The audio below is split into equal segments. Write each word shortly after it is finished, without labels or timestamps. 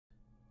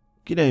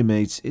G'day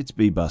mates, it's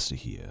Busta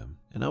here,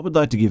 and I would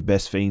like to give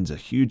Best Fiends a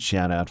huge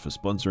shout out for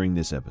sponsoring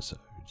this episode.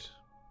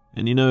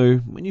 And you know,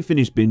 when you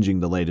finish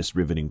binging the latest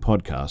riveting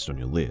podcast on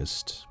your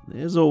list,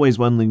 there's always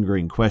one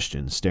lingering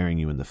question staring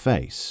you in the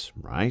face,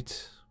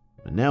 right?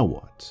 And now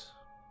what?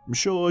 I'm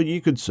sure you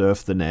could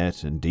surf the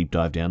net and deep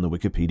dive down the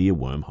Wikipedia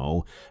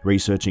wormhole,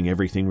 researching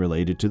everything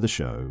related to the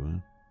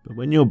show. But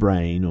when your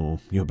brain or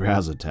your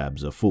browser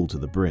tabs are full to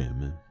the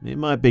brim, it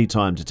might be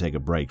time to take a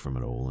break from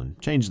it all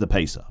and change the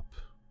pace up.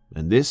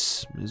 And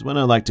this is when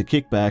I like to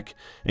kick back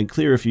and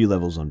clear a few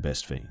levels on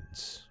Best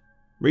Fiends.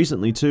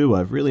 Recently too,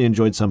 I've really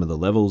enjoyed some of the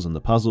levels and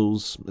the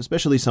puzzles,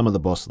 especially some of the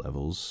boss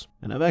levels,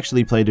 and I've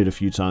actually played it a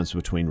few times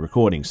between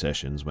recording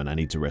sessions when I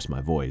need to rest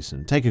my voice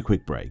and take a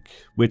quick break,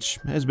 which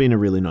has been a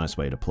really nice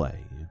way to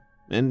play.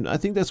 And I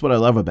think that's what I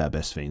love about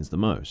Best Fiends the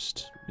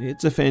most.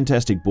 It's a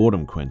fantastic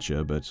boredom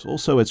quencher, but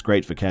also it's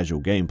great for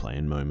casual gameplay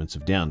and moments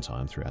of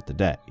downtime throughout the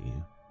day.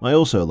 I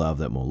also love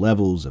that more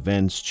levels,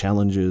 events,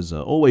 challenges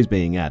are always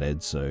being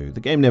added, so the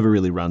game never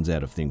really runs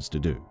out of things to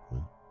do.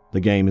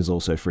 The game is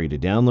also free to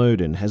download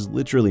and has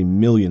literally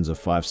millions of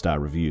 5-star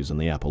reviews on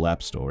the Apple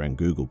App Store and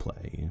Google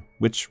Play,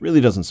 which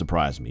really doesn't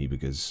surprise me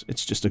because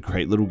it's just a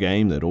great little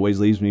game that always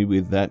leaves me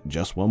with that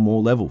just one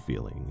more level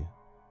feeling.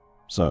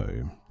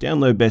 So,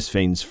 download Best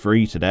Fiends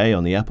free today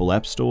on the Apple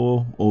App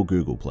Store or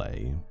Google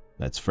Play.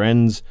 That's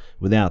friends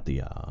without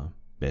the R,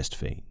 Best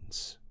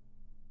Fiends.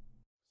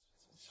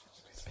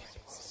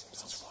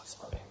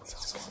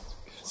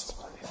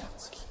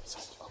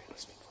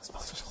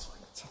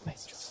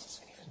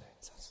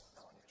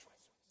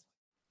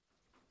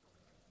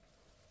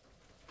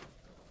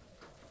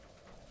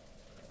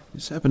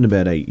 This happened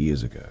about 8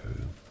 years ago.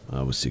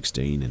 I was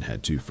 16 and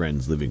had 2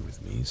 friends living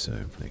with me so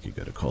they could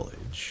go to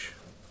college.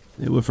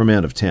 They were from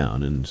out of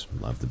town and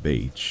loved the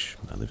beach.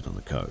 I lived on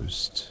the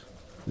coast.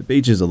 The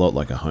beach is a lot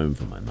like a home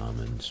for my mum,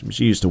 and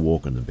she used to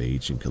walk on the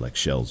beach and collect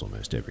shells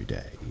almost every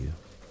day.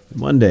 And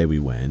one day we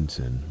went,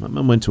 and my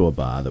mum went to a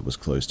bar that was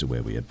close to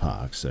where we had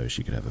parked so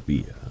she could have a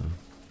beer.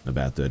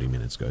 About 30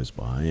 minutes goes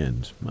by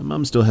and my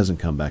mum still hasn't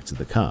come back to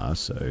the car,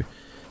 so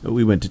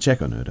we went to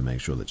check on her to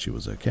make sure that she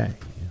was okay.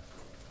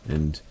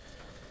 And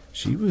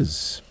she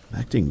was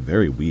acting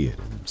very weird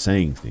and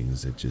saying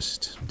things that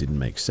just didn't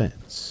make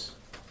sense.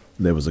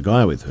 There was a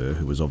guy with her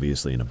who was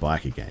obviously in a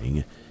biker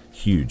gang,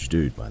 huge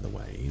dude by the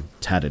way,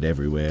 tatted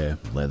everywhere,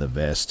 leather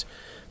vest,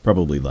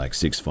 probably like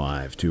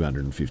 6'5",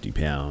 250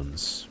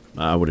 pounds.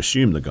 I would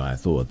assume the guy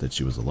thought that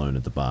she was alone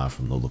at the bar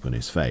from the look on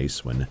his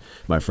face when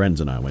my friends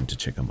and I went to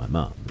check on my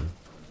mum.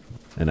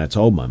 And I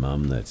told my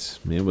mum that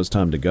it was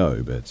time to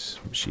go, but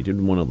she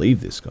didn't want to leave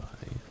this guy.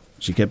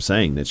 She kept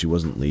saying that she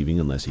wasn't leaving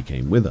unless he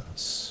came with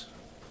us.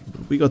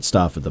 We got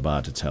staff at the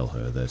bar to tell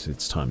her that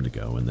it's time to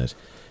go and that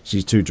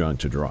she's too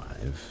drunk to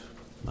drive.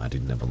 I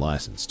didn't have a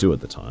license too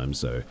at the time,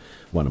 so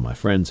one of my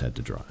friends had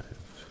to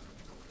drive.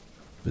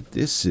 But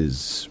this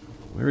is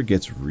where it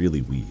gets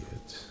really weird.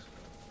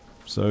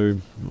 So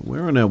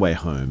we're on our way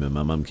home and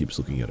my mum keeps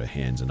looking at her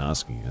hands and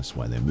asking us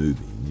why they're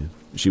moving.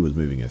 She was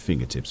moving her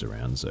fingertips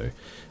around, so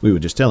we were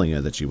just telling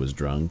her that she was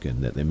drunk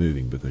and that they're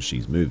moving because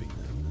she's moving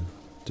them.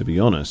 To be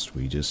honest,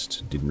 we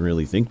just didn't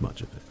really think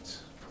much of it.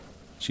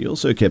 She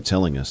also kept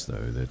telling us,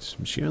 though, that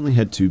she only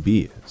had 2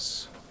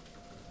 beers.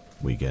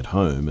 We get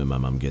home and my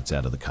mum gets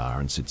out of the car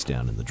and sits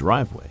down in the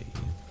driveway.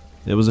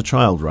 There was a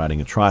child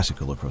riding a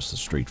tricycle across the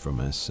street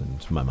from us,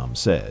 and my mum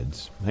said,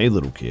 "Hey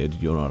little kid,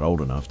 you're not old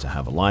enough to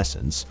have a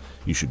license,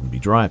 you shouldn't be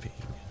driving."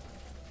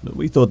 But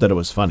we thought that it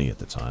was funny at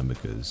the time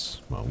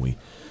because, well, we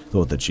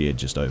thought that she had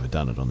just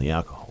overdone it on the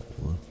alcohol.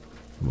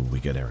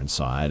 We get her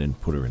inside and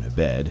put her in her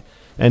bed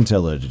and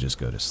tell her to just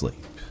go to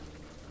sleep.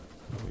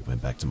 We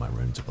went back to my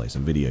room to play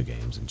some video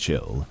games and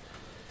chill,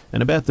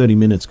 and about 30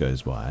 minutes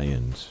goes by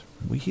and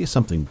we hear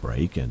something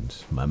break and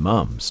my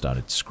mum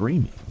started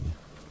screaming.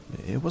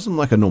 It wasn't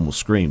like a normal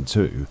scream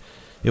too,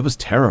 it was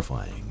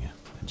terrifying,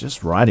 and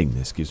just writing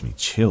this gives me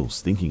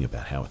chills thinking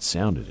about how it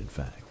sounded in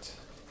fact.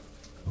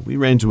 We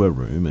ran to her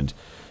room and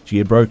she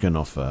had broken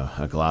off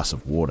a glass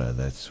of water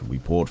that we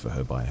poured for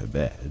her by her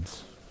bed.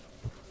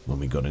 When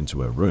we got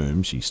into her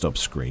room, she stopped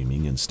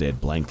screaming and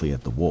stared blankly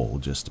at the wall,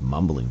 just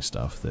mumbling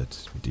stuff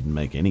that didn't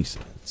make any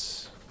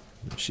sense.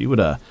 She would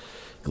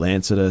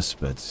glance at us,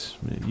 but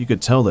you could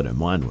tell that her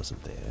mind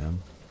wasn't there.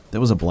 There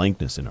was a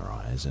blankness in her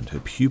eyes, and her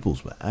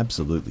pupils were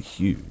absolutely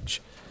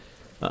huge.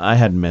 I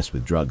hadn't messed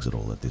with drugs at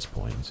all at this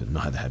point, and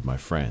neither had my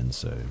friends,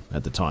 so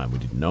at the time we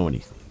didn't know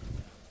anything.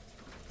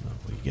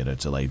 We get her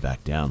to lay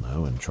back down,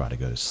 though, and try to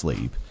go to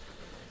sleep.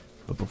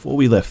 But before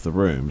we left the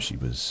room, she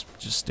was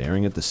just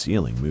staring at the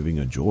ceiling, moving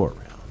her jaw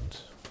around.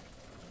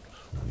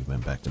 We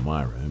went back to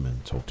my room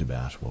and talked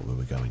about what we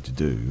were going to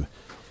do.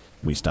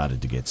 We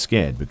started to get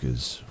scared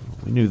because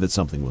we knew that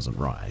something wasn't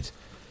right.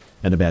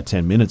 And about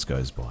 10 minutes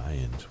goes by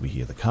and we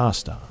hear the car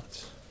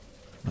start.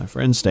 My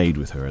friend stayed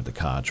with her at the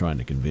car trying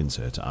to convince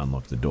her to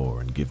unlock the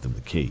door and give them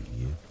the key.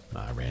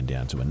 I ran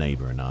down to a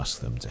neighbour and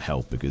asked them to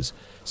help because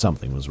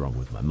something was wrong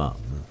with my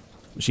mum.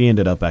 She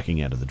ended up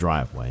backing out of the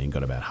driveway and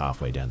got about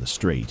halfway down the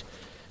street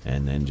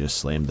and then just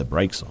slammed the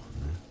brakes on.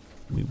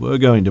 We were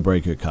going to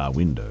break her car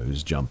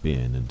windows, jump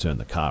in and turn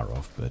the car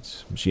off,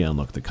 but she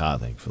unlocked the car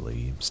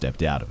thankfully,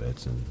 stepped out of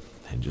it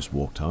and just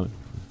walked home.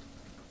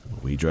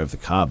 We drove the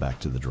car back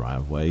to the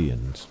driveway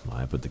and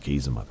I put the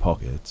keys in my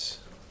pocket.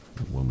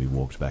 When we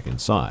walked back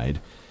inside,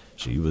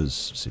 she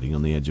was sitting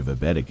on the edge of her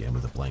bed again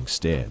with a blank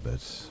stare,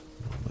 but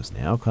was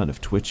now kind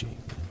of twitching.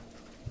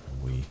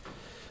 We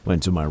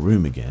went to my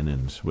room again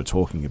and were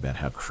talking about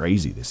how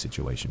crazy this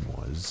situation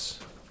was.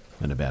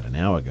 And about an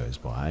hour goes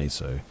by,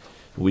 so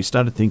we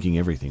started thinking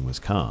everything was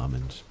calm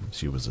and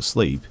she was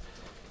asleep,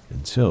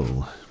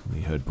 until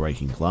we heard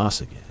breaking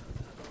glass again.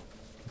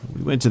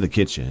 We went to the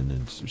kitchen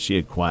and she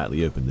had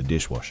quietly opened the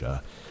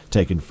dishwasher,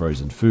 taken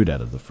frozen food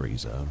out of the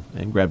freezer,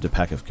 and grabbed a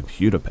pack of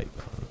computer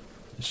paper.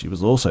 She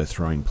was also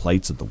throwing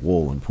plates at the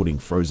wall and putting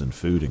frozen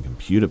food and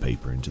computer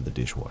paper into the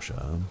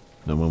dishwasher.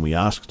 And when we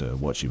asked her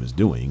what she was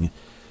doing,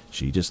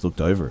 she just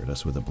looked over at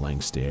us with a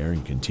blank stare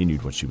and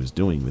continued what she was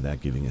doing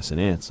without giving us an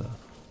answer.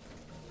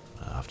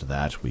 After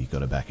that, we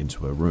got her back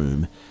into her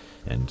room,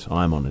 and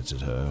I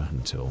monitored her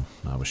until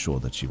I was sure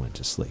that she went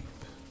to sleep.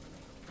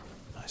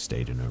 I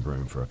stayed in her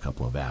room for a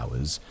couple of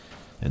hours,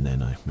 and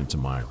then I went to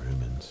my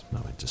room and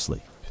I went to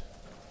sleep.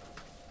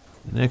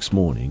 The next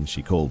morning,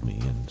 she called me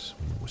and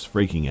was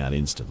freaking out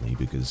instantly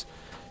because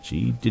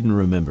she didn't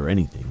remember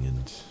anything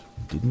and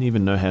didn't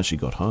even know how she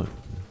got home.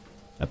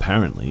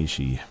 Apparently,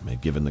 she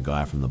had given the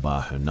guy from the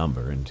bar her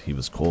number and he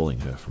was calling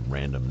her from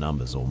random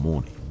numbers all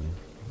morning.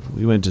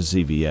 We went to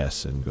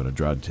CVS and got a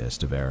drug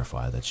test to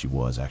verify that she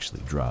was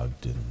actually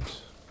drugged, and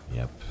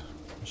yep,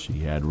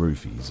 she had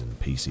roofies and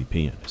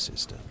PCP in her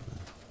system.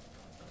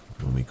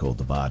 When we called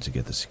the bar to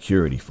get the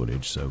security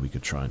footage so we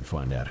could try and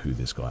find out who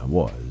this guy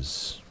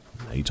was,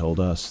 they told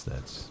us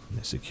that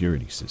their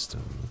security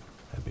system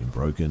had been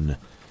broken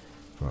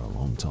for a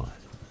long time.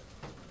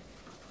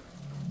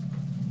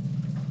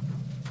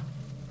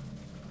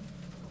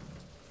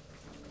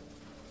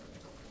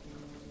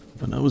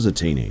 When I was a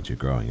teenager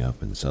growing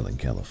up in Southern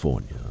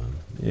California,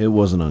 it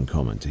wasn't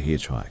uncommon to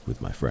hitchhike with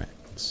my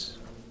friends.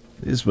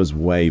 This was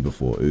way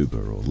before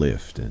Uber or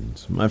Lyft,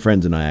 and my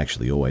friends and I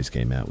actually always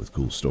came out with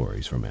cool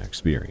stories from our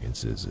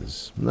experiences,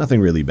 as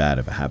nothing really bad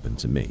ever happened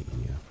to me,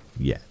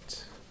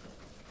 yet.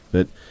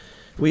 But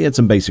we had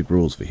some basic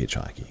rules for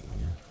hitchhiking.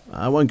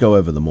 I won't go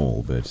over them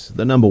all, but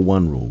the number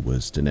one rule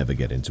was to never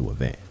get into a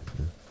van.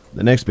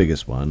 The next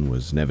biggest one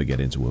was never get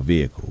into a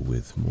vehicle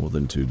with more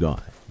than 2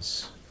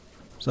 guys.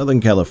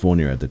 Southern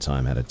California at the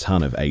time had a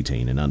ton of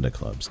 18 and under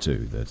clubs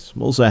too, that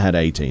also had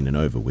 18 and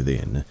over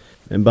within,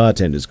 and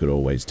bartenders could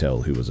always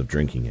tell who was of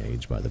drinking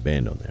age by the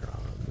band on their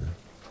arm.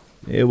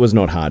 It was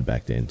not hard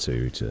back then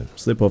too, to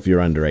slip off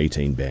your under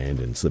 18 band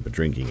and slip a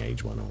drinking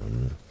age one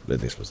on,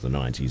 but this was the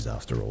 90s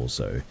after all,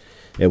 so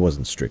it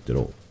wasn't strict at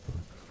all.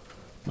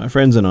 My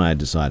friends and I had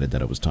decided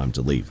that it was time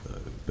to leave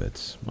though,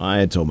 but I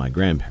had told my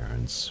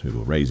grandparents, who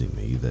were raising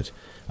me, that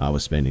I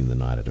was spending the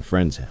night at a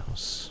friend's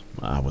house.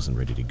 I wasn't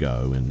ready to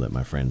go and let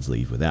my friends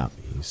leave without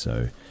me,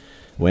 so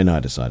when I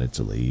decided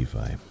to leave,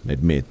 I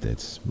admit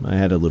that I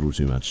had a little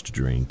too much to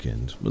drink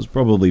and was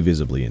probably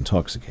visibly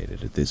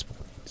intoxicated at this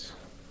point.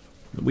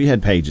 We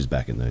had pages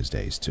back in those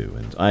days too,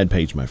 and I had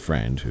paged my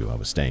friend, who I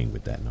was staying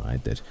with that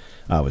night, that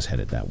I was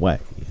headed that way.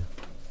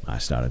 I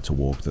started to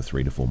walk the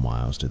 3 to 4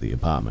 miles to the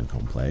apartment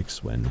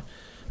complex when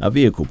a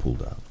vehicle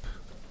pulled up.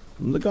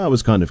 The guy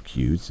was kind of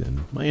cute,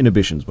 and my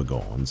inhibitions were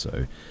gone,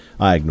 so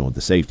I ignored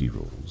the safety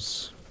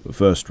rules. The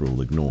first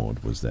rule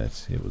ignored was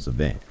that it was a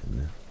van.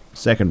 The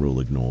second rule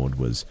ignored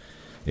was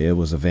it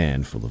was a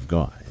van full of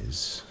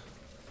guys.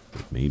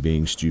 With me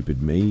being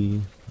stupid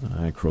me,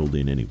 I crawled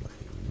in anyway.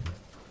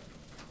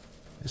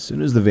 As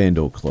soon as the van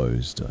door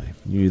closed, I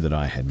knew that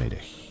I had made a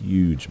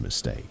huge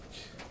mistake.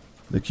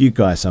 The cute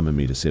guy summoned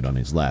me to sit on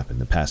his lap in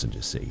the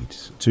passenger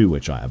seat, to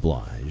which I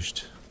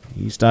obliged.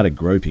 He started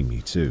groping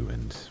me too,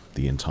 and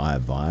the entire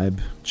vibe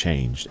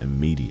changed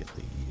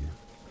immediately.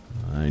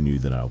 I knew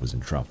that I was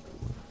in trouble.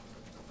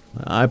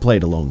 I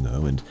played along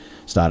though, and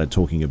started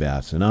talking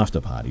about an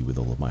after-party with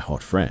all of my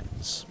hot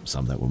friends,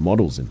 some that were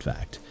models in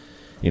fact,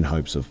 in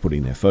hopes of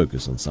putting their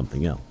focus on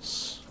something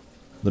else.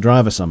 The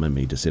driver summoned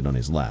me to sit on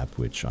his lap,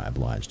 which I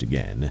obliged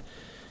again.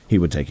 He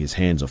would take his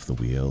hands off the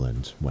wheel,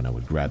 and when I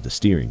would grab the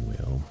steering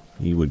wheel,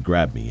 he would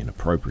grab me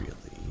inappropriately.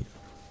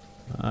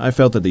 I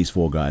felt that these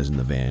 4 guys in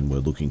the van were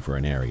looking for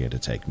an area to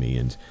take me,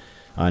 and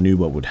I knew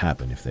what would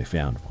happen if they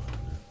found one.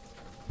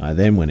 I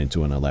then went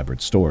into an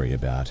elaborate story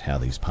about how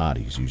these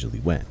parties usually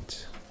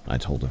went. I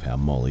told of how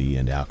Molly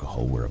and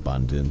alcohol were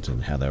abundant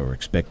and how they were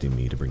expecting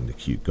me to bring the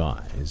cute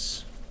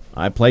guys.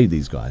 I played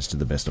these guys to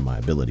the best of my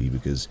ability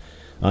because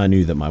I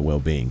knew that my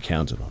well-being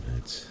counted on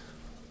it.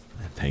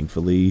 And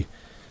thankfully,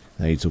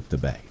 they took the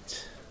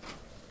bait.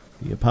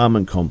 The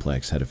apartment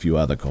complex had a few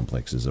other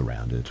complexes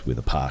around it with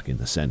a park in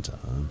the center.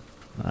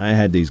 I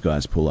had these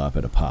guys pull up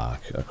at a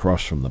park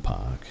across from the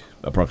park,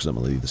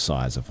 approximately the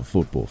size of a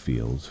football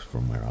field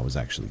from where I was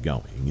actually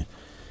going.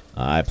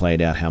 I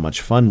played out how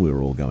much fun we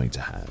were all going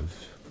to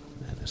have,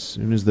 and as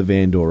soon as the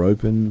van door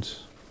opened,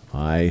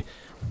 I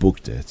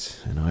booked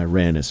it, and I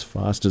ran as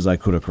fast as I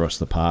could across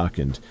the park,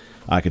 and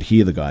I could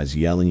hear the guys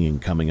yelling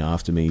and coming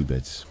after me,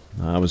 but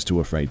I was too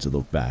afraid to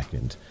look back,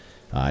 and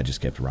I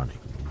just kept running.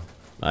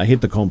 I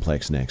hit the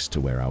complex next to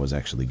where I was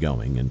actually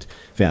going and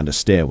found a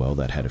stairwell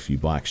that had a few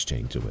bikes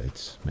chained to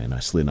it, and I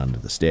slid under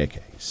the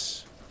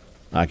staircase.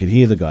 I could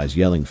hear the guys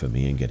yelling for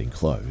me and getting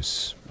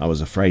close. I was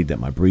afraid that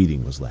my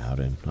breathing was loud,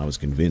 and I was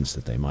convinced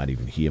that they might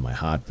even hear my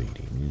heart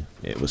beating.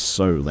 It was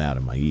so loud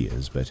in my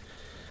ears, but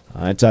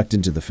I tucked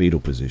into the fetal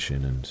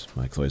position and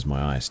I closed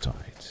my eyes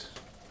tight.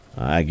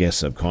 I guess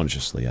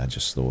subconsciously I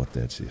just thought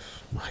that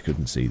if I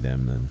couldn't see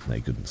them, then they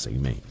couldn't see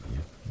me.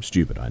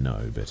 Stupid, I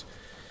know, but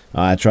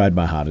I tried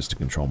my hardest to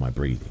control my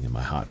breathing and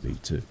my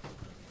heartbeat too.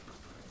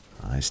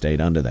 I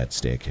stayed under that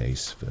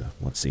staircase for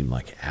what seemed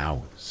like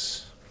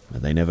hours.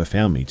 They never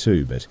found me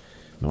too, but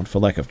not for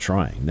lack of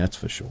trying, that's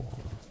for sure.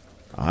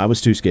 I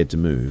was too scared to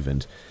move,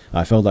 and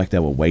I felt like they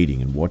were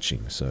waiting and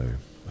watching, so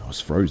I was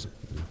frozen.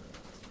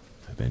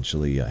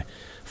 Eventually, I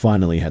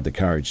finally had the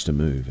courage to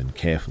move and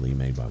carefully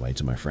made my way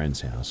to my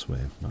friend's house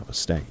where I was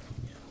staying.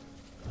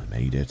 I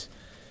made it,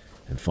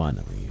 and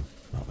finally,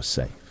 I was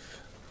safe.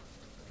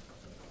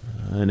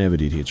 I never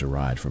did hitch a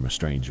ride from a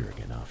stranger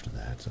again after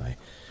that. I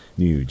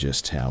knew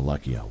just how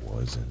lucky I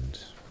was, and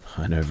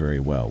I know very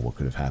well what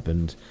could have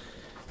happened,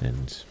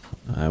 and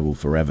I will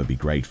forever be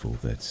grateful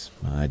that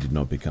I did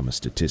not become a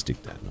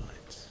statistic that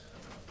night.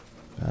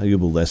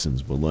 Valuable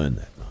lessons were learned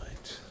that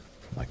night.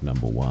 Like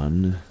number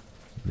 1,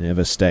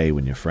 never stay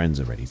when your friends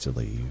are ready to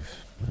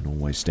leave, and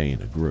always stay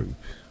in a group.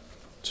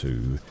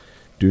 2,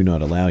 do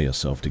not allow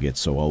yourself to get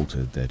so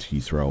altered that you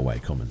throw away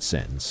common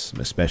sense,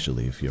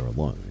 especially if you're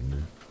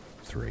alone.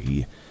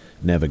 3,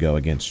 never go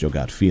against your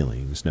gut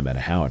feelings, no matter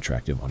how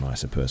attractive or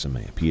nice a person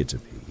may appear to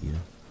be.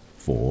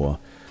 4,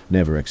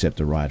 never accept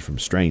a ride from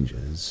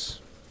strangers.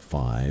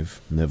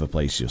 5, never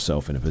place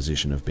yourself in a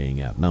position of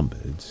being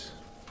outnumbered.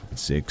 And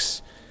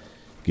 6,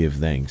 give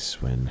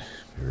thanks when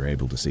you're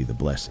able to see the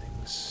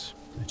blessings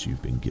that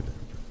you've been given.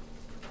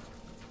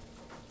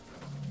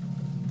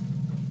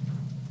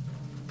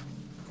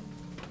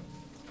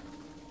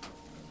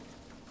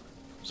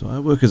 So I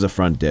work as a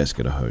front desk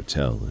at a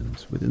hotel,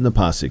 and within the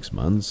past 6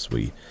 months,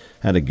 we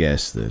had a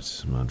guest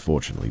that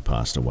unfortunately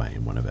passed away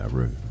in one of our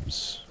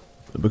rooms.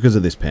 Because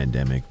of this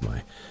pandemic,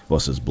 my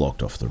boss has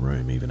blocked off the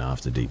room even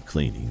after deep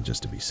cleaning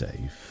just to be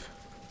safe.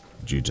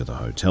 Due to the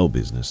hotel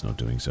business not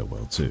doing so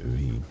well too,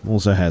 he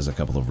also has a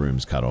couple of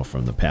rooms cut off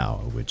from the power,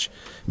 which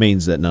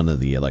means that none of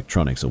the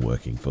electronics are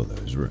working for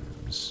those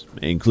rooms,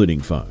 including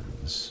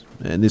phones,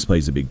 and this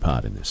plays a big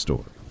part in this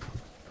story.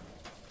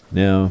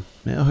 Now,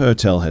 our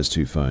hotel has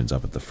 2 phones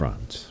up at the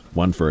front,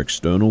 one for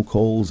external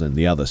calls and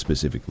the other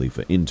specifically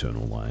for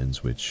internal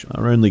lines, which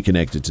are only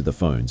connected to the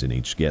phones in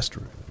each guest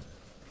room.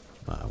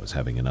 I was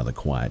having another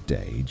quiet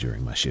day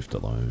during my shift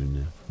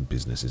alone.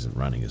 Business isn't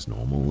running as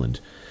normal, and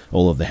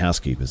all of the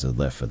housekeepers had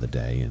left for the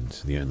day, and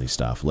the only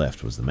staff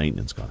left was the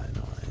maintenance guy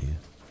and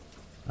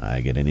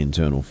I get an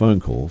internal phone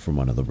call from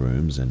one of the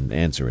rooms and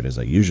answer it as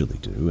I usually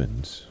do,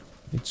 and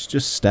it's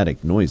just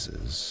static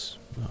noises,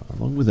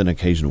 along with an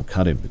occasional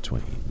cut in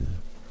between,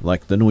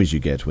 like the noise you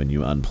get when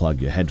you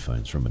unplug your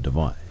headphones from a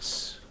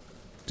device.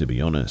 To be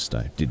honest,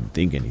 I didn't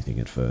think anything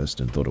at first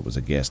and thought it was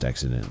a guest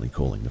accidentally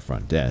calling the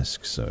front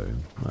desk, so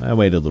I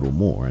waited a little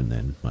more and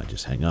then I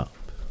just hang up.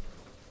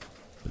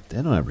 But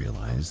then I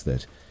realized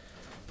that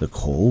the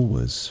call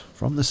was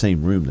from the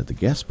same room that the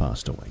guest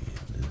passed away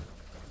in,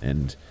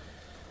 and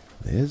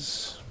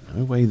there's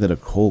no way that a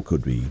call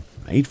could be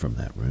made from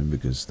that room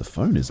because the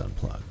phone is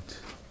unplugged.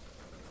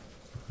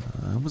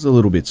 I was a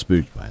little bit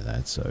spooked by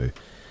that, so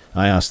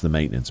I asked the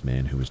maintenance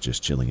man, who was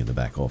just chilling in the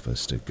back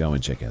office, to go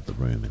and check out the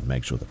room and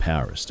make sure the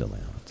power is still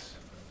out.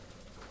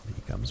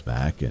 He comes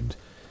back and,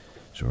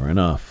 sure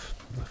enough,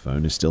 the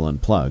phone is still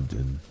unplugged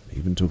and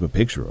even took a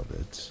picture of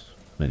it.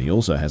 And he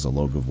also has a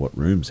log of what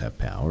rooms have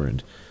power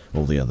and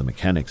all the other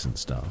mechanics and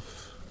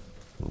stuff.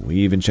 We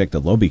even checked the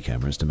lobby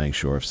cameras to make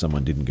sure if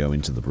someone didn't go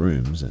into the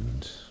rooms,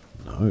 and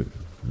no,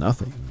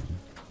 nothing.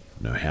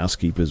 No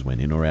housekeepers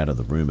went in or out of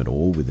the room at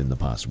all within the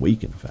past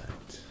week, in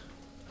fact.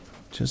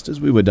 Just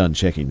as we were done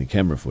checking the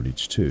camera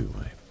footage too,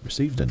 I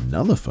received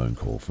another phone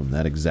call from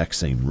that exact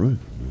same room.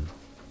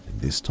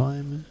 And this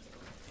time,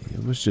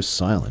 it was just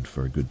silent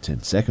for a good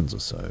 10 seconds or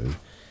so.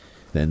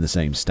 Then the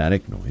same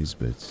static noise,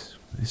 but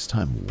this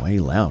time way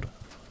louder.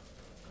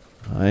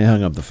 I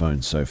hung up the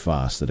phone so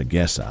fast that a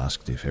guest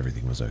asked if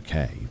everything was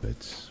okay,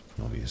 but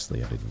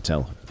obviously I didn't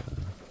tell her.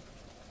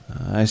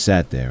 I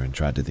sat there and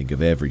tried to think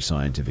of every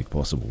scientific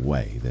possible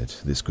way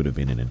that this could have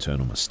been an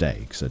internal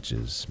mistake, such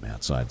as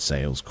outside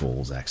sales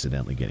calls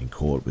accidentally getting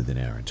caught within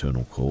our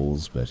internal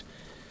calls, but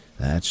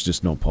that's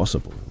just not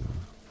possible.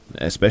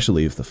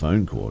 Especially if the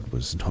phone cord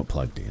was not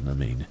plugged in. I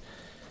mean,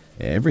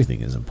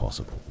 everything is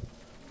impossible.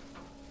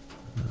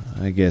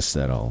 I guess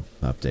that I'll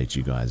update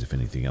you guys if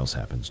anything else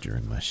happens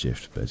during my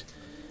shift, but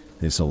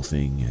this whole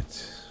thing,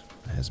 it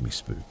has me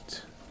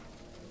spooked.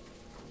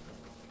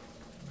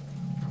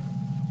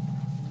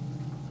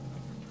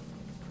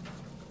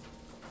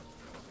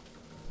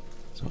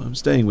 So I'm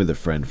staying with a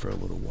friend for a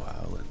little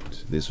while, and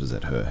this was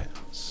at her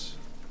house.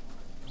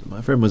 So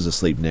my friend was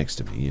asleep next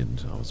to me,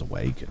 and I was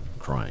awake and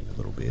crying a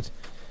little bit.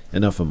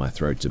 Enough for my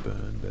throat to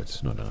burn,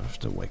 but not enough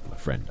to wake my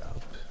friend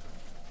up.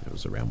 It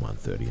was around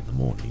 1:30 in the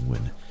morning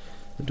when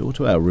the door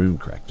to our room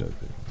cracked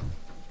open.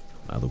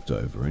 I looked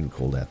over and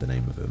called out the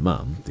name of her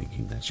mum,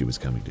 thinking that she was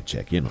coming to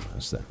check in on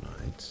us that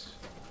night.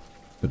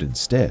 But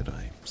instead,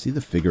 I see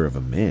the figure of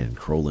a man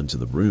crawl into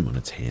the room on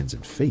its hands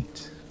and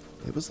feet.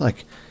 It was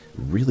like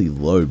really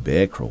low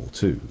bear crawl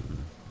too,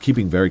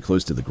 keeping very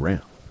close to the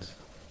ground.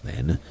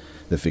 Then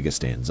the figure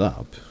stands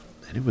up,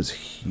 and it was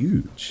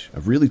huge. A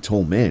really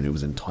tall man who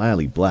was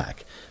entirely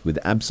black, with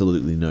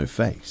absolutely no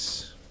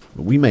face.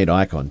 We made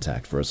eye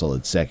contact for a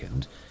solid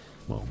second.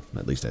 Well,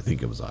 at least I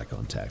think it was eye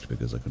contact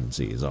because I couldn't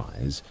see his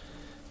eyes,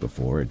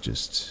 before it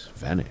just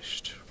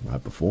vanished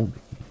right before me.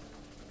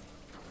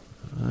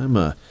 I'm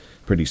a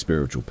pretty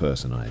spiritual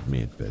person, I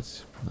admit,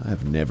 but I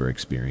have never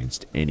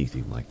experienced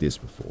anything like this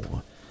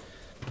before.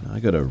 I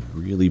got a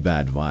really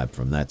bad vibe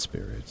from that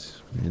spirit,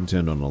 and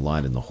turned on a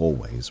light in the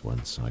hallways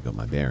once I got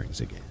my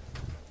bearings again.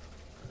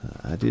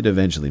 I did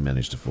eventually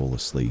manage to fall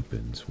asleep,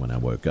 and when I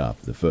woke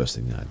up, the first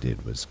thing I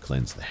did was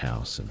cleanse the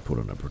house and put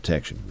on a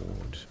protection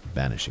ward,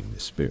 banishing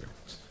this spirit.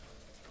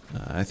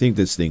 I think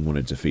this thing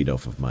wanted to feed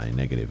off of my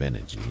negative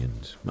energy,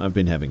 and I've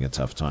been having a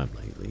tough time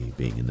lately,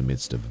 being in the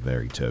midst of a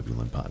very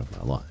turbulent part of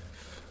my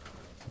life.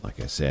 Like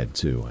I said,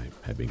 too,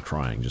 I had been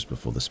crying just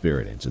before the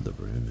spirit entered the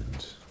room,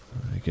 and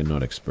I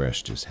cannot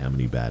express just how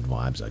many bad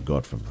vibes I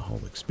got from the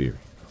whole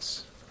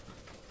experience.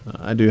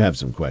 I do have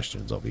some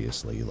questions,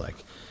 obviously,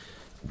 like,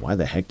 why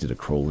the heck did it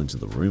crawl into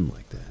the room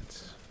like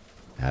that?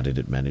 How did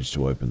it manage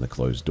to open the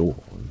closed door?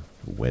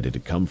 Where did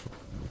it come from?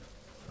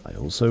 I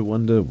also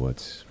wonder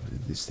what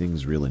this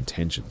thing's real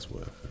intentions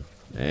were,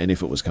 and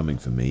if it was coming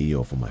for me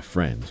or for my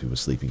friend who was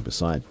sleeping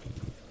beside me.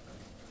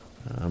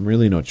 I'm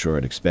really not sure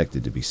it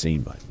expected to be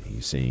seen by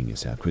me, seeing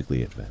as how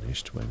quickly it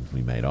vanished when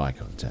we made eye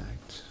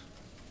contact.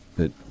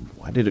 But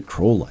why did it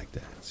crawl like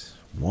that?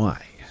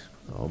 Why?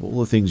 Of all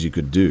the things you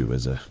could do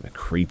as a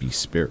creepy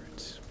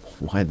spirit,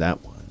 why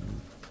that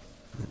one?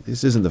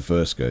 This isn't the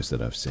first ghost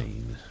that I've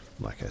seen.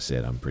 Like I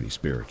said, I'm pretty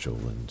spiritual,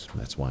 and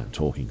that's why I'm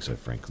talking so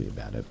frankly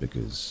about it,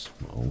 because,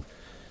 well,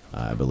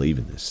 I believe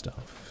in this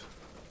stuff.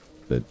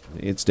 But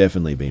it's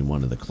definitely been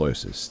one of the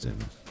closest,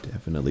 and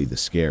definitely the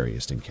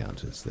scariest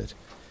encounters that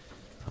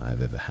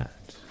I've ever had.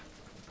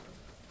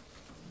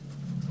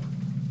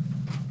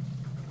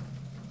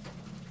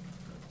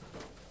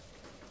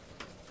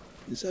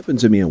 This happened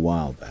to me a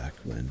while back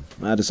when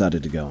I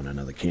decided to go on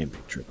another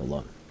camping trip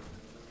alone.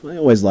 I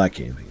always like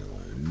camping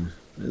alone.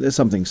 There's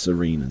something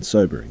serene and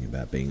sobering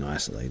about being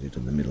isolated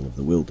in the middle of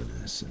the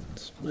wilderness,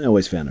 and I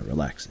always found it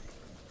relaxing.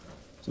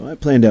 So I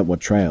planned out what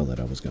trail that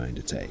I was going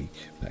to take,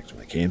 packed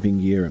my camping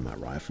gear and my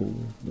rifle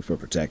for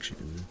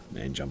protection,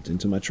 and jumped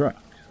into my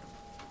truck.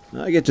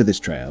 I get to this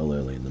trail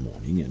early in the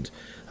morning and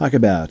hike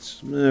about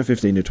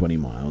 15 to 20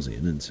 miles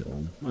in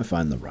until I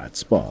find the right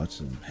spot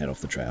and head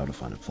off the trail to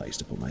find a place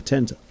to put my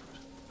tent up.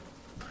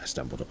 I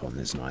stumbled upon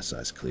this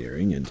nice-sized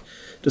clearing and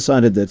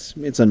decided that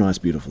it's a nice,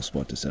 beautiful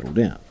spot to settle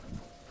down.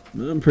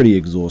 I'm pretty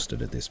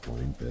exhausted at this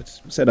point, but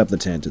set up the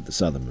tent at the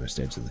southernmost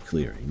edge of the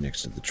clearing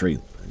next to the tree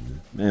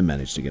line and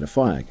managed to get a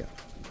fire going.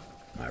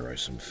 I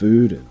roast some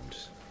food and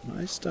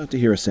I start to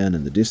hear a sound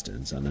in the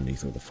distance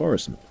underneath all the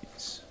forest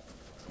noise.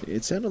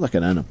 It sounded like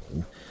an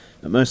animal,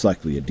 most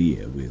likely a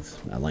deer with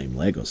a lame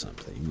leg or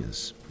something,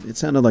 as it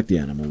sounded like the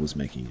animal was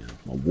making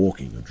a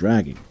walking or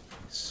dragging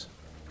noise.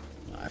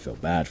 I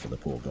felt bad for the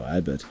poor guy,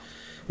 but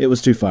it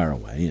was too far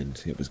away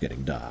and it was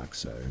getting dark,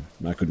 so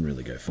I couldn't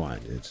really go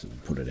find it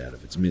and put it out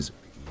of its misery.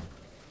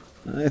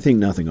 I think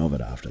nothing of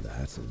it after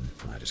that, and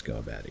I just go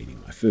about eating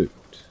my food.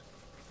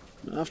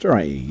 After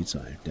I eat,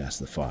 I douse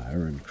the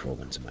fire and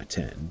crawl into my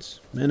tent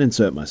and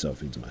insert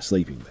myself into my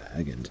sleeping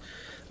bag, and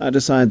I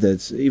decide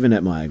that even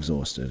at my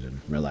exhausted and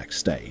relaxed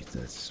state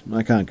that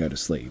I can't go to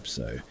sleep,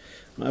 so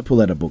I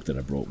pull out a book that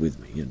I brought with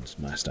me and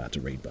I start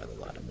to read by the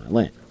light of my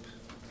lamp.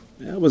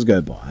 Hours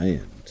go by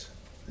and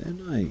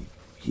then I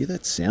hear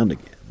that sound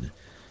again,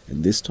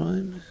 and this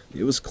time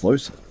it was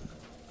closer.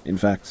 In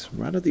fact,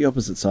 right at the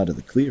opposite side of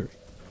the clearing.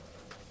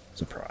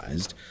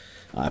 Surprised,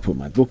 I put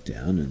my book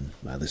down and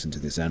I listen to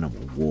this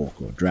animal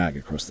walk or drag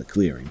across the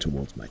clearing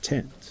towards my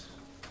tent.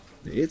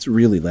 It's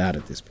really loud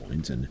at this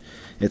point, and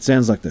it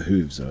sounds like the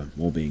hooves are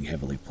all being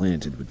heavily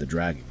planted with the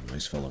dragging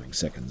noise following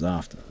seconds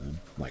after,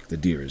 like the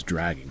deer is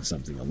dragging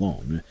something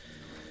along.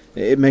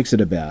 It makes it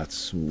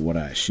about what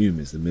I assume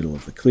is the middle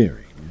of the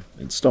clearing,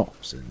 and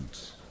stops, and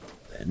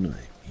then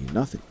I hear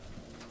nothing.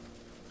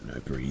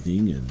 No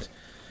breathing, and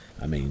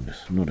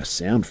not a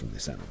sound from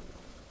this animal.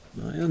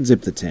 I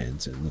unzip the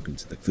tent and look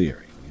into the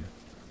clearing.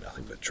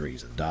 Nothing but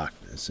trees and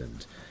darkness,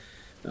 and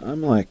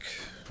I'm like,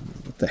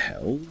 what the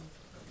hell?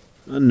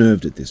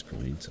 Unnerved at this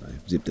point, I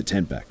zip the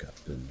tent back up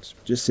and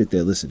just sit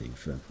there listening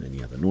for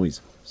any other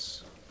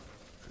noises.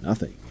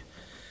 Nothing.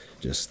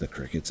 Just the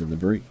crickets and the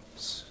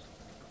breeze.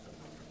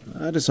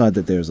 I decide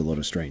that there's a lot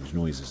of strange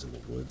noises in the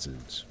woods,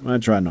 and I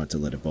try not to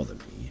let it bother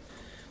me.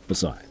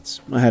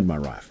 Besides, I had my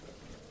rifle.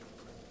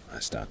 I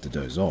start to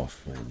doze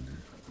off when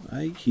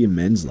I hear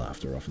men's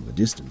laughter off in the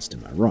distance to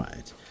my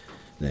right,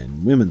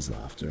 then women's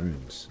laughter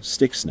and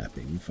stick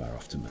snapping far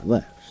off to my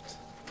left.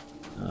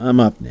 I'm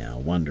up now,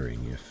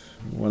 wondering if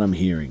what I'm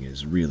hearing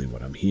is really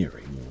what I'm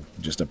hearing,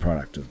 or just a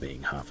product of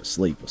being half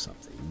asleep or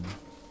something.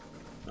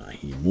 I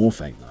hear more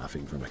faint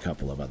laughing from a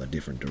couple of other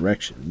different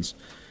directions,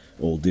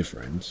 all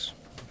different,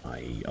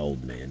 i.e.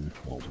 old men,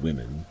 old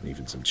women,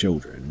 even some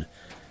children,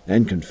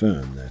 and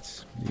confirm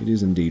that it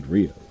is indeed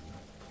real.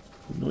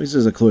 The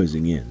noises are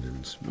closing in,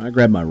 and I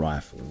grab my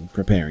rifle,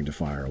 preparing to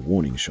fire a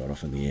warning shot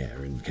off in the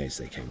air in case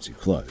they came too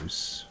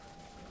close.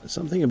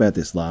 Something about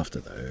this laughter,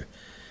 though,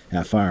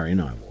 how far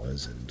in I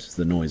was, and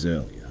the noise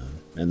earlier,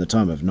 and the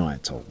time of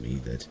night told me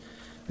that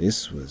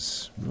this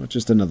was not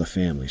just another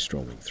family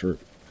strolling through.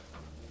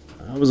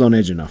 I was on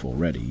edge enough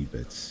already,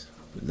 but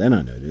then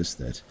I noticed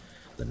that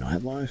the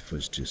nightlife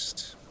was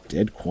just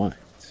dead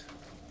quiet.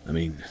 I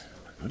mean,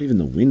 not even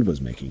the wind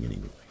was making any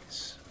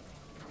noise.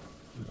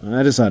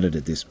 I decided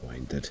at this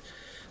point that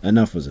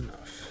enough was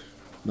enough.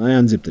 I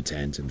unzipped the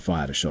tent and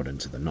fired a shot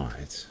into the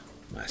night.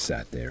 I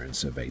sat there and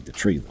surveyed the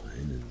tree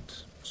line and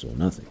saw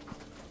nothing.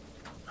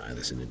 I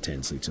listened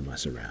intensely to my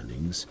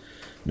surroundings.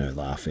 No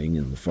laughing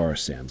and the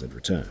forest sounds had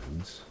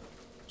returned.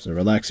 So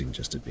relaxing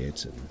just a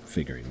bit and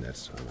figuring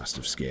that I must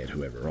have scared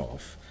whoever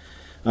off,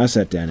 I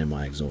sat down in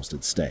my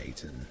exhausted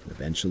state and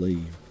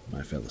eventually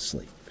I fell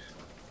asleep.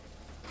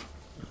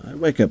 I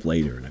wake up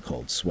later in a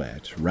cold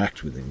sweat,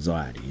 racked with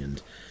anxiety,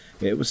 and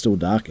it was still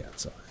dark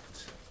outside.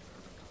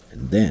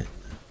 And then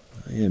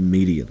I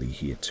immediately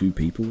hear two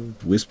people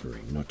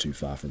whispering not too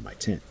far from my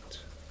tent.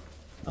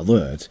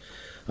 Alert,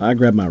 I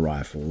grab my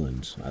rifle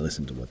and I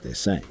listen to what they're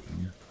saying.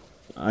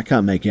 I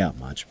can't make out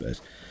much, but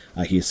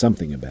I hear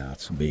something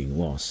about being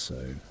lost,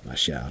 so I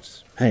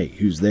shout, "Hey,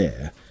 who's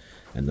there?"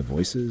 And the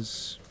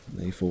voices,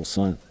 they fall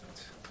silent.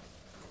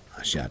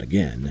 I shout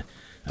again,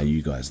 "Are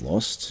you guys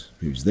lost?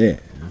 Who's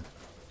there?"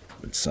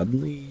 And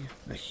suddenly,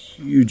 a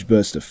huge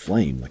burst of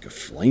flame, like a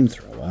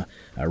flamethrower,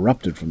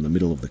 erupted from the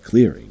middle of the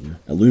clearing,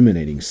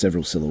 illuminating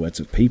several silhouettes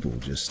of people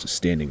just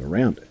standing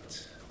around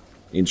it.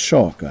 In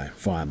shock, I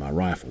fire my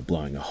rifle,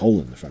 blowing a hole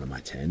in the front of my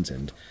tent,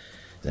 and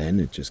then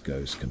it just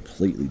goes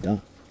completely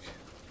dark.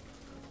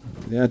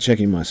 Without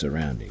checking my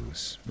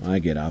surroundings, I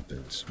get up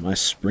and I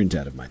sprint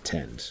out of my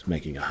tent,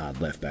 making a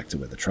hard left back to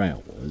where the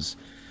trail was,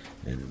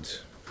 and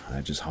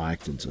I just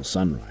hiked until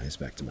sunrise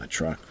back to my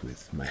truck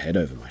with my head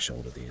over my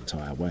shoulder the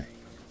entire way.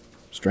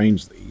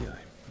 Strangely,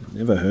 I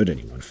never heard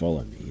anyone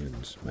follow me,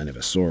 and I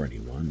never saw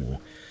anyone or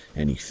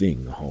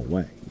anything the whole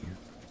way.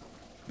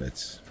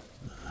 But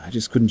I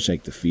just couldn't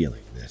shake the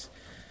feeling that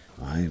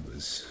I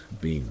was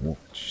being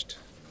watched.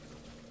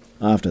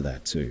 After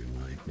that, too,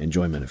 my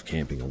enjoyment of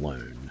camping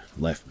alone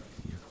left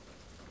me,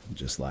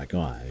 just like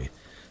I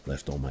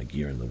left all my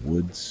gear in the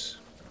woods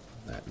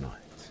that night.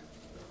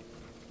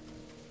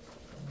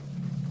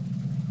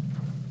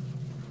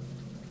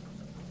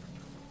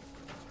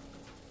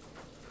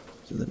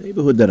 So the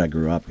neighborhood that I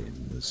grew up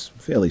in was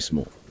fairly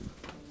small.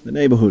 The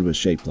neighborhood was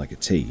shaped like a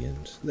T,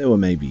 and there were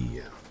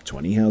maybe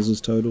 20 houses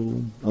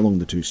total along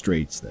the two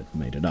streets that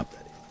made it up,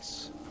 that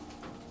is.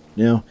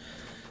 Now,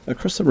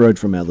 across the road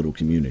from our little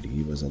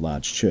community was a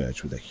large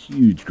church with a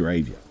huge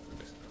graveyard.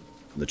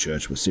 The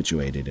church was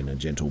situated in a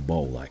gentle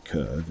bowl-like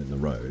curve in the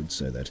road,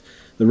 so that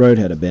the road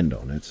had a bend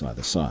on it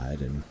either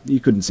side, and you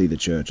couldn't see the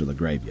church or the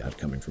graveyard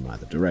coming from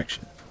either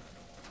direction.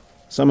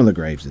 Some of the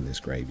graves in this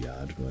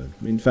graveyard were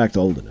in fact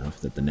old enough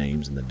that the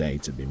names and the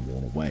dates had been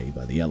worn away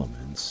by the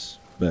elements,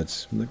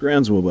 but the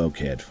grounds were well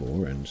cared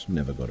for and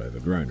never got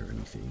overgrown or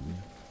anything.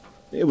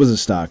 It was a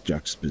stark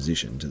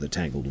juxtaposition to the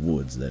tangled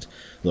woods that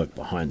lurked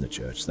behind the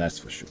church, that's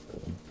for sure,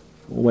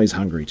 always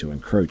hungry to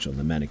encroach on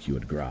the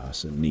manicured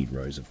grass and neat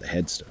rows of the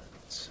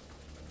headstones.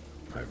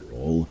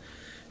 Overall,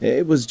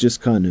 it was just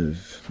kind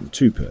of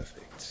too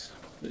perfect,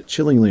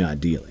 chillingly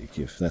idyllic,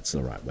 if that's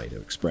the right way to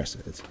express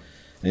it,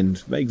 and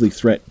vaguely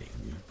threatening,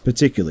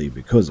 particularly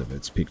because of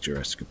its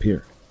picturesque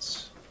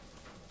appearance.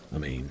 I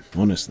mean,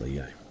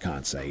 honestly, I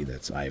can't say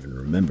that I even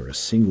remember a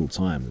single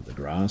time that the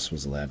grass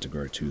was allowed to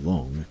grow too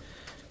long.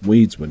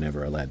 Weeds were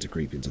never allowed to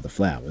creep into the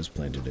flowers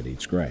planted at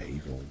each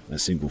grave, or a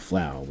single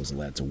flower was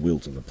allowed to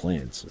wilt on the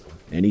plants, or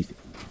anything.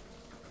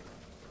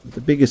 But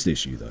the biggest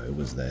issue, though,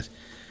 was that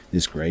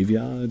this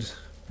graveyard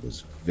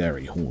was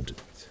very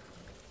haunted.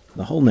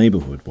 The whole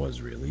neighborhood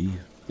was, really,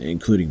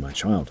 including my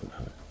childhood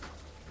home.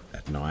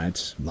 At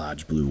night,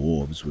 large blue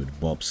orbs would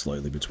bob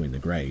slowly between the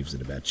graves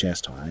at about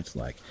chest height,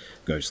 like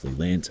ghostly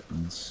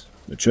lanterns.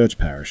 The church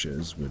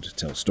parishes would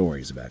tell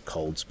stories about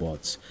cold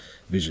spots,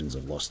 visions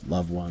of lost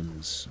loved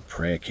ones,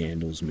 prayer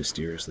candles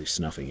mysteriously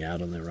snuffing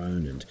out on their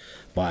own, and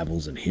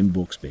Bibles and hymn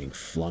books being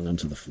flung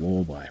onto the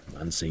floor by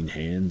unseen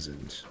hands,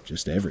 and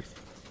just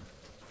everything.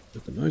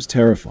 But the most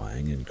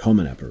terrifying and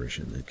common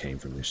apparition that came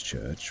from this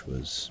church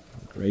was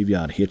a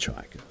graveyard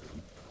hitchhiker,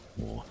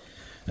 or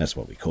that's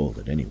what we called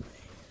it anyway.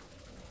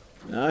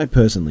 I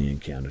personally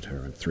encountered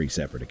her on 3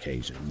 separate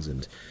occasions,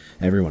 and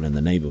everyone in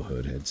the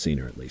neighborhood had seen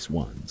her at least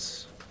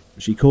once.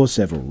 She caused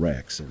several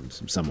wrecks, and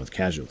some with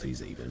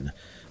casualties even,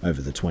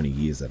 over the 20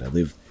 years that I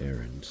lived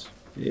there, and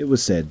it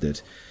was said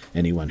that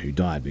anyone who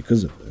died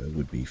because of her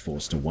would be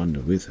forced to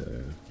wander with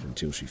her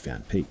until she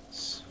found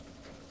peace.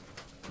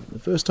 The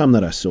first time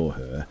that I saw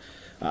her,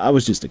 I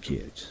was just a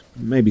kid,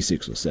 maybe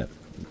 6 or 7.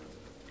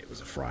 It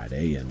was a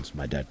Friday, and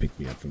my dad picked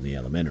me up from the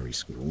elementary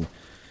school,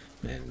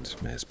 and,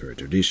 as per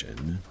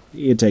tradition,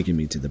 he had taken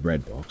me to the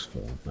bread box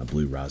for a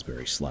blue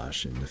raspberry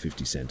slush and a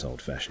 50-cent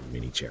old-fashioned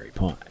mini cherry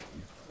pie.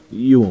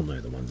 You all know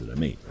the ones that I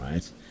mean,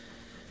 right?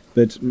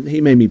 But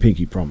he made me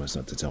pinky promise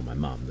not to tell my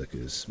mum,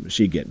 because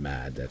she'd get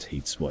mad that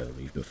he'd spoil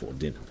me before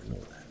dinner and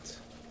all that.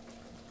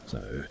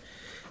 So,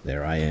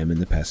 there I am in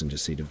the passenger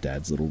seat of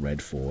Dad's little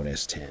red Ford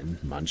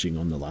S10, munching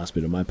on the last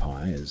bit of my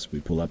pie as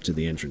we pull up to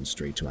the entrance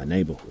street to our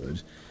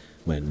neighborhood,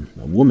 when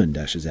a woman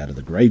dashes out of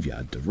the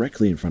graveyard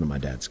directly in front of my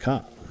dad's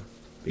car.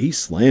 He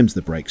slams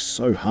the brakes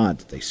so hard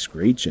that they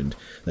screech, and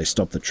they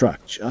stop the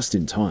truck just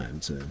in time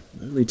to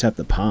only tap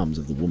the palms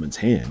of the woman's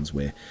hands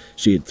where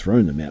she had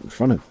thrown them out in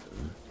front of her.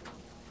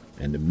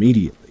 And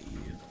immediately,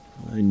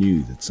 I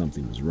knew that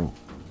something was wrong.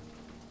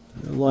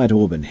 Her light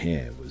auburn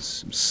hair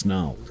was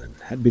snarled and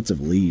had bits of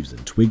leaves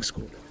and twigs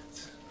caught in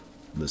it.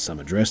 The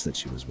summer dress that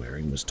she was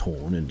wearing was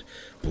torn, and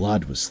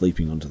blood was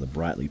sleeping onto the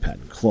brightly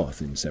patterned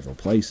cloth in several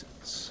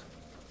places.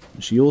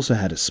 She also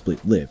had a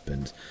split lip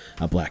and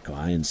a black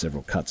eye and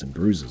several cuts and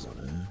bruises on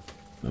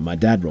her. My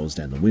dad rolls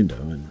down the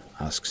window and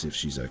asks if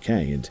she's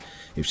okay and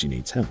if she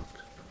needs help.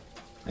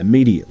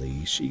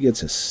 Immediately, she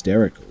gets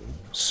hysterical,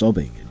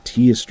 sobbing and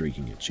tears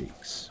streaking her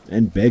cheeks,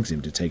 and begs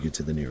him to take her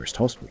to the nearest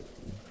hospital.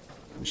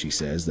 She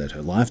says that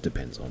her life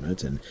depends on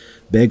it and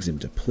begs him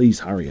to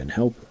please hurry and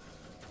help her.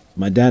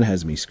 My dad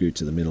has me scoot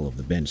to the middle of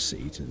the bench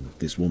seat, and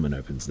this woman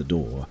opens the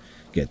door,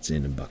 gets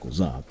in and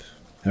buckles up.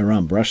 Her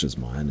arm brushes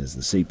mine as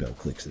the seatbelt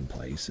clicks in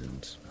place,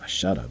 and I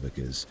shudder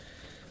because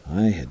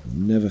I had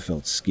never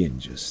felt skin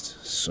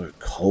just so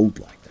cold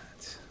like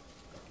that.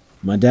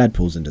 My dad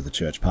pulls into the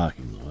church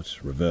parking lot,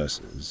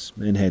 reverses,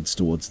 and heads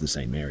towards the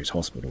St. Mary's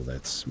Hospital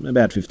that's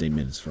about 15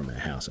 minutes from our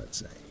house, I'd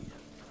say.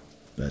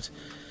 But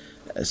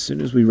as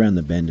soon as we round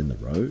the bend in the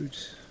road,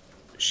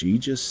 she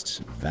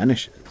just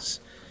vanishes.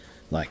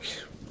 Like,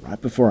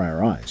 right before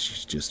our eyes,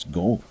 she's just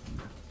gone.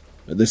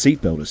 The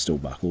seatbelt is still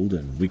buckled,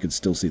 and we could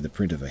still see the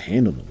print of her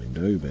hand on the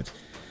window, but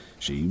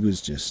she was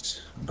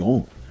just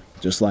gone,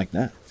 just like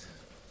that.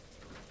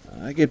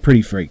 I get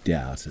pretty freaked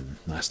out, and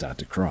I start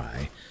to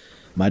cry.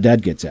 My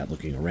dad gets out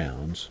looking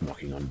around,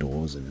 knocking on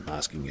doors and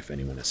asking if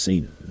anyone has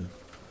seen her.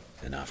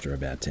 And after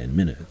about 10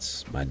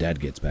 minutes, my dad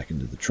gets back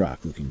into the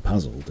truck looking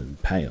puzzled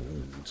and pale,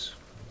 and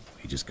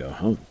we just go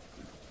home.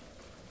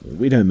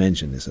 We don't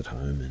mention this at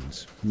home,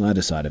 and I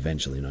decide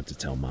eventually not to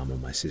tell Mum or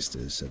my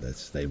sisters so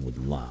that they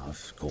wouldn't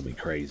laugh, call me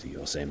crazy,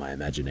 or say my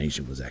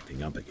imagination was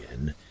acting up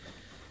again.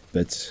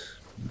 But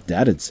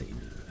Dad had seen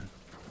her.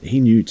 He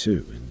knew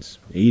too, and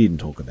he didn't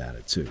talk about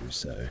it too,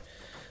 so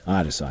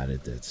I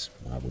decided that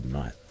I wouldn't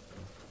either.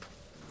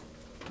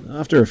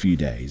 After a few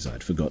days,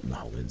 I'd forgotten the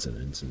whole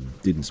incident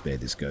and didn't spare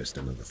this ghost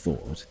another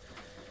thought.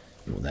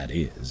 Well, that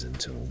is,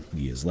 until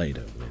years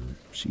later when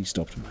she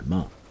stopped my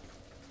mum.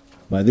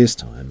 By this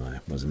time, I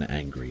was an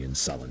angry and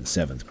sullen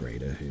 7th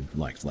grader who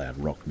liked loud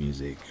rock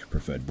music,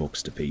 preferred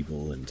books to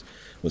people, and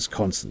was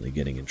constantly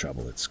getting in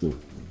trouble at school.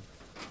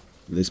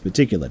 This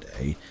particular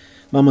day,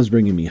 Mum was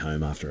bringing me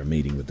home after a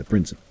meeting with the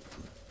principal.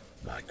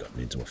 I'd gotten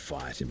into a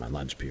fight in my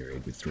lunch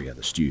period with 3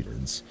 other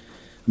students.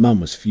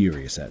 Mum was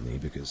furious at me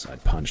because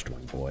I'd punched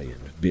one boy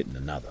and bitten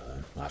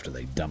another after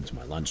they dumped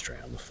my lunch tray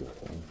on the floor.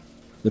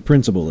 The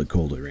principal had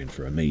called her in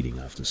for a meeting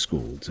after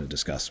school to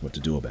discuss what to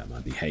do about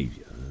my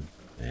behaviour,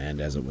 and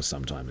as it was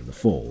sometime in the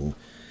fall,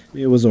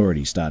 it was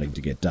already starting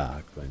to get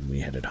dark when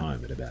we headed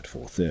home at about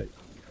 4:30.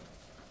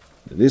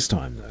 This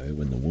time, though,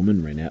 when the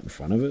woman ran out in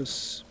front of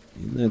us,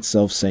 in that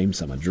self-same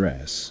summer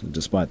dress,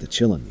 despite the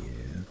chill in the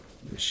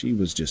air, she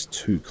was just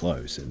too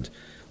close, and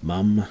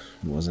Mum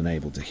wasn't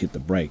able to hit the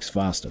brakes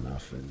fast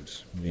enough,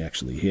 and we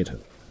actually hit her.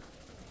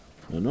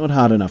 Well, not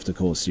hard enough to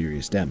cause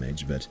serious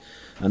damage, but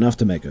enough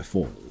to make her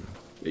fall.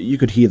 You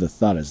could hear the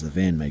thud as the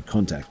van made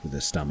contact with her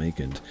stomach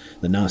and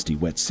the nasty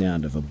wet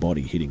sound of a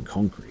body hitting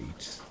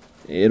concrete.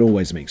 It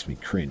always makes me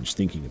cringe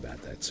thinking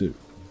about that too.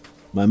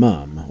 My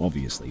mum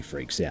obviously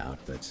freaks out,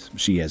 but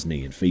she has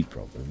knee and feet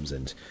problems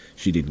and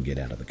she didn't get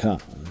out of the car.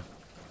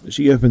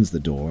 She opens the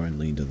door and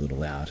leaned a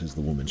little out as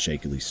the woman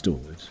shakily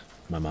stood.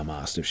 My mum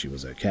asked if she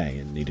was okay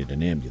and needed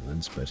an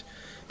ambulance, but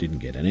didn't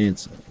get an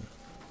answer.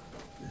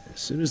 As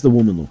soon as the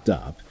woman looked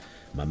up,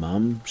 my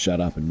mum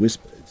shut up and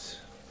whispered,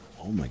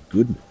 "Oh my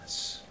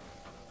goodness."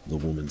 The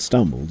woman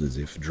stumbled as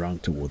if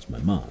drunk towards my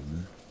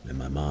mum, and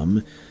my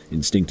mum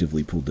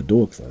instinctively pulled the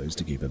door closed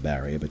to keep a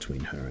barrier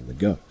between her and the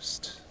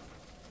ghost.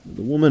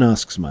 The woman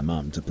asks my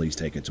mum to please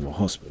take her to a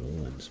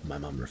hospital, and my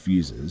mum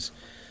refuses.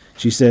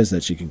 She says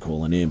that she can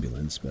call an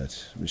ambulance,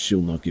 but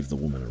she'll not give the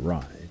woman a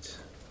ride.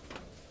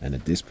 And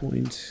at this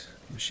point,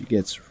 she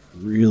gets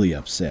really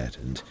upset,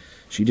 and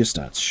she just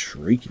starts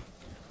shrieking.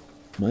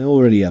 My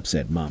already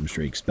upset mum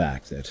shrieks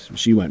back that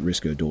she won't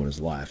risk her daughter's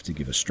life to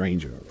give a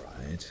stranger a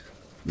ride.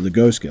 The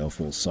ghost girl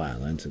falls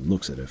silent and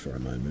looks at her for a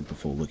moment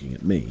before looking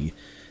at me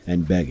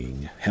and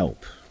begging,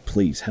 "Help,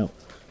 please help."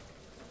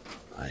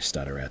 I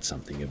stutter out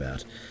something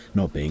about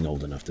not being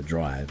old enough to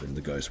drive, and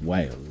the ghost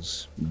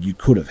wails, "You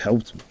could have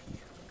helped me."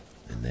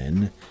 And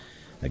then,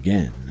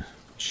 again,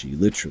 she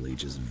literally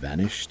just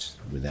vanished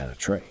without a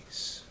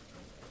trace.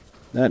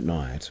 That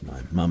night,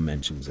 my mum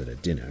mentions it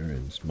at dinner,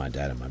 and my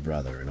dad and my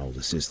brother and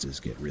older sisters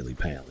get really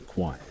pale and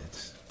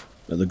quiet.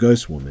 But the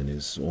ghost woman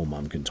is all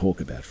Mum can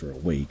talk about for a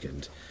week,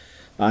 and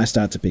I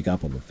start to pick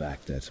up on the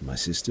fact that my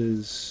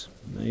sisters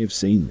may have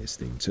seen this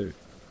thing too.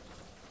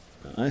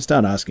 I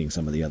start asking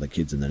some of the other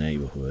kids in the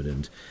neighbourhood,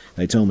 and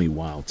they tell me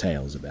wild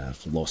tales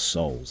about lost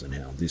souls and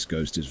how this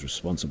ghost is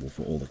responsible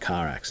for all the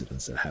car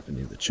accidents that happened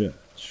in the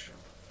church.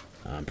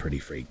 I'm pretty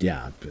freaked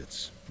out,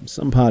 but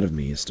some part of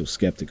me is still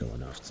skeptical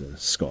enough to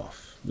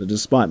scoff,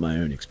 despite my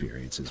own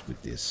experiences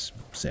with this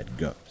said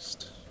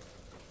ghost.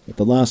 But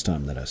the last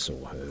time that I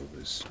saw her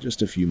was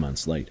just a few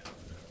months later.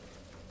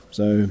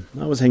 So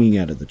I was hanging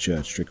out at the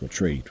church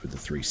trick-or-treat with the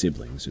 3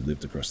 siblings who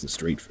lived across the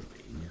street from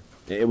me.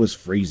 It was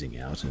freezing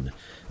out, and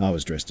I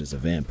was dressed as a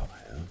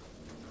vampire.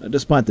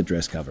 Despite the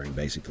dress covering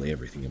basically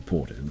everything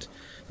important,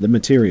 the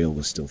material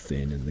was still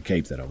thin, and the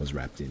cape that I was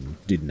wrapped in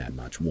didn't add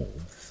much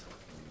warmth.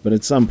 But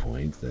at some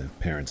point, the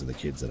parents of the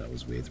kids that I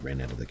was with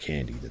ran out of the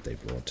candy that they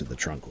brought to the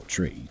trunk or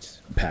treat,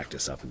 packed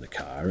us up in the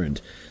car,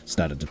 and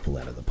started to pull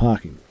out of the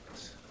parking lot.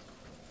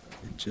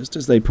 And just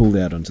as they pulled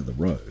out onto the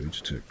road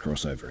to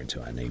cross over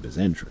into our neighbour's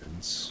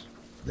entrance,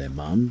 their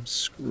mum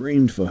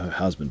screamed for her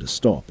husband to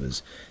stop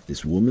as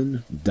this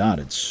woman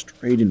darted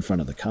straight in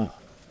front of the car.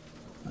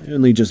 I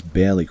only just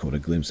barely caught a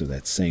glimpse of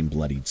that same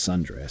bloodied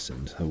sundress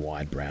and her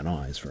wide brown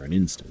eyes for an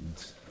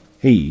instant.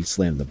 He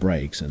slammed the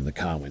brakes and the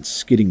car went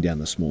skidding down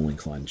the small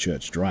inclined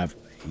church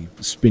driveway,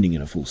 spinning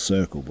in a full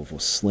circle before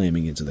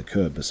slamming into the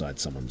curb beside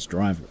someone's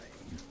driveway.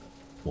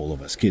 All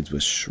of us kids were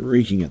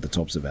shrieking at the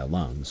tops of our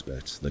lungs,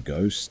 but the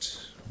ghost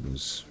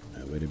was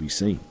nowhere to be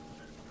seen.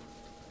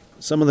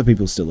 Some of the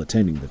people still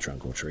attending the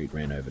trunk or treat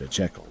ran over to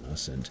check on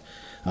us, and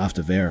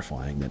after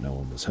verifying that no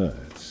one was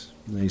hurt,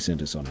 they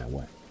sent us on our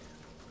way.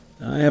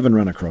 I haven't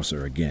run across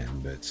her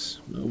again, but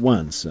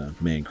once a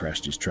man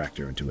crashed his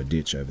tractor into a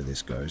ditch over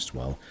this ghost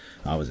while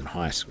I was in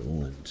high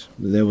school, and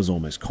there was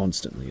almost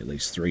constantly at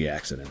least 3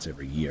 accidents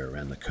every year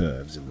around the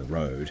curves in the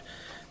road,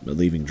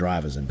 leaving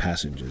drivers and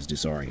passengers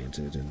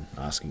disoriented and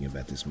asking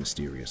about this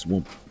mysterious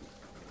woman.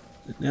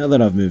 Now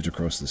that I've moved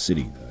across the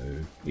city,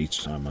 though,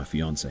 each time my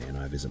fiancé and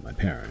I visit my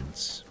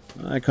parents,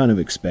 I kind of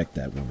expect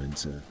that woman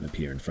to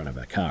appear in front of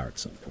our car at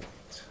some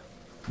point.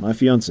 My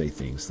fiancé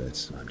thinks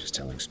that I'm just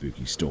telling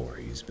spooky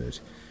stories, but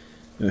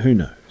who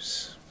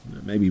knows?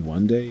 Maybe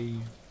one day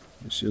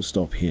she'll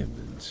stop him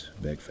and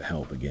beg for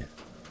help again.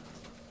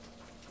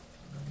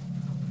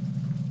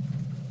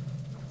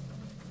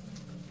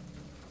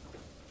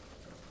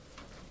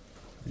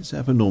 This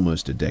happened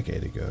almost a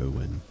decade ago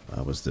when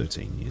I was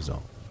 13 years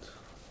old.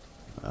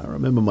 I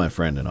remember my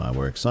friend and I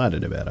were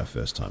excited about our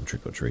first time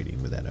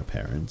trick-or-treating without our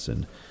parents,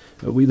 and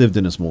we lived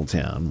in a small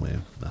town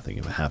where nothing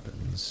ever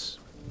happens,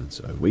 and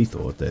so we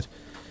thought that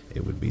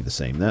it would be the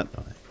same that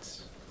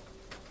night.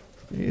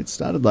 It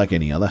started like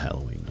any other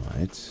Halloween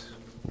night.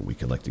 We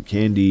collected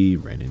candy,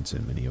 ran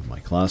into many of my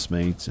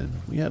classmates,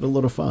 and we had a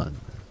lot of fun.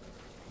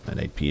 At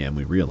 8 p.m.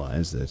 we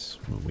realized that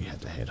we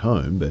had to head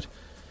home, but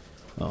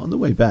on the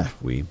way back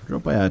we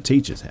dropped by our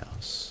teacher's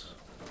house.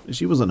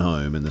 She wasn't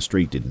home, and the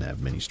street didn't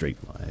have many street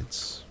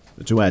lights.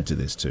 To add to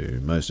this too,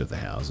 most of the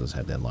houses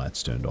had their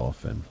lights turned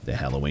off and their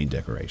Halloween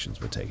decorations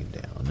were taken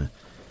down.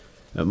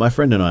 My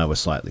friend and I were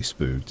slightly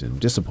spooked and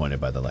disappointed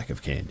by the lack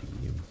of candy.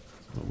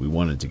 We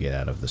wanted to get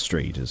out of the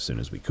street as soon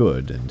as we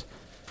could, and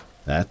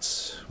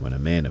that's when a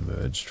man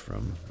emerged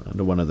from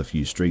under one of the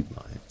few street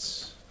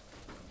lights.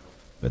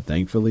 But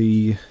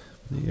thankfully,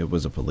 it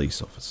was a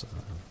police officer.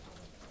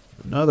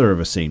 Neither of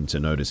us seemed to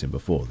notice him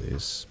before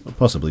this,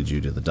 possibly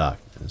due to the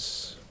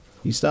darkness.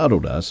 He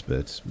startled us,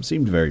 but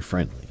seemed very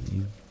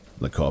friendly.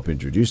 The cop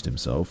introduced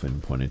himself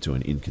and pointed to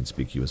an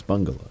inconspicuous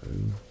bungalow.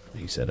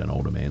 He said an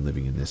older man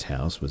living in this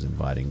house was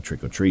inviting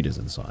trick-or-treaters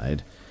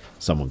inside.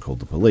 Someone called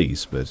the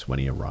police, but when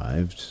he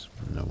arrived,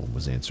 no one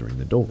was answering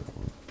the door.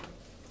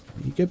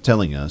 He kept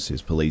telling us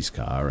his police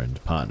car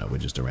and partner were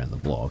just around the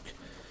block.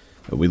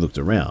 We looked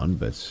around,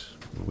 but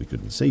we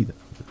couldn't see them.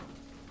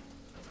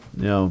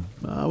 Now,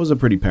 I was a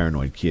pretty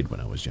paranoid kid when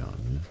I was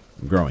young.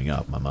 Growing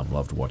up, my mum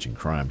loved watching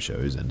crime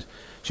shows, and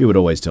she would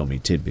always tell me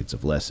tidbits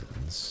of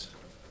lessons.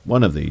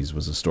 One of these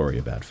was a story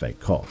about fake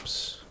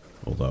cops.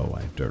 Although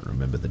I don't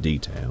remember the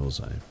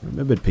details, I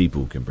remembered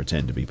people can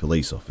pretend to be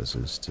police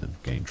officers to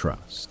gain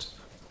trust.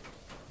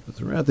 But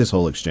throughout this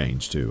whole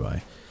exchange too,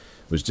 I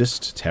was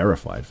just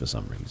terrified for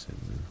some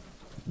reason.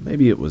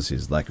 Maybe it was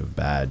his lack of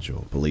badge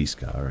or police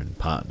car and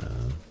partner.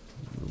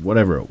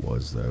 Whatever it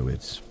was, though,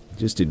 it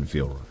just didn't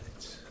feel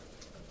right.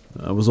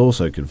 I was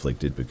also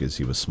conflicted because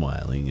he was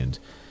smiling and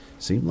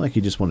seemed like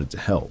he just wanted to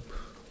help.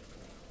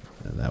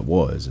 And that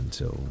was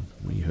until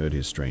we heard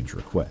his strange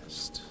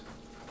request.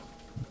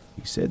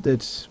 He said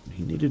that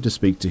he needed to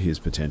speak to his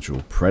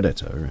potential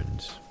predator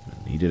and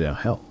needed our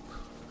help.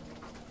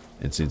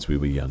 and since we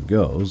were young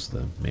girls,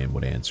 the man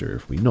would answer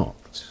if we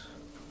knocked.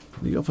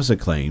 The officer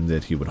claimed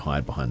that he would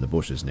hide behind the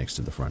bushes next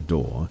to the front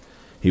door.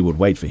 He would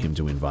wait for him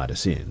to invite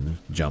us in,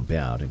 jump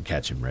out, and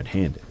catch him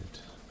red-handed.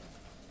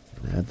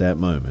 And at that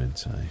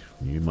moment, I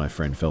knew my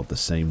friend felt the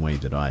same way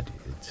that I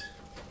did.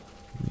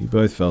 We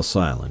both fell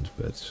silent,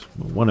 but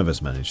one of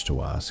us managed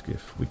to ask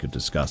if we could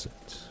discuss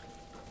it.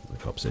 The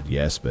cop said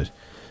yes, but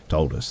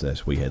told us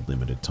that we had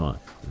limited time.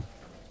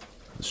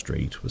 The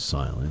street was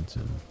silent,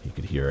 and he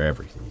could hear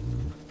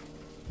everything.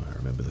 I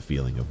remember the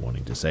feeling of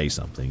wanting to say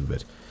something,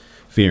 but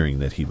fearing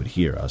that he would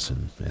hear us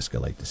and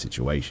escalate the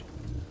situation.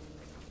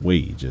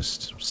 We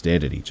just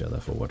stared at each other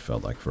for what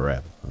felt like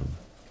forever.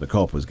 The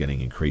cop was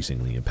getting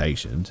increasingly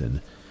impatient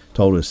and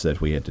told us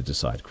that we had to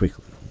decide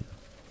quickly.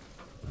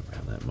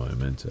 Around that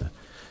moment, a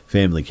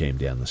family came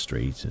down the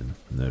street and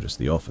noticed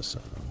the officer.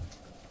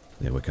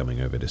 They were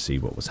coming over to see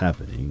what was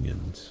happening,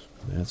 and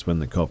that's when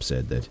the cop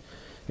said that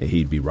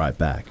he'd be right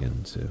back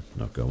and to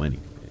not go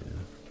anywhere.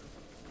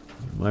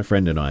 My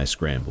friend and I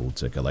scrambled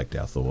to collect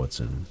our thoughts,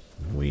 and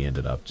we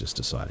ended up just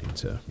deciding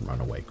to run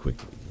away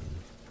quickly.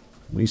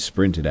 We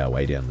sprinted our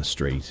way down the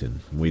street, and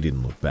we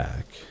didn't look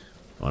back.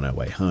 On our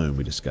way home,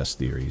 we discussed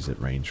theories that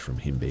ranged from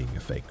him being a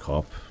fake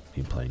cop,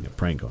 him playing a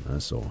prank on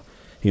us, or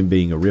him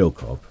being a real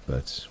cop,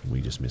 but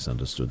we just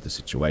misunderstood the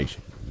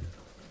situation.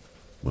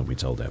 When we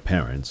told our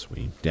parents,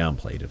 we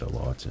downplayed it a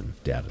lot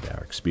and doubted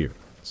our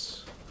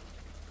experience.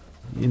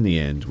 In the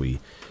end, we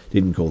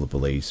didn't call the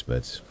police,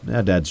 but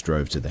our dads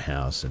drove to the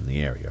house and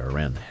the area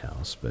around the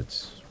house,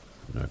 but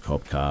no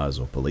cop cars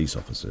or police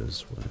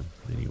officers were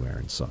anywhere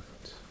in sight.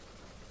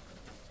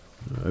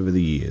 Over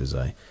the years,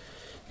 I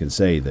can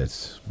say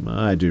that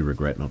I do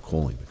regret not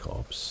calling the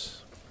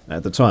cops.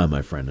 At the time,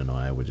 my friend and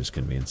I were just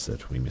convinced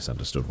that we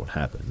misunderstood what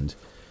happened.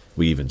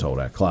 We even told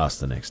our class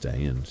the next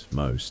day, and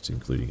most,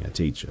 including our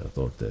teacher,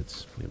 thought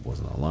that it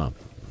wasn't alarming.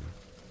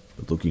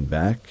 But looking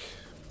back,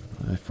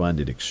 I find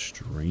it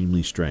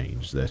extremely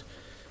strange that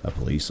a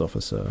police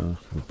officer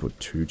would put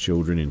two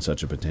children in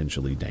such a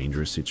potentially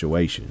dangerous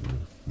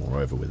situation,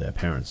 moreover with their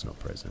parents not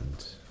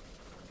present.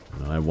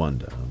 And I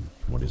wonder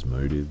what his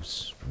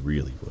motives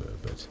really were,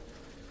 but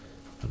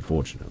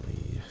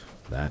unfortunately,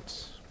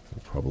 that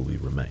will probably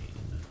remain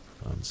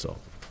unsolved.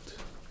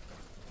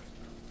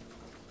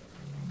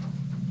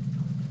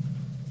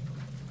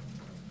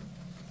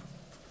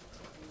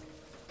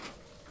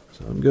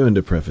 So I'm going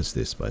to preface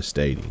this by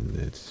stating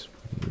that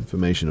the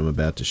information I'm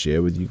about to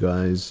share with you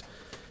guys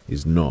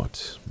is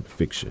not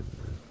fiction.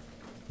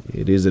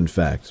 It is, in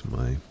fact,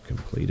 my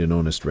complete and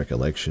honest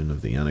recollection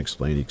of the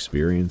unexplained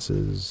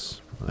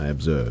experiences I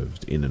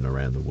observed in and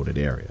around the wooded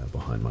area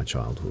behind my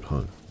childhood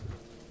home.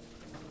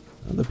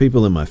 Other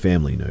people in my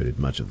family noted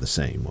much of the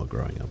same while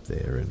growing up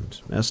there, and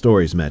our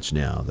stories match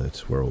now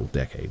that we're all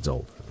decades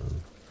older.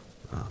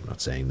 I'm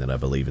not saying that I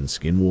believe in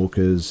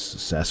skinwalkers,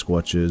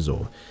 Sasquatches,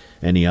 or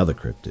any other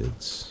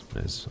cryptids,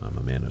 as I'm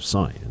a man of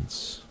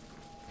science,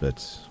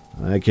 but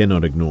I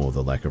cannot ignore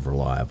the lack of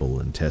reliable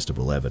and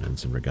testable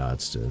evidence in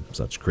regards to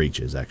such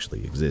creatures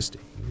actually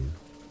existing.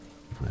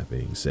 That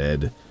being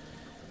said,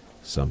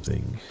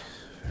 something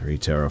very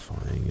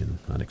terrifying and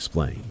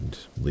unexplained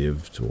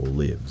lived or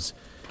lives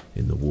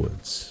in the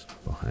woods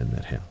behind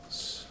that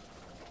house.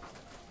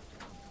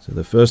 So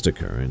the first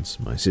occurrence,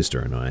 my sister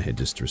and I had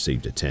just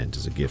received a tent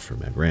as a gift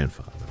from our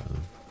grandfather.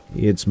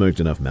 He had smoked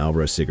enough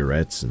Marlboro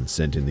cigarettes and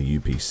sent in the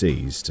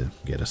UPCs to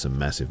get us a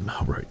massive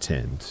Marlboro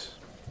tent.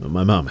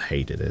 My mum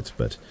hated it,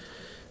 but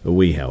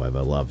we,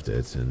 however, loved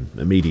it and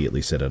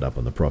immediately set it up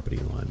on the property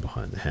line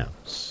behind the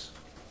house.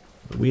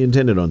 We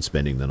intended on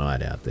spending the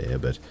night out there,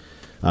 but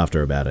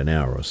after about an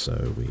hour or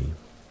so, we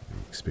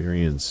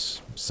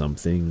experienced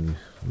something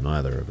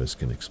neither of us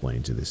can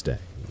explain to this day.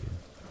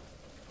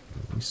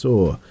 We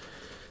saw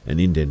an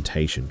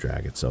indentation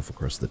drag itself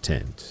across the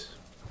tent,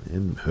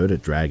 and heard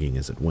it dragging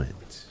as it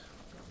went.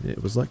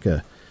 It was like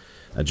a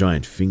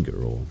giant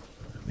finger, or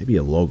maybe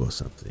a log or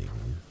something.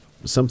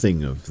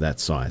 Something of that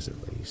size,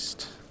 at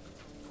least.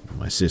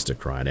 My sister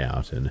cried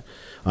out, and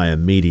I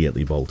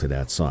immediately bolted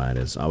outside,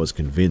 as I was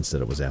convinced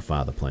that it was our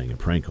father playing a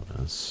prank on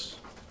us.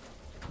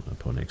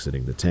 Upon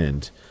exiting the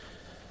tent,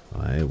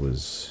 I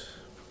was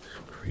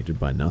greeted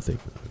by nothing,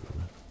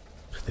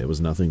 though. There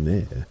was nothing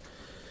there.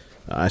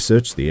 I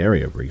searched the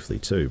area briefly,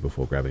 too,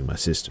 before grabbing my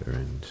sister,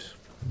 and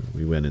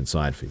we went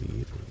inside for the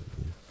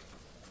evening.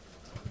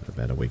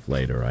 About a week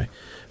later, I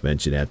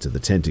ventured out to the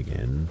tent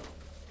again,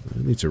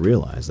 only to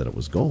realize that it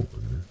was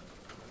gone.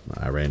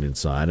 I ran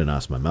inside and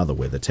asked my mother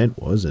where the tent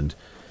was, and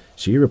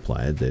she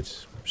replied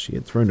that she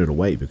had thrown it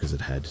away because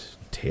it had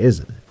tears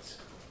in it.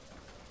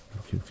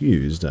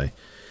 Confused, I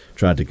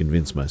tried to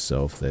convince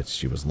myself that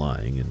she was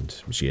lying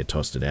and she had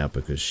tossed it out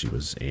because she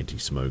was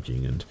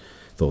anti-smoking and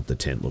thought the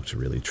tent looked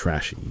really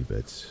trashy,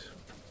 but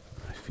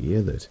I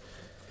fear that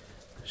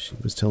she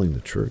was telling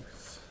the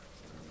truth.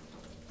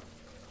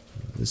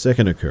 The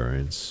second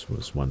occurrence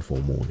was one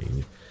fall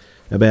morning,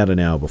 about an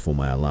hour before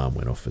my alarm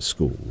went off for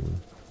school.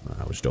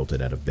 I was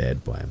jolted out of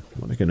bed by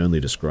what I can only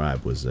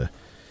describe was an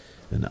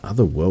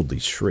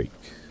otherworldly shriek.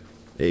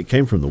 It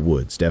came from the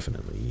woods,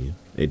 definitely.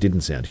 It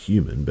didn't sound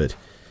human, but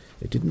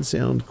it didn't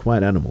sound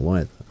quite animal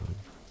either.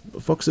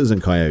 Foxes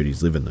and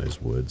coyotes live in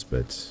those woods,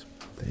 but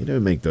they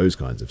don't make those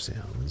kinds of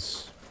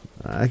sounds.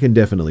 I can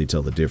definitely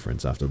tell the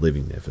difference after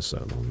living there for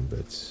so long,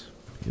 but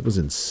it was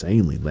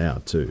insanely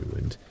loud too,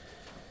 and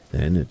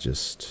then it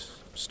just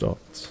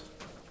stopped.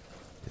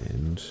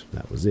 And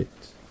that was it.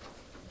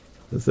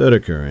 The third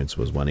occurrence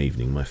was one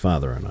evening my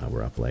father and I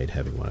were up late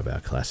having one of our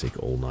classic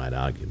all-night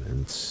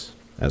arguments.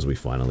 As we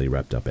finally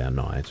wrapped up our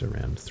night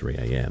around 3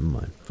 a.m,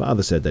 my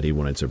father said that he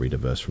wanted to read a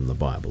verse from the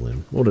Bible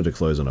in order to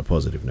close on a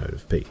positive note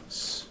of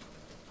peace.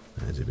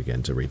 As he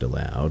began to read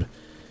aloud,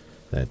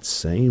 that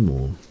same,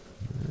 or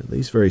at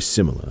least very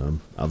similar,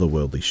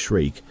 otherworldly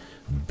shriek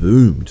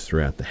boomed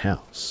throughout the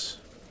house.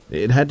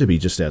 It had to be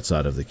just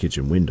outside of the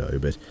kitchen window,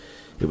 but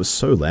it was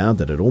so loud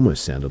that it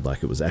almost sounded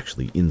like it was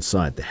actually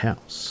inside the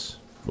house.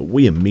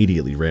 We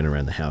immediately ran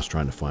around the house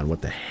trying to find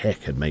what the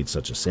heck had made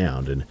such a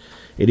sound, and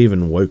it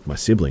even woke my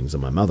siblings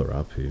and my mother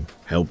up, who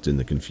helped in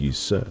the confused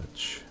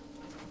search.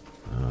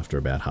 After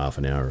about half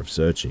an hour of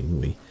searching,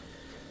 we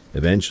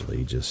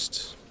eventually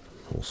just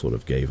all sort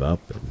of gave up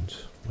and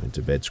went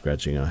to bed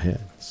scratching our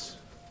heads.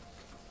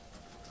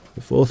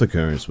 The fourth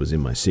occurrence was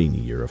in my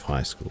senior year of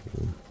high school.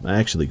 I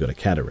actually got a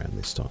cat around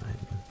this time.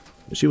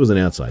 She was an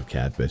outside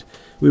cat, but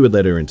we would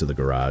let her into the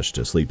garage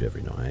to sleep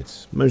every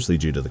night, mostly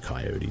due to the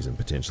coyotes and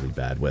potentially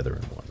bad weather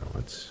and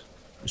whatnot.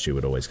 She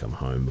would always come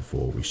home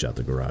before we shut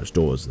the garage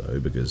doors, though,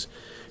 because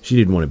she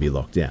didn't want to be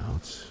locked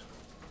out.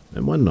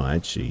 And one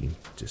night, she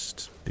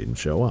just didn't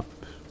show up.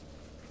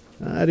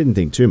 I didn't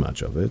think too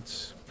much of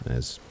it,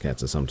 as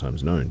cats are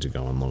sometimes known to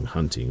go on long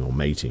hunting or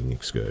mating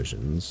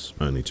excursions,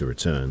 only to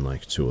return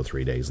like 2 or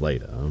 3 days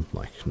later,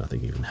 like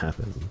nothing even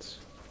happened.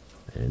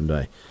 And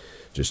I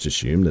just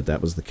assumed that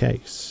that was the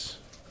case.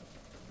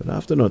 But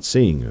after not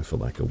seeing her for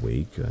like a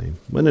week, I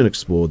went and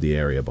explored the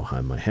area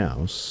behind my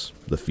house,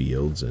 the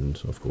fields,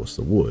 and of course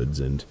the woods,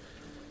 and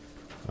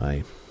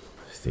I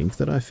think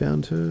that I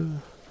found her.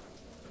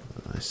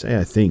 I say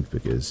I think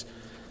because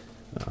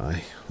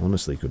I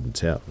honestly couldn't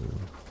tell.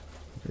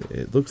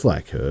 It looked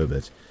like her,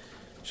 but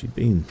she'd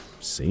been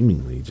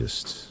seemingly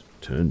just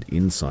turned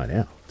inside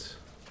out.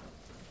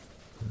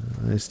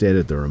 I stared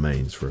at the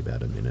remains for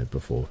about a minute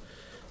before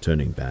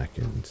turning back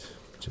and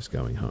just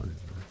going home.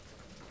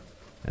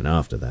 And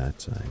after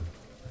that, I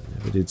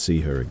never did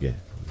see her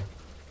again.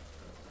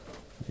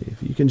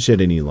 If you can shed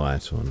any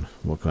light on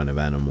what kind of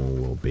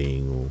animal or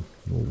being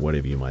or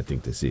whatever you might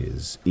think this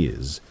is,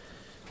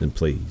 then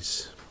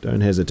please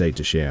don't hesitate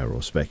to share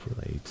or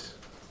speculate.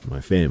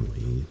 My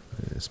family,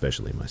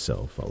 especially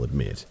myself, I'll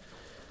admit,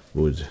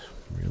 would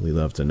really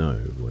love to know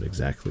what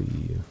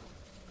exactly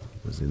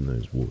was in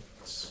those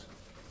woods.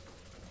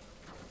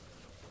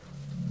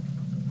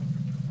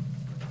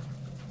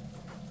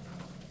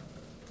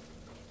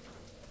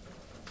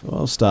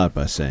 I'll start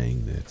by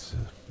saying that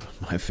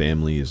my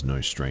family is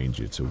no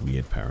stranger to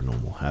weird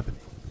paranormal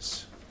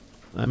happenings.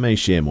 I may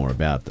share more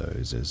about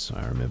those as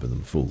I remember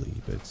them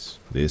fully, but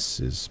this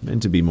is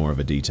meant to be more of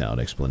a detailed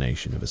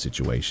explanation of a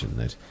situation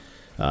that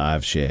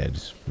I've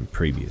shared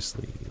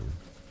previously.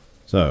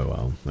 So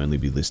I'll only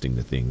be listing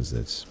the things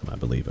that I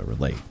believe are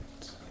related.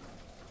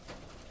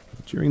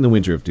 During the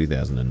winter of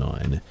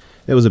 2009,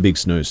 there was a big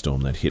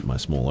snowstorm that hit my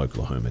small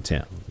Oklahoma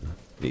town.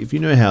 If you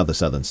know how the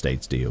southern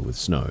states deal with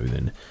snow,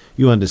 then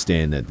you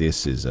understand that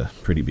this is a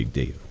pretty big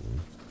deal.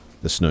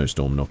 The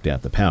snowstorm knocked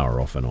out the power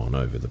off and on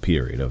over the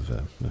period of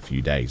a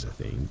few days, I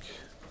think.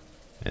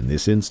 And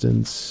this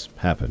instance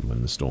happened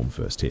when the storm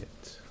first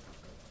hit.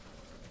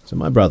 So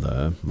my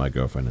brother, my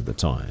girlfriend at the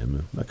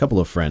time, a couple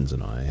of friends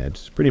and I had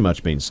pretty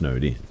much been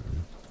snowed in.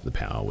 The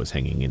power was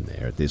hanging in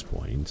there at this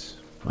point.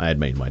 I had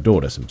made my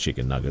daughter some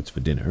chicken nuggets for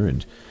dinner,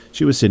 and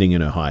she was sitting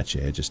in her high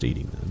chair just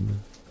eating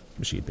them.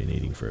 She had been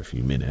eating for a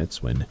few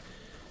minutes when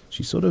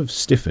she sort of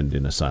stiffened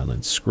in a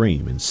silent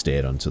scream and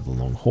stared onto the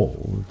long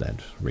hall that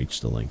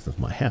reached the length of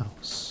my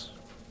house.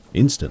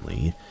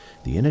 Instantly,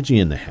 the energy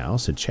in the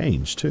house had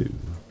changed too.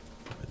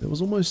 There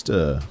was almost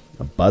a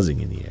buzzing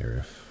in the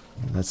air, if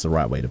that's the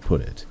right way to put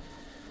it.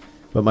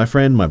 But my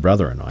friend, my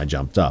brother, and I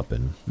jumped up,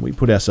 and we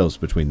put ourselves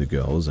between the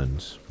girls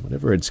and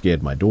whatever had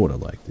scared my daughter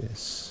like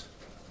this.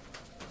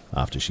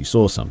 After she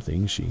saw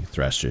something, she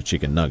thrashed her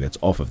chicken nuggets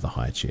off of the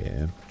high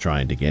chair,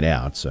 trying to get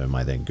out, so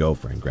my then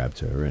girlfriend grabbed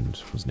her and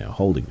was now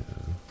holding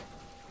her.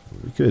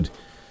 We could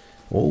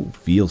all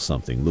feel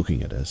something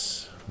looking at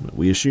us.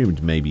 We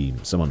assumed maybe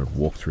someone had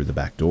walked through the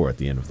back door at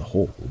the end of the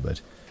hall,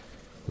 but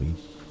we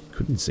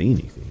couldn't see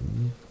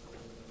anything.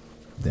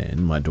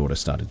 Then my daughter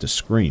started to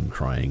scream,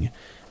 crying,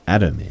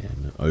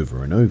 "Adderman,"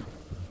 over and over.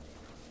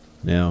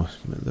 Now,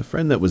 the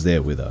friend that was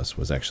there with us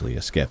was actually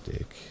a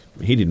skeptic.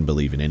 He didn't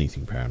believe in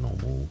anything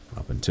paranormal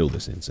up until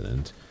this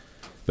incident,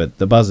 but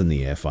the buzz in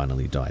the air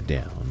finally died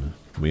down.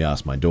 We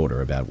asked my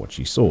daughter about what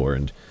she saw,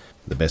 and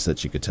the best that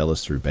she could tell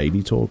us through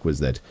baby talk was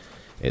that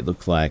it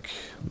looked like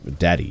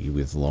Daddy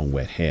with long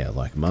wet hair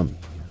like Mummy.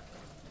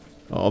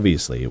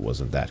 Obviously it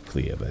wasn't that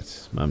clear,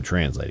 but I'm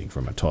translating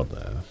from a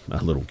toddler,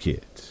 a little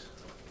kid.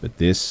 But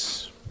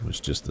this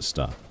was just the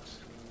start.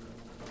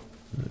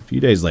 A few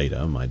days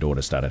later, my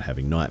daughter started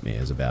having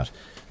nightmares about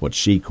what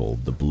she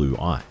called the blue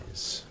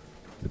eyes.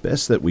 The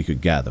best that we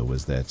could gather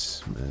was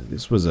that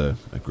this was a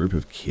group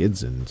of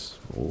kids and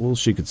all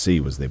she could see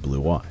was their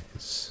blue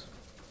eyes.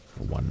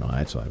 One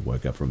night, I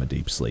woke up from a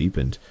deep sleep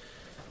and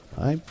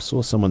I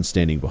saw someone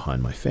standing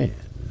behind my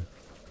fan.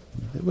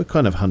 They were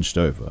kind of hunched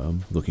over,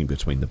 looking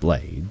between the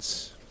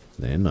blades.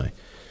 Then I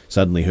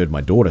suddenly heard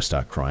my daughter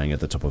start crying at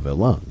the top of her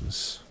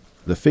lungs.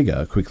 The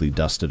figure quickly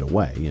dusted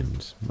away,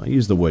 and I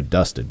use the word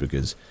dusted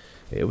because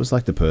it was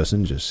like the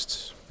person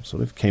just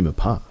sort of came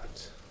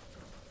apart.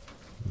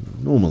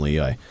 Normally,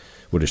 I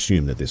would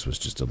assume that this was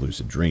just a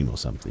lucid dream or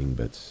something,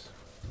 but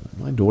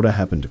my daughter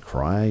happened to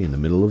cry in the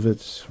middle of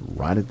it,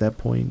 right at that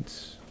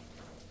point.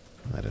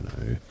 I don't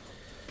know.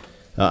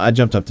 I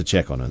jumped up to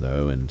check on her,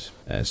 though, and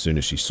as soon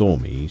as she saw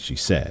me, she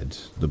said,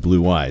 "The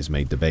blue eyes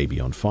made the baby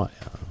on fire."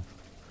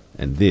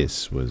 And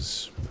this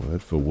was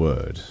word for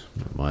word,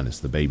 minus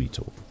the baby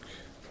talk.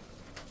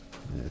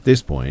 At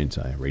this point,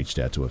 I reached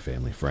out to a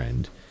family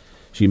friend.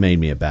 She made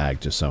me a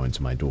bag to sew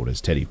into my daughter's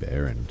teddy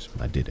bear, and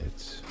I did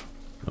it.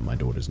 My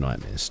daughter's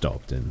nightmares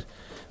stopped, and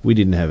we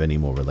didn't have any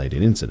more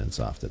related incidents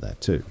after that,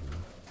 too.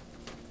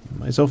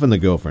 Myself and the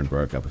girlfriend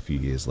broke up a few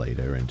years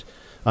later, and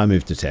I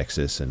moved to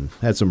Texas and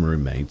had some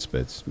roommates,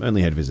 but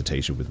only had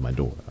visitation with my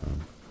daughter.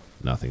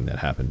 Nothing that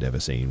happened ever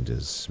seemed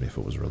as if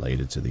it was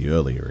related to the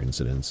earlier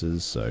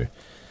incidences, so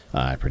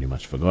I pretty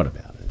much forgot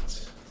about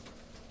it.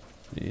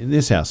 In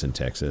this house in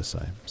Texas,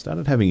 I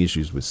started having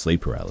issues with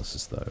sleep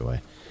paralysis, though.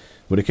 I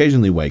would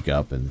occasionally wake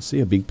up and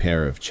see a big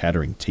pair of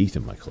chattering teeth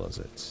in my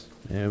closet,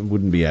 and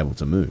wouldn't be able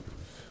to move.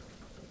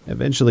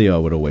 Eventually, I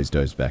would always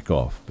doze back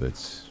off,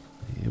 but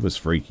it was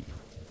freaky.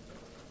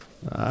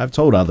 I've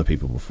told other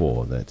people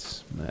before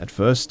that at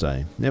first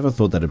I never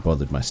thought that it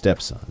bothered my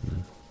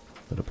stepson,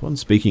 but upon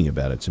speaking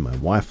about it to my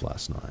wife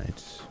last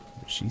night,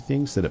 she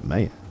thinks that it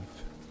may have.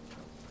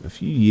 A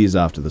few years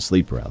after the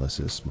sleep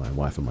paralysis, my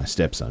wife and my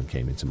stepson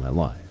came into my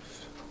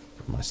life.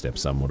 My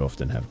stepson would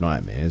often have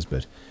nightmares,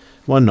 but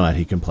one night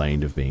he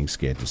complained of being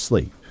scared to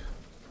sleep.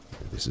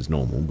 This is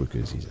normal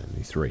because he's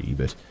only 3,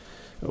 but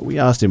we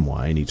asked him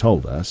why and he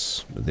told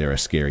us, "There are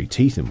scary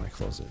teeth in my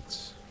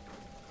closet."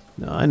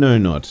 Now, I know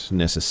not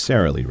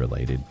necessarily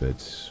related,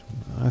 but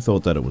I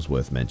thought that it was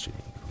worth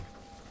mentioning.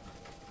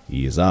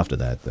 Years after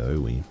that,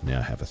 though, we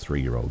now have a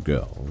 3-year-old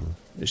girl.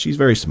 She's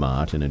very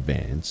smart and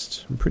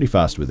advanced, and pretty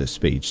fast with her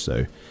speech,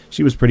 so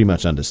she was pretty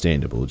much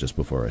understandable just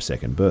before her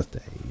 2nd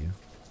birthday.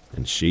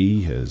 And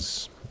she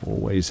has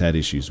always had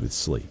issues with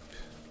sleep.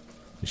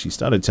 She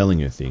started telling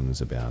her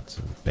things about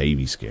a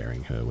baby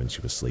scaring her when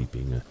she was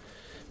sleeping. A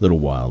little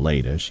while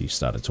later, she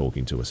started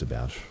talking to us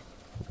about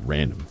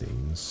random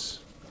things.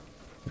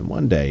 And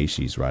one day,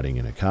 she's riding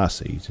in a car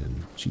seat,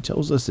 and she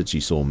tells us that she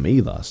saw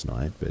me last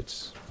night,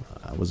 but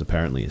I was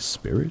apparently a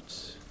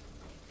spirit.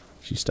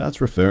 She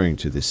starts referring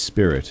to this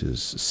spirit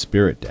as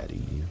Spirit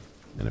Daddy,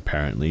 and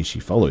apparently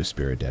she follows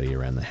Spirit Daddy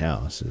around the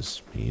house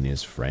as he and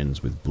his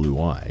friends with blue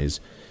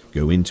eyes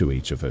go into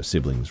each of her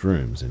siblings'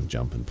 rooms and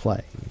jump and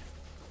play.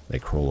 They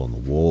crawl on the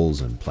walls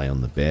and play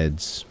on the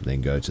beds,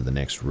 then go to the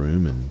next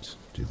room and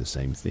do the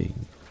same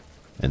thing.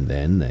 And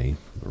then they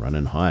run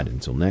and hide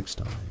until next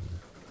time.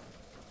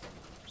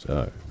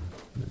 So,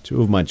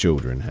 2 of my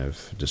children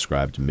have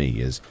described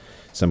me as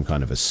some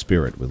kind of a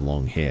spirit with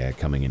long hair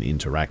coming and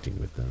interacting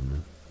with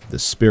them. The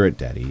Spirit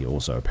Daddy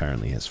also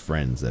apparently has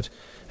friends that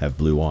have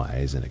blue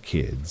eyes and are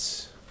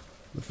kids.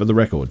 For the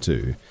record,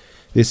 too,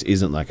 this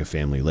isn't like a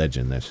family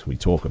legend that we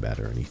talk about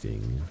or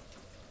anything.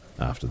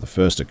 After the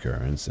first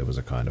occurrence, there was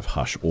a kind of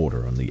hush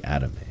order on the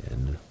Adam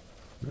Man.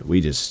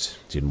 We just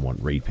didn't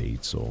want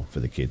repeats or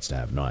for the kids to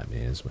have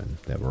nightmares when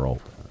they were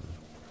older.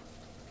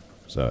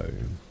 So,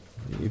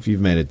 if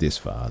you've made it this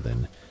far,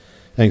 then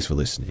thanks for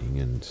listening,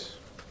 and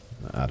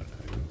I don't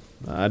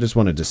know. I just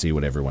wanted to see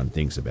what everyone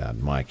thinks about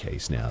my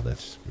case now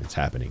that it's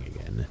happening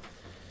again.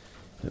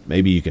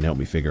 Maybe you can help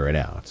me figure it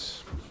out,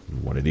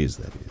 what it is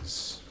that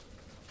is.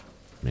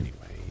 Anyway,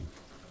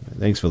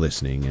 thanks for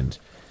listening, and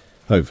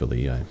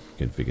hopefully I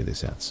can figure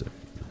this out soon.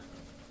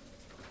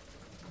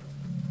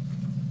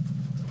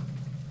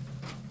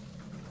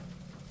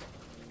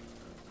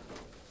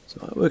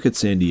 So I work at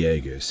San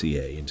Diego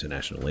CA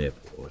International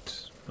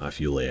Airport. I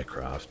fuel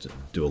aircraft and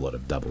do a lot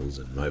of doubles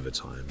and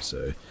overtime,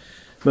 so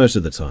most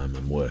of the time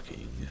I'm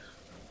working.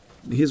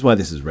 Here's why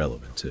this is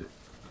relevant too.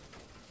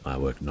 I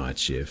work night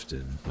shift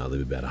and I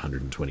live about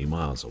 120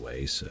 miles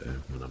away, so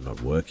when I'm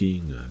not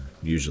working, I'm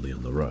usually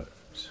on the road.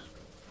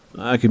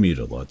 I commute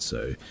a lot,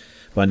 so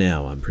by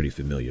now I'm pretty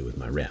familiar with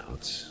my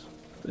route.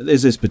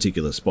 There's this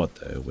particular spot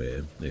though,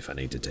 where if I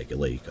need to take a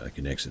leak, I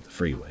can exit the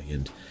freeway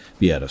and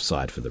be out of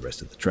sight for the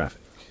rest of the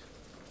traffic.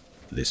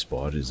 This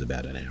spot is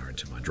about an hour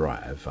into my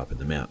drive up in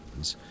the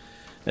mountains.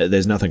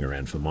 There's nothing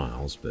around for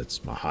miles, but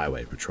a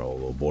highway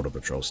patrol or border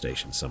patrol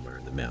station somewhere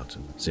in the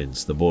mountain,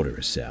 since the border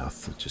is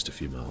south, just a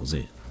few miles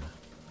in.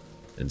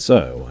 And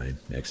so I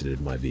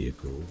exited my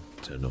vehicle,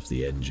 turned off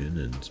the engine,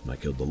 and I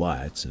killed the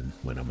lights and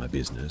went on my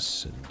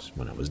business, and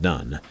when I was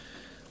done,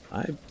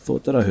 I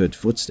thought that I heard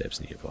footsteps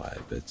nearby,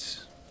 but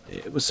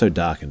It was so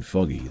dark and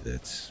foggy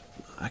that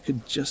I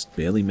could just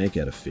barely make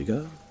out a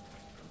figure.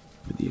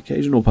 With the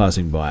occasional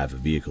passing by of a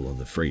vehicle on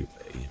the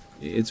freeway,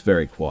 it's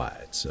very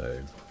quiet,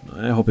 so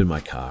I hop in my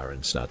car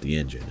and start the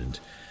engine, and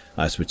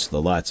I switch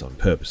the lights on,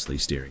 purposely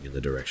steering in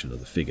the direction of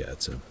the figure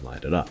to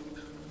light it up.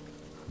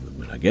 And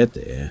when I get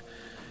there,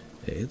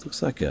 it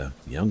looks like a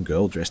young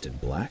girl dressed in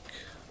black.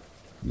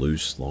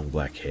 Loose, long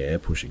black hair,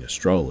 pushing a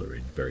stroller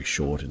in very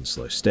short and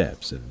slow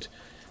steps, and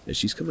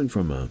she's coming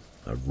from a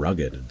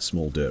rugged and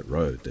small dirt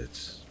road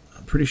that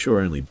I'm pretty sure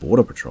only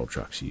Border Patrol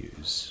trucks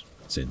use,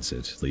 since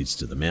it leads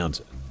to the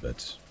mountain,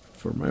 but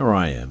from where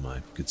I am,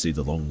 I could see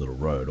the long little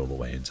road all the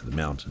way into the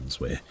mountains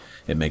where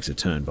it makes a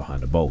turn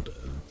behind a boulder.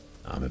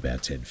 I'm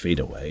about 10 feet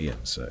away,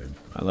 and so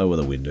I lower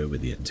the window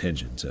with the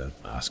intention to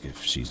ask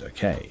if she's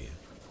okay.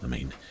 I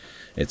mean,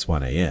 it's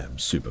 1 a.m.,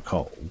 super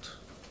cold.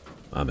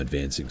 I'm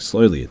advancing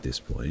slowly at this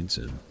point,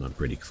 and I'm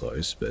pretty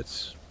close,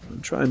 but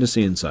I'm trying to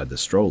see inside the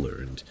stroller,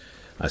 and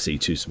I see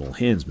two small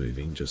hands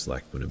moving, just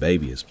like when a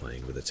baby is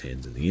playing with its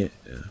hands in the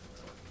air.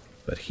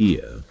 But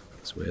here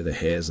is where the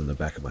hairs on the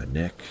back of my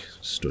neck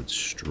stood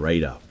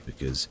straight up,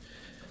 because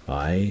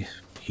I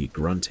hear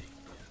grunting,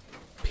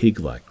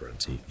 pig-like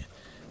grunting,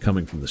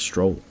 coming from the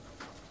stroller.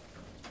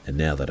 And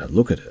now that I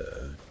look at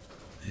her,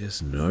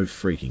 there's no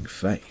freaking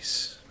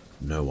face.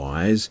 No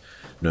eyes,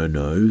 no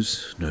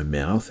nose, no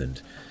mouth,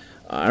 and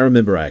I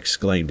remember I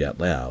exclaimed out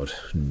loud,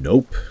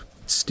 "Nope,"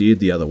 steered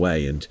the other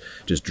way and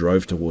just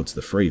drove towards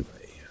the freeway.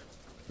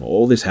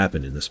 All this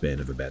happened in the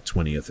span of about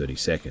 20 or 30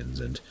 seconds,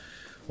 and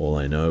all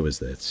I know is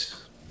that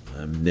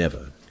I'm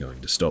never going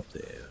to stop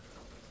there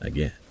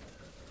again.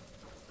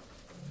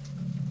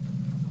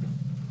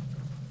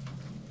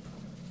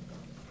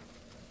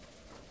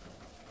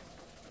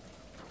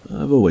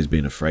 I've always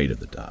been afraid of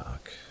the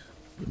dark.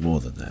 More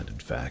than that, in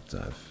fact,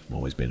 I've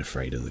always been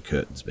afraid of the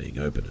curtains being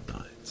open at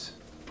night.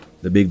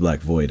 The big black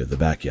void of the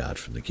backyard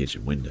from the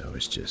kitchen window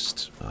is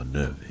just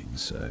unnerving,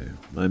 so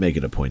I make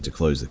it a point to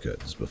close the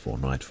curtains before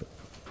nightfall.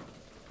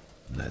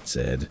 That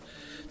said,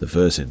 the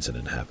first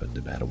incident happened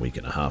about a week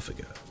and a half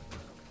ago.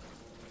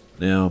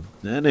 Now,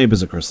 our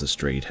neighbours across the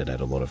street had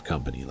had a lot of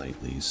company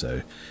lately,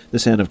 so the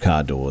sound of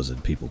car doors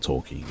and people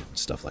talking and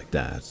stuff like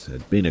that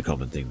had been a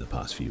common thing the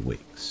past few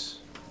weeks.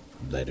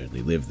 They'd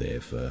only lived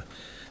there for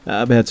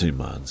about 2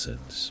 months, and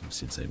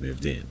since they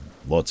moved in,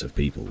 lots of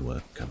people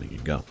were coming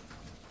and going.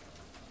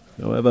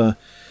 However,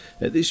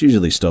 this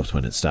usually stopped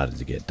when it started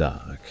to get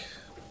dark,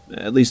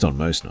 at least on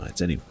most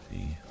nights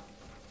anyway.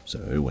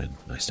 So when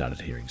I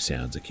started hearing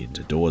sounds akin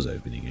to doors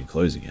opening and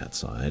closing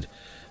outside,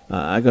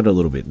 I got a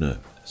little bit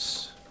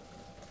nervous.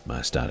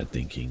 I started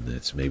thinking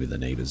that maybe the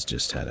neighbours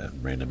just had a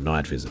random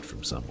night visit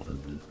from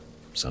someone.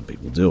 Some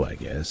people do, I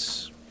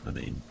guess. I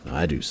mean,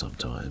 I do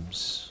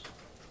sometimes.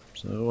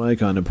 So I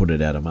kind of put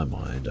it out of my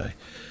mind. I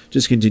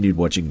just continued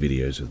watching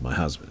videos with my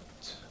husband.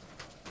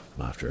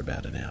 After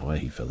about an hour,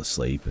 he fell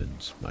asleep,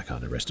 and I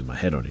kind of rested my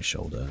head on his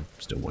shoulder,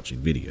 still watching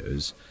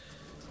videos,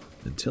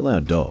 until our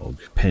dog,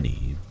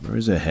 Penny,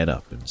 rose her head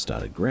up and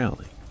started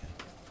growling.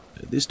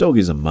 This dog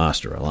is a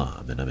master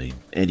alarm, and I mean,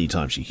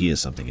 anytime she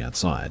hears something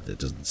outside that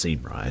doesn't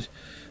seem right,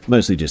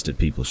 mostly just at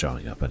people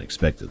showing up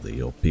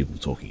unexpectedly or people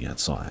talking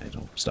outside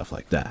or stuff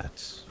like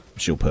that,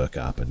 she'll perk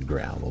up and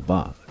growl or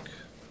bark.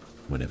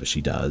 Whenever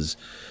she does,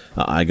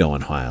 I go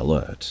on high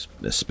alert,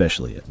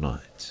 especially at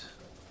night.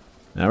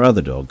 Our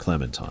other dog,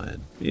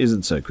 Clementine,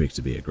 isn't so quick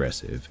to be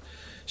aggressive.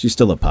 She's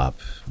still a pup,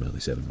 only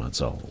 7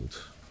 months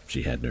old.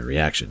 She had no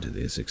reaction to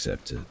this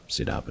except to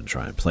sit up and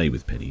try and play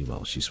with Penny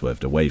while she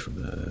swerved away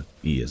from her,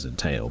 ears and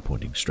tail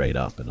pointing straight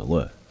up and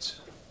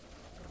alert.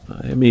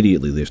 I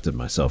immediately lifted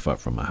myself up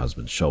from my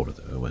husband's shoulder,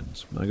 though,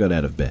 and I got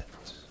out of bed.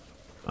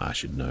 I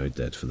should note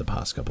that for the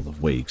past couple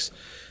of weeks,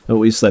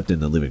 we slept in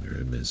the living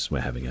room as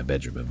we're having our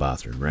bedroom and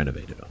bathroom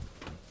renovated on.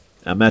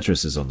 Our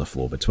mattress is on the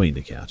floor between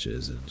the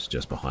couches, and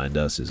just behind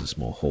us is a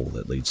small hall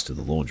that leads to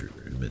the laundry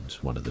room and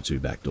one of the 2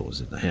 back doors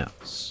in the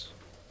house.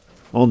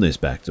 On this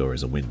back door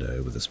is a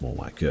window with a small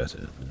white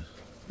curtain,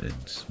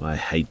 and I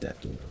hate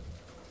that door.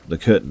 The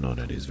curtain on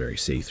it is very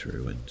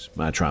see-through, and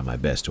I try my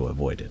best to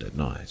avoid it at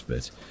night,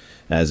 but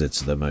as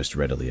it's the most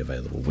readily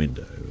available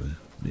window,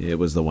 it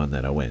was the one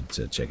that I went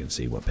to check and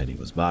see what Penny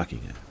was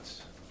barking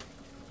at.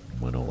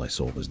 When all I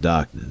saw was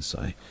darkness,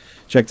 I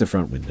checked the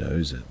front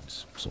windows and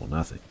saw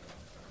nothing.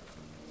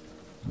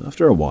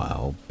 After a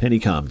while, Penny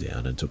calmed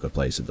down and took her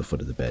place at the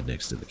foot of the bed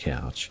next to the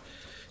couch.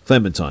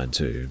 Clementine,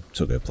 too,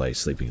 took her place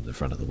sleeping in the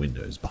front of the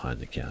windows behind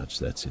the couch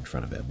that's in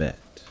front of our bed.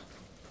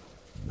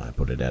 I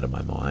put it out of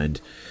my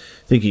mind,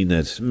 thinking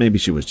that maybe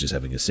she was just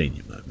having a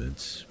senior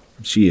moment.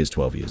 She is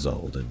 12 years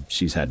old, and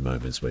she's had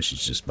moments where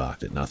she's just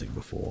barked at nothing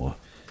before.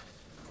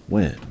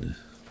 When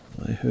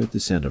I heard the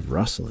sound of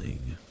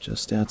rustling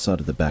just outside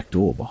of the back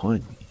door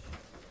behind me.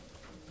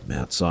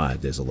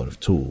 Outside, there's a lot of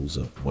tools,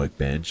 a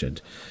workbench, and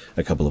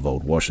a couple of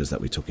old washers that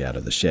we took out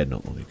of the shed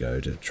not long ago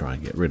to try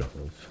and get rid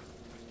of.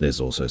 There's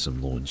also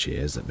some lawn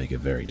chairs that make a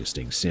very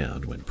distinct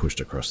sound when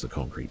pushed across the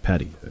concrete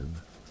patio,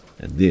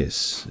 and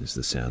this is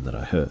the sound that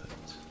I heard.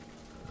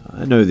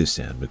 I know this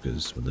sound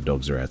because when the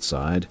dogs are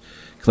outside,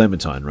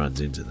 Clementine runs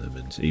into them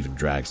and even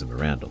drags them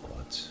around a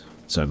lot.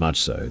 So much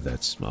so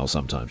that I'll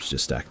sometimes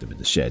just stack them in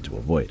the shed to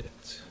avoid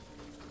it.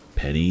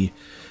 Penny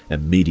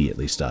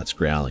immediately starts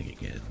growling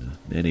again,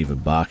 and even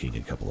barking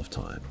a couple of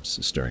times,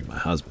 stirring my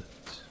husband.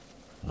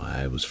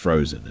 I was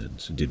frozen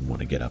and didn't want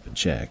to get up and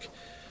check,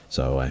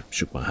 so I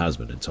shook my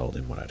husband and told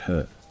him what I'd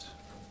heard.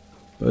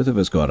 Both of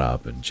us got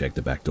up and checked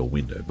the back door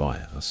window by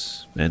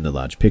us, and the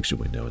large picture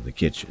window in the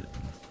kitchen,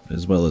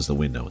 as well as the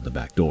window and the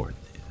back door in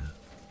there.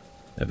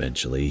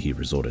 Eventually, he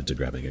resorted to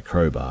grabbing a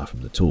crowbar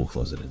from the tool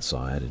closet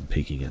inside and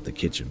peeking at the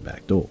kitchen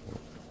back door.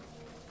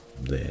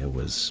 There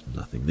was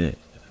nothing there.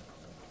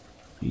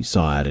 He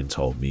sighed and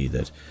told me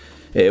that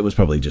it was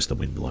probably just the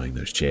wind blowing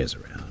those chairs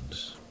around.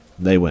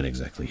 They weren't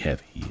exactly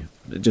heavy,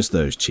 just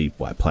those cheap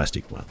white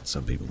plastic ones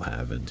some people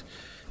have, and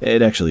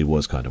it actually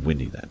was kind of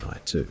windy that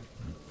night too.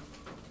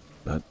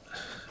 But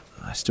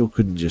I still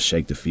couldn't just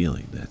shake the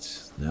feeling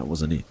that that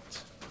wasn't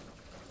it.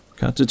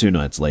 Cut to 2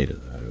 nights later,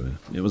 though.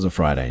 It was a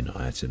Friday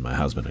night, and my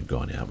husband had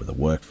gone out with a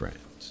work friend.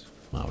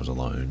 I was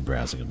alone,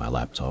 browsing on my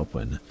laptop,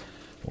 when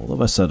all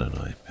of a sudden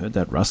I heard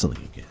that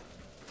rustling again.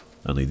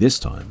 Only this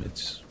time,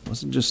 it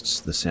wasn't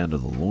just the sound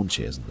of the lawn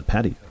chairs in the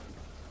patio.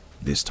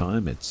 This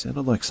time, it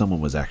sounded like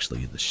someone was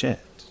actually in the shed.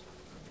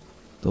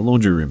 The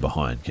laundry room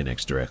behind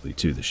connects directly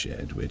to the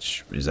shed,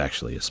 which is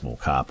actually a small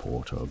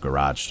carport or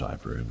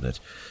garage-type room that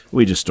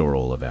we just store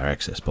all of our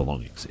excess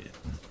belongings in.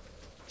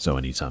 So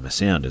anytime a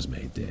sound is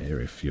made there,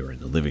 if you're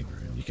in the living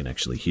room, you can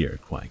actually hear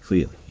it quite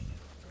clearly.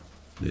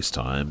 This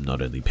time,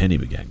 not only Penny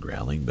began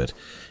growling, but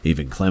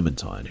even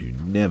Clementine, who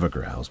never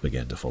growls,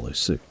 began to follow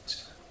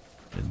suit.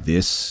 And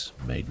this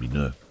made me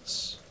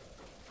nervous.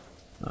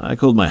 I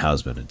called my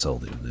husband and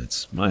told him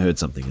that I heard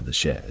something in the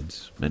shed,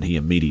 and he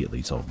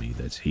immediately told me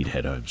that he'd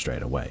head home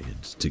straight away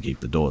and to keep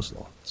the doors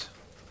locked.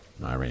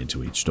 I ran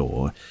to each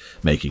door,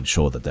 making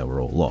sure that they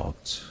were all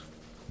locked.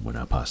 When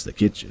I passed the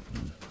kitchen,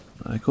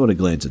 I caught a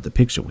glance at the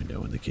picture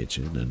window in the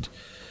kitchen, and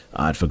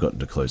I'd forgotten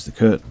to close the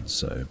curtains,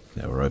 so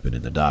they were open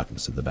in the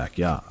darkness of the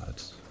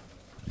backyard.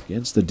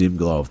 Against the dim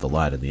glow of the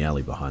light in the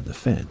alley behind the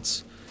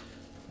fence,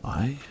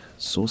 I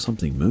saw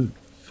something move.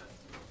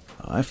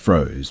 I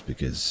froze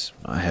because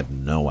I had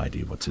no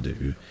idea what to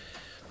do.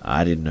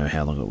 I didn't know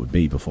how long it would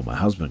be before my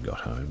husband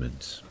got home,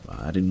 and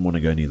I didn't want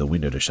to go near the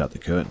window to shut the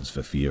curtains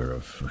for fear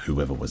of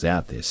whoever was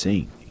out there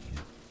seeing me.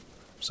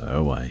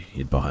 So I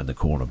hid behind the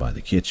corner by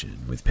the kitchen,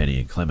 with Penny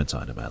and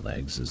Clementine at my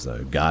legs as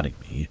though guarding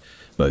me,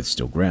 both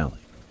still growling.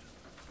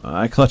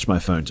 I clutched my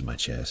phone to my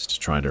chest,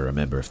 trying to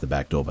remember if the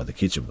back door by the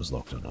kitchen was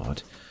locked or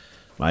not.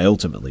 I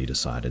ultimately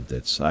decided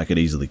that I could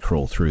easily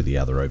crawl through the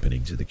other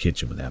opening to the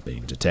kitchen without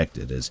being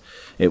detected, as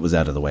it was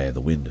out of the way of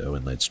the window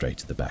and led straight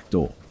to the back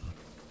door.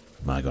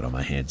 I got on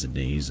my hands and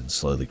knees and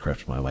slowly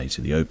crept my way to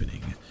the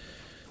opening,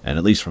 and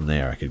at least from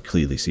there I could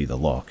clearly see the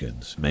lock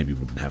and maybe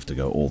wouldn't have to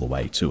go all the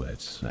way to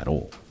it at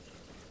all.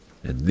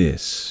 And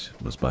this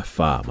was by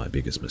far my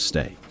biggest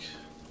mistake,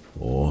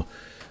 or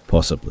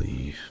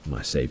possibly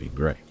my saving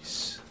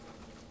grace.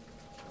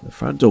 The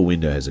front door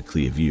window has a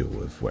clear view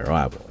of where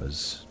I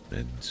was,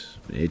 and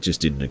it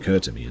just didn't occur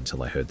to me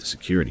until I heard the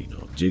security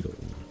knob jiggle.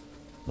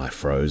 I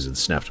froze and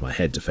snapped my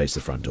head to face the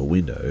front door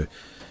window.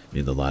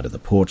 In the light of the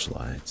porch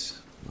light,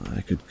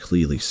 I could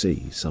clearly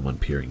see someone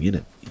peering in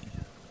at me.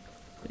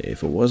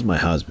 If it was my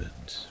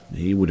husband,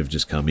 he would have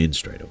just come in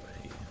straight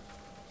away.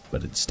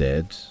 But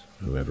instead,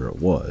 whoever it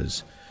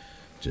was,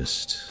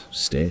 just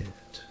stared.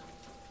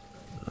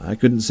 I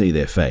couldn't see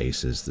their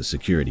face as the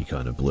security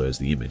kind of blurs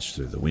the image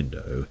through the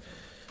window,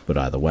 but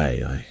either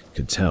way, I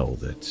could tell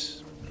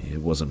that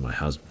it wasn't my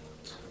husband.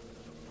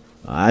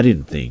 I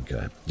didn't think.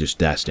 I just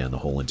dashed down the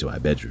hall into our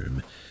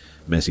bedroom.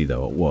 Messy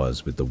though it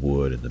was, with the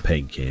wood and the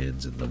paint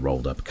cans and the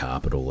rolled up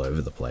carpet all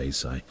over the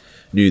place, I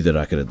knew that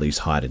I could at least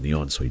hide in the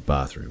ensuite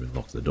bathroom and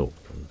lock the door,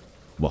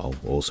 while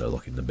also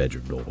locking the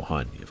bedroom door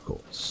behind me, of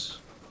course.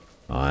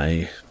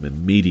 I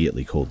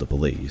immediately called the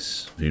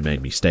police, who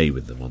made me stay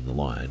with them on the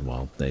line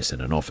while they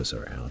sent an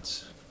officer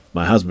out.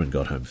 My husband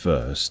got home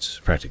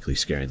first, practically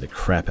scaring the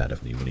crap out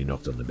of me when he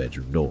knocked on the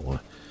bedroom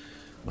door.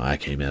 I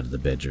came out of the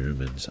bedroom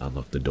and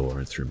unlocked the door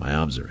and threw my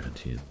arms around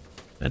him,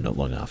 and not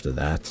long after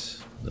that,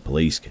 the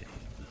police came.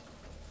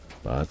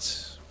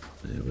 But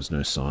there was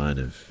no sign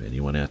of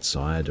anyone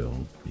outside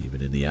or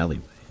even in the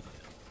alleyway.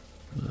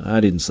 I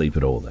didn't sleep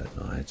at all that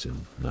night,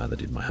 and neither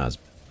did my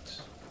husband.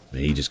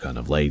 He just kind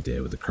of laid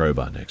there with a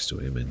crowbar next to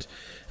him, and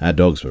our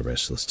dogs were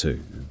restless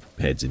too,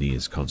 heads and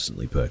ears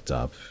constantly perked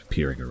up,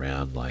 peering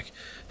around like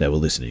they were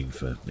listening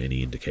for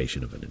any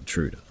indication of an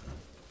intruder.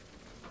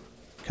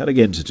 Cut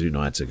again to 2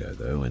 nights ago,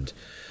 though, and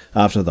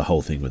after the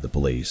whole thing with the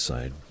police,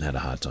 I had a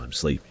hard time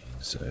sleeping,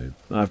 so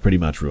I've pretty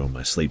much ruined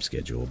my sleep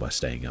schedule by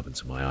staying up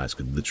until my eyes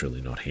could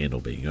literally not handle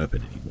being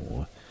open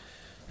anymore.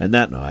 And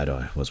that night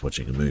I was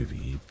watching a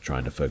movie,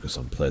 trying to focus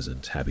on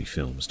pleasant, happy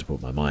films to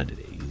put my mind at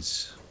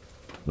ease,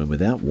 when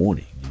without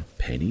warning,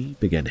 Penny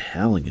began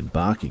howling and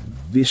barking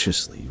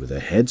viciously with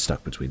her head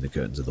stuck between the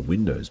curtains of the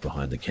windows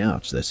behind the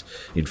couch that's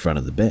in front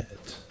of the bed,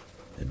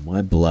 and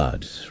my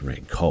blood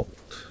ran cold.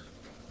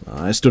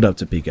 I stood up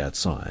to peek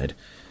outside,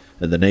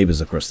 and the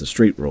neighbours across the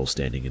street were all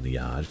standing in the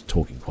yard,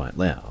 talking quite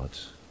loud.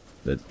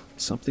 But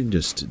something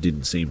just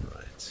didn't seem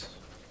right.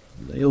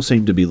 They all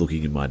seemed to be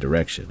looking in my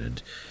direction,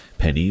 and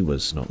Penny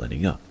was not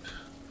letting up.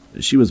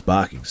 She was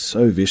barking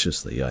so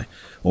viciously I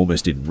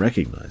almost didn't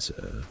recognize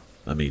her.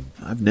 I mean,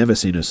 I've never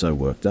seen her so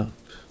worked up.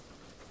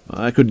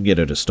 I couldn't get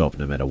her to stop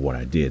no matter what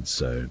I did,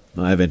 so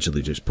I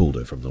eventually just pulled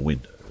her from the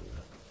window.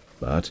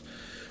 But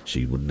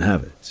she wouldn't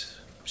have it.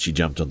 She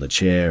jumped on the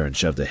chair and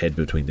shoved her head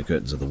between the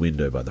curtains of the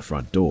window by the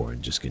front door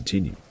and just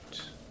continued.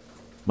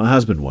 My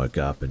husband woke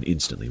up and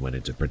instantly went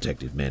into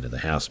protective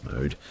man-of-the-house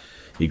mode.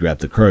 He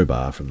grabbed the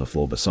crowbar from the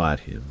floor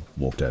beside him,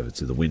 walked over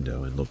to the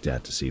window and looked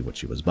out to see what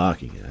she was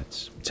barking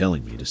at,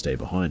 telling me to stay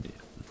behind him.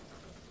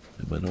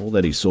 And when all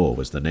that he saw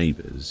was the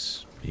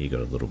neighbours, he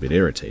got a little bit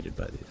irritated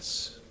by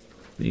this.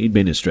 He'd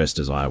been as stressed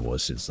as I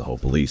was since the whole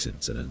police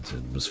incident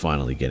and was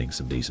finally getting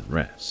some decent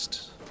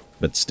rest.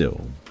 But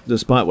still,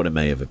 despite what it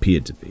may have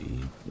appeared to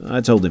be,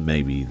 I told him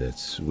maybe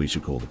that we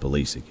should call the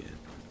police again.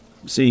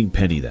 Seeing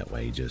Penny that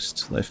way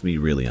just left me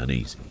really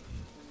uneasy.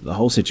 The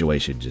whole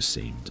situation just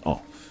seemed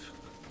off.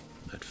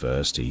 At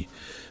first, he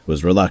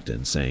was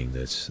reluctant, saying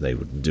that they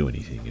wouldn't do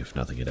anything if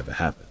nothing had ever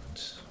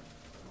happened.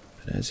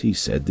 But as he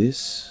said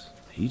this,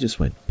 he just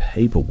went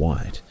paper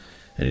white,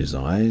 and his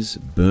eyes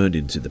burned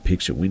into the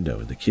picture window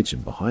in the kitchen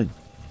behind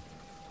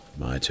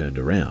me. I turned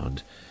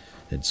around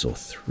and saw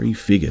 3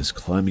 figures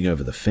climbing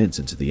over the fence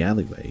into the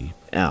alleyway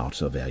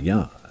out of our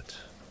yard.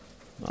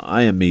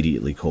 I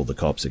immediately called the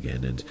cops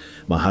again, and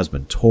my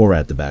husband tore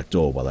out the back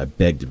door while I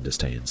begged him to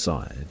stay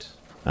inside.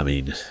 I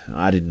mean,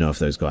 I didn't know if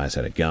those guys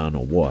had a gun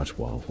or what,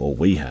 while all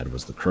we had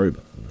was the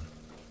crowbar.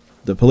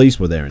 The police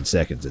were there in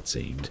seconds, it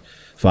seemed,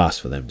 fast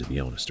for them to be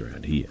honest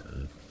around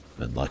here.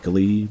 And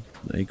luckily,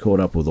 they caught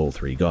up with all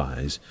 3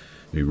 guys,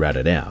 who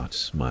ratted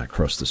out my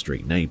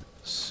across-the-street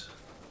neighbours.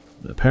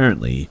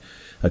 Apparently,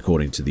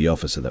 according to the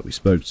officer that we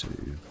spoke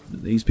to,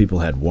 these people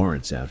had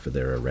warrants out for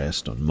their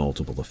arrest on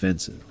multiple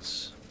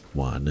offences.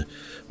 One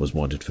was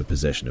wanted for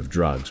possession of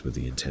drugs with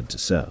the intent to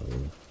sell.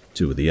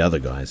 2 of the other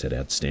guys had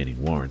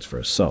outstanding warrants for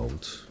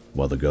assault,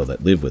 while the girl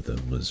that lived with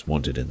them was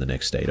wanted in the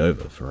next state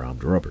over for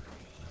armed robbery,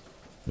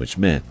 which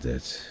meant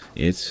that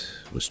it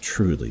was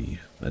truly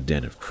a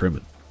den of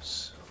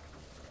criminals.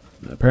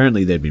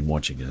 Apparently they'd been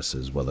watching us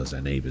as well as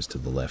our neighbours to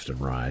the left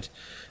and right,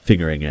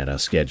 figuring out our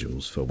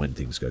schedules for when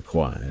things go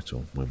quiet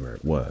or when we're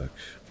at work,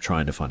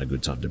 trying to find a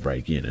good time to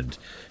break in and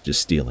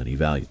just steal any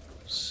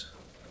valuables.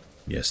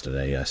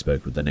 Yesterday I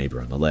spoke with the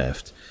neighbour on the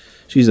left.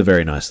 She's a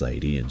very nice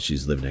lady and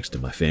she's lived next to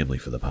my family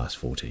for the past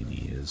 14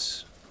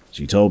 years.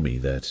 She told me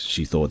that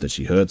she thought that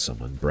she heard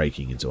someone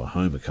breaking into a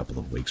home a couple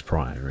of weeks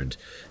prior and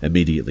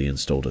immediately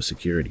installed a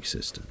security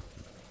system.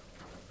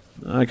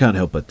 I can't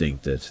help but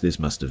think that this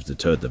must have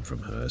deterred them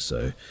from her,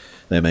 so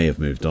they may have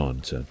moved on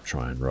to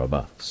try and rob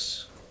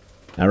us.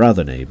 Our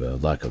other neighbour,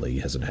 luckily,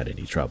 hasn't had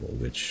any trouble,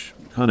 which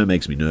kind of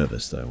makes me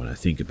nervous, though, when I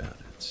think about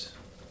it.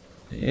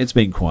 It's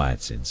been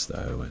quiet since,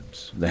 though, and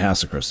the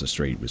house across the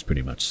street was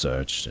pretty much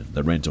searched, and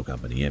the rental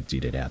company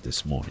emptied it out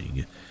this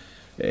morning.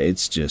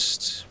 It's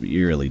just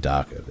eerily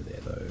dark over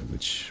there, though,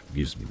 which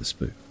gives me the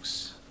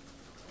spooks.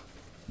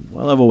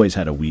 While I've always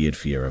had a weird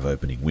fear of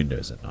opening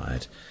windows at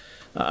night,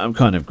 I'm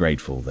kind of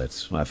grateful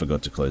that I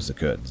forgot to close the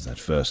curtains that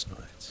first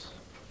night.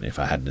 If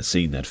I hadn't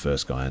seen that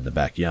first guy in the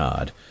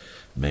backyard,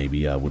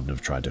 maybe I wouldn't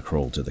have tried to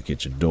crawl to the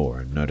kitchen door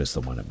and notice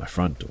the one at my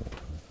front door.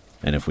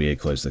 And if we had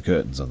closed the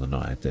curtains on the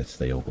night that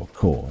they all got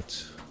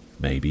caught,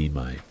 maybe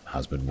my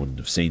husband wouldn't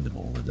have seen them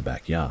all in the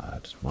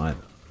backyard either.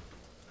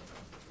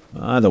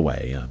 Either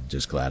way, I'm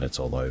just glad it's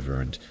all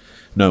over and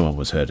no one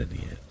was hurt in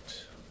the end.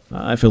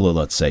 I feel a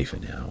lot safer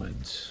now,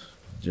 and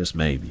just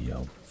maybe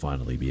I'll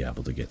finally be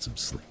able to get some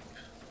sleep.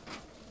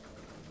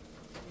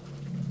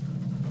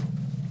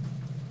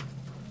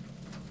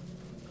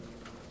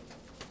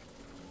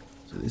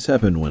 So this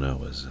happened when I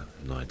was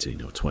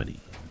 19 or 20.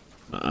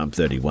 I'm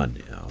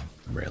 31 now,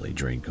 rarely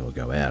drink or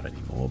go out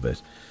anymore,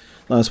 but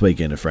last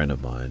weekend a friend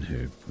of mine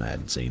who I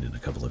hadn't seen in a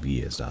couple of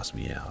years asked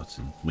me out,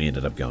 and we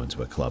ended up going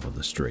to a club on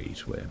the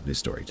street where this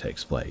story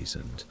takes place,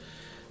 and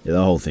the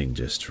whole thing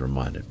just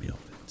reminded me of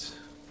it.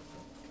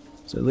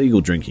 So legal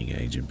drinking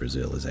age in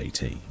Brazil is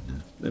 18.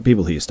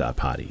 People here start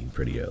partying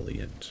pretty early,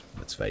 and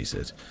let's face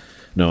it,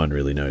 no one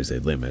really knows their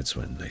limits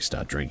when they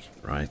start drinking,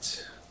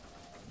 right?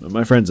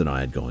 My friends and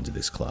I had gone to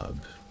this club.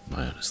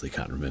 I honestly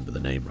can't remember the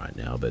name right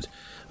now, but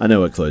I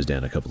know it closed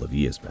down a couple of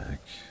years back.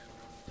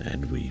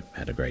 And we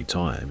had a great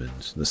time,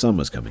 and the sun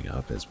was coming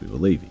up as we were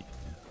leaving.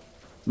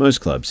 Most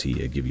clubs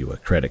here give you a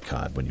credit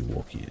card when you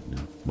walk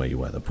in, where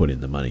you either put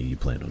in the money you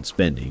plan on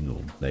spending,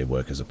 or they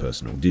work as a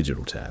personal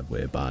digital tab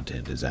where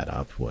bartenders add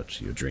up what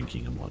you're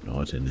drinking and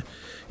whatnot, and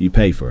you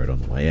pay for it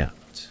on the way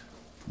out.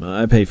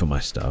 I pay for my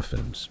stuff,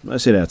 and I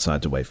sit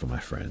outside to wait for my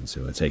friends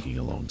who are taking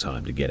a long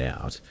time to get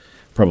out,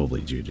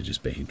 probably due to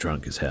just being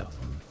drunk as hell.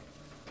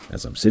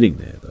 As I'm sitting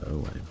there,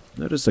 though, I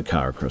notice a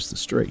car across the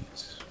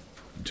street.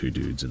 2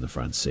 dudes in the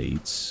front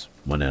seats,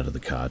 one out of the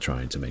car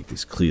trying to make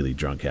this clearly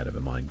drunk out of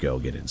her mind girl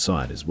get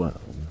inside as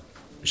well.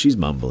 She's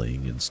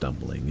mumbling and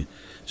stumbling,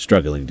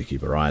 struggling to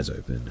keep her eyes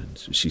open,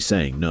 and she's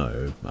saying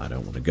no, I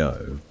don't want to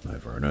go,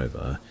 over and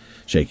over,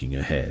 shaking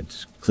her head,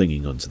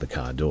 clinging onto the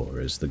car door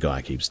as the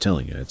guy keeps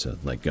telling her to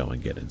let go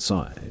and get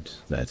inside,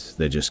 that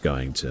they're just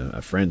going to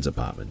a friend's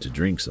apartment to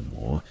drink some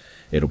more,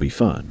 it'll be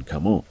fun,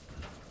 come on.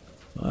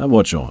 I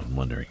watch on,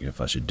 wondering if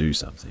I should do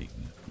something,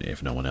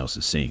 if no one else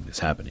is seeing this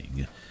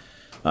happening.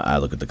 I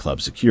look at the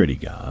club security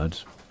guard,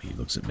 he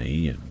looks at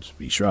me and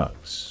he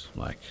shrugs,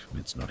 like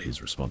it's not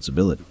his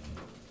responsibility.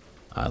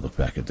 I look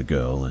back at the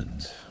girl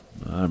and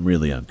I'm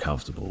really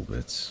uncomfortable,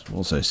 but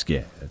also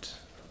scared.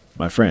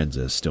 My friends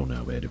are still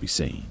nowhere to be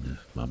seen.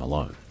 I'm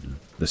alone.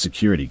 The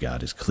security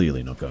guard is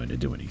clearly not going to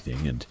do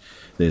anything, and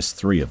there's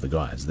 3 of the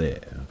guys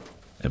there.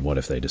 And what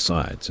if they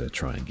decide to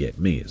try and get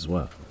me as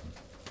well?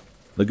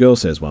 The girl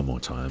says one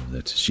more time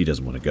that she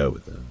doesn't want to go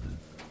with them,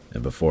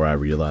 and before I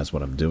realize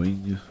what I'm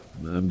doing,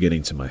 I'm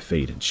getting to my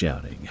feet and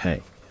shouting,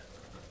 "Hey."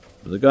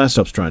 The guy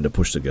stops trying to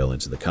push the girl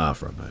into the car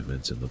for a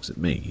moment and looks at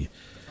me.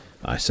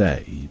 I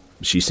say,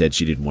 "She said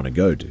she didn't want to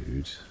go,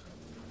 dude."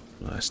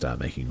 I start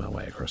making my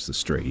way across the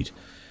street,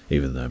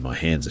 even though my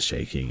hands are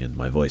shaking and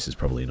my voice is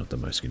probably not the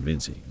most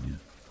convincing.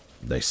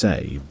 They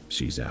say,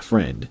 "She's our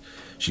friend,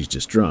 she's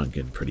just drunk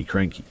and pretty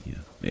cranky.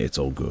 It's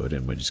all good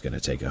and we're just going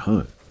to take her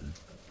home."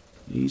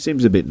 He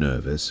seems a bit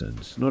nervous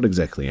and not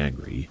exactly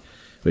angry,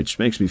 which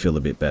makes me feel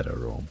a bit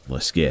better, or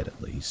less scared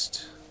at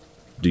least.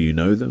 "Do you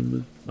know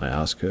them?" I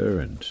ask her,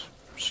 and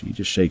she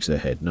just shakes her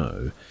head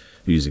no,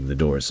 using the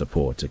door as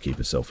support to keep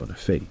herself on her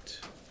feet.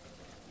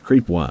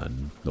 Creep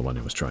 1, the one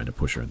who was trying to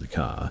push her in the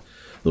car,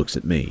 looks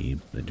at me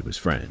and to his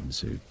friends,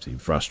 who seem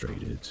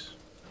frustrated,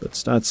 but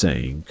starts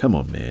saying, "Come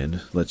on,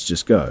 man, let's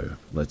just go,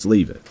 let's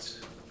leave it."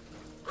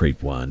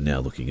 Creep 1, now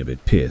looking a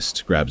bit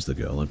pissed, grabs the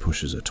girl and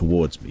pushes her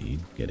towards me,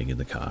 getting in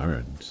the car,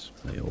 and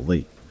they all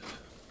leave.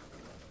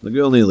 The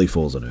girl nearly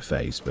falls on her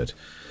face, but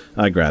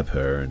I grab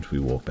her and we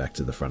walk back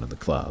to the front of the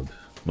club,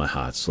 my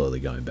heart slowly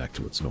going back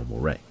to its normal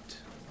rate.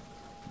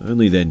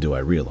 Only then do I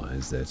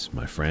realize that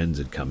my friends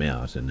had come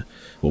out and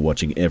were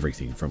watching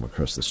everything from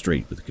across the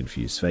street with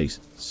confused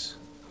faces.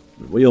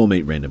 We all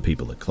meet random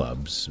people at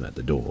clubs, at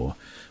the door,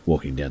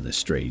 walking down the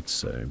street,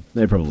 so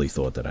they probably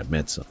thought that I'd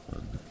met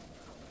someone.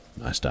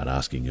 I start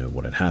asking her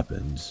what had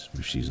happened,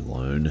 if she's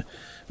alone,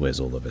 where's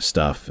all of her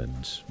stuff,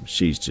 and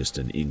she's just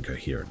an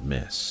incoherent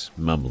mess,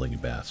 mumbling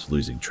about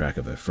losing track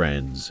of her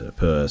friends, her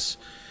purse.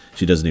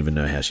 She doesn't even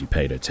know how she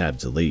paid her tab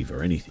to leave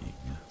or anything.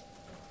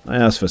 I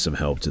ask for some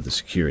help to the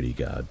security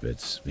guard,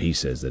 but he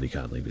says that he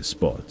can't leave his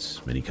spot,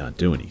 and he can't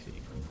do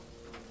anything.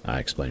 I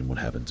explain what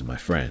happened to my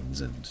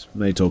friends, and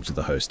they talk to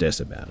the hostess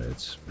about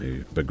it,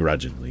 who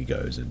begrudgingly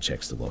goes and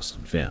checks the lost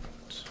and found.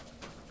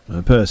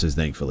 Her purse is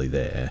thankfully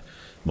there,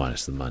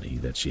 minus the money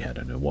that she had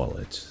in her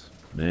wallet,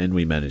 and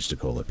we managed to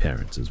call her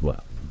parents as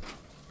well.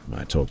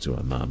 I talk to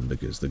her mum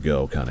because the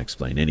girl can't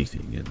explain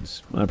anything, and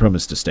I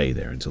promise to stay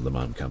there until the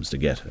mum comes to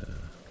get her.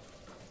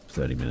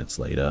 30 minutes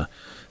later,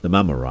 the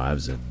mum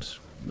arrives, and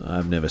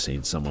I've never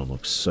seen someone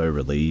look so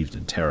relieved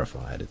and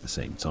terrified at the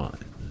same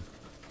time.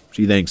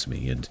 She thanks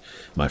me and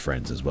my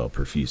friends as well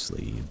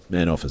profusely,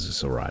 and offers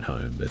us a ride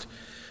home, but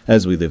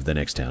as we live the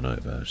next town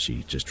over,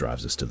 she just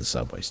drives us to the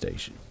subway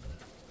station.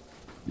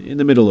 In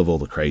the middle of all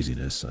the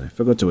craziness, I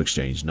forgot to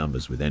exchange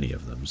numbers with any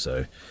of them,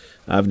 so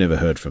I've never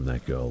heard from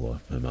that girl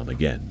or her mum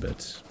again,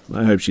 but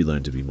I hope she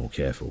learned to be more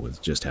careful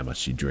with just how much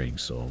she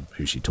drinks or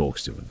who she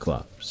talks to in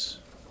clubs.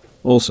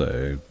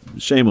 Also,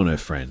 shame on her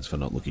friends for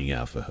not looking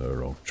out for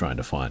her or trying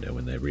to find her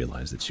when they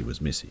realized that she was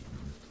missing.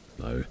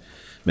 Though,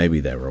 maybe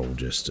they were all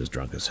just as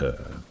drunk as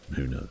her,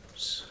 who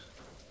knows.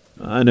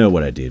 I know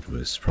what I did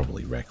was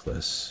probably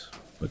reckless,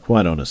 but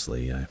quite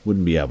honestly, I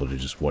wouldn't be able to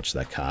just watch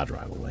that car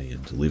drive away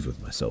and live with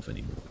myself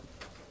anymore.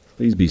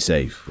 Please be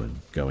safe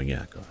when going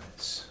out,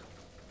 guys.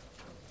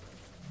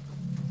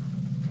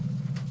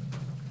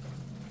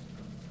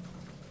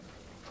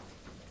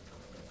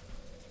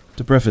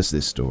 To preface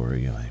this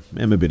story, I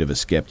am a bit of a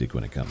skeptic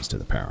when it comes to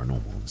the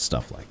paranormal and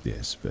stuff like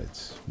this,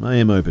 but I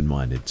am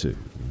open-minded too.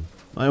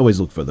 I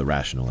always look for the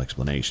rational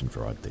explanation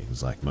for odd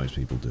things, like most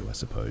people do, I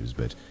suppose,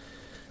 but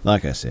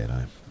like I said,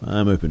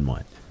 I'm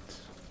open-minded.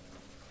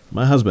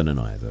 My husband and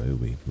I, though,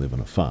 we live on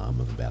a farm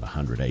of about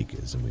 100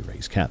 acres and we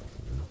raise cattle.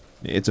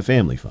 It's a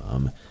family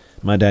farm.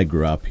 My dad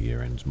grew up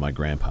here and my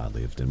grandpa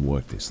lived and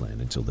worked this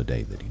land until the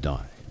day that he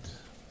died.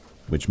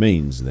 Which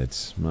means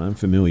that I'm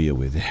familiar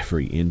with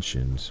every inch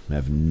and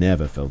have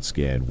never felt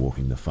scared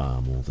walking the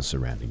farm or the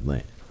surrounding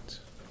land.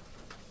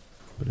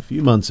 But a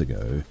few months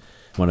ago,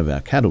 one of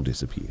our cattle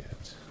disappeared.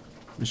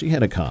 She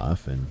had a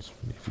calf, and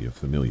if you're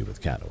familiar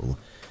with cattle,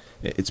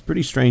 it's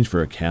pretty strange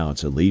for a cow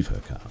to leave her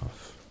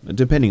calf,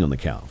 depending on the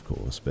cow, of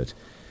course, but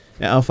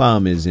our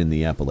farm is in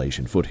the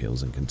Appalachian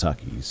foothills in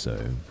Kentucky,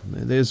 so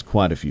there's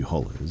quite a few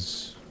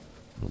hollers.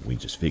 We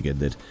just figured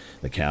that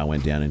the cow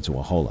went down into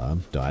a holler,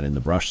 died in the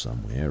brush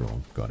somewhere,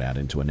 or got out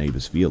into a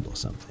neighbor's field or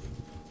something.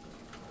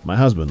 My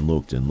husband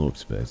looked and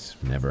looked, but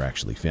never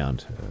actually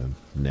found her,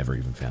 never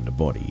even found a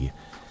body,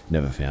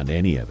 never found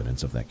any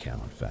evidence of that cow,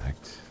 in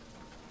fact.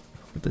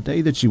 But the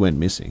day that she went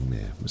missing,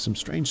 there were some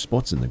strange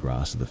spots in the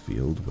grass of the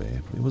field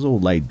where it was all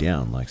laid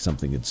down like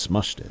something had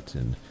smushed it,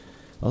 and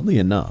oddly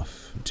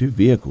enough, 2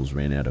 vehicles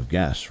ran out of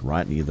gas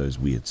right near those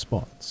weird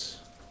spots.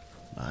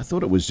 I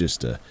thought it was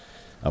just a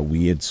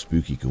weird,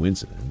 spooky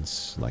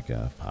coincidence, like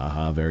a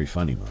haha very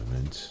funny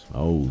moment,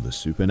 oh, the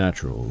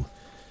supernatural,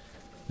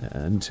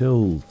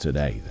 until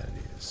today, that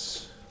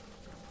is.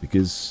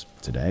 Because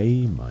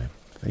today, my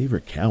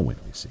favorite cow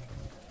went missing.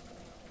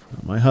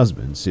 My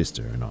husband,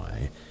 sister, and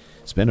I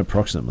spent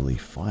approximately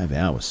 5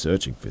 hours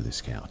searching for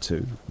this cow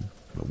too.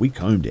 We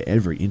combed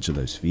every inch of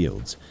those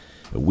fields.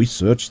 We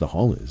searched the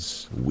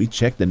hollers. We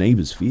checked the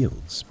neighbors'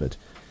 fields, but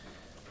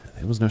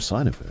there was no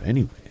sign of her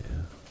anywhere.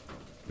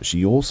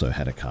 She also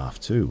had a calf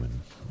too, and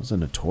was a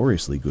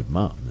notoriously good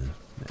mum,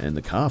 and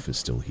the calf is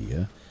still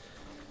here.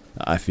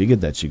 I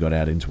figured that she got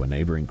out into a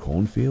neighboring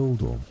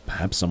cornfield, or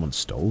perhaps someone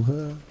stole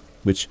her,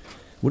 which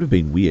would have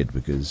been weird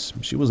because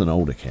she was an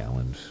older cow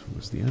and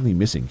was the only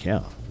missing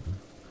cow.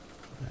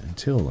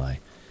 Until I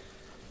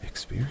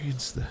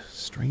experienced the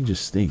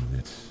strangest thing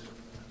that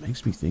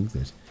makes me think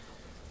that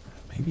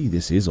maybe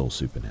this is all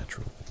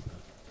supernatural.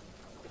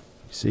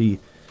 You see,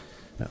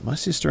 my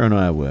sister and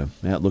I were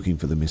out looking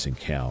for the missing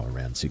cow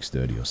around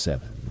 6:30 or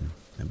 7,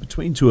 and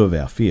between 2 of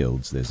our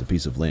fields there's a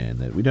piece of land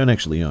that we don't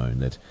actually own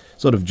that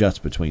sort of juts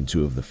between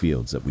 2 of the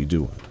fields that we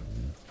do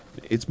own.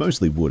 It's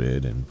mostly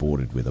wooded and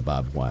bordered with a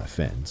barbed wire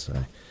fence.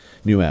 I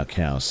knew our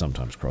cows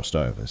sometimes crossed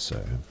over,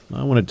 so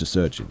I wanted to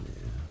search it there.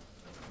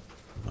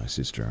 My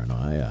sister and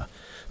I are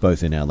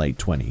both in our late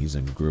 20s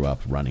and grew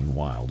up running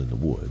wild in the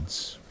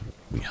woods.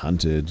 We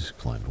hunted,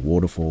 climbed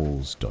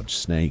waterfalls, dodged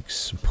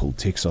snakes, pulled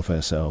ticks off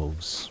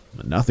ourselves.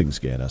 Nothing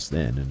scared us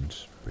then, and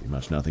pretty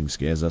much nothing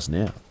scares us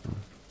now.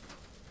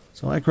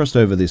 So I crossed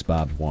over this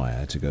barbed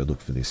wire to go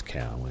look for this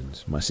cow,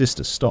 and my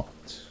sister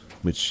stopped,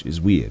 which is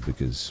weird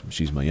because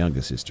she's my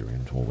younger sister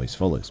and always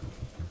follows me.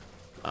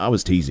 I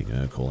was teasing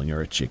her, calling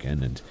her a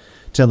chicken, and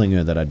telling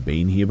her that I'd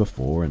been here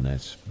before and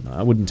that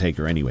I wouldn't take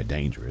her anywhere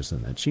dangerous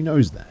and that she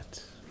knows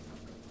that.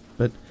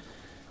 But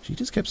she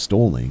just kept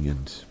stalling,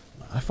 and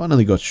I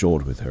finally got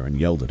short with her and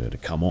yelled at her to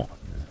come on.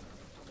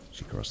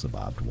 She crossed the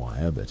barbed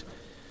wire, but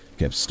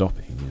kept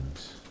stopping, and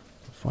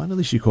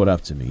finally she caught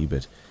up to me,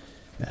 but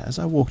as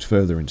I walked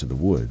further into the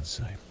woods,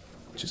 I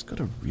just got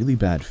a really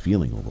bad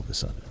feeling all of a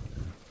sudden.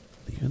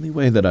 The only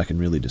way that I can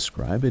really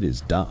describe it is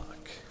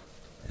dark.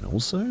 And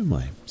also,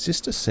 my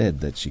sister said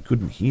that she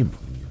couldn't hear me,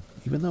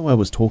 even though I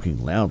was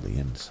talking loudly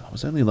and I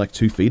was only like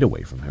 2 feet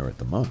away from her at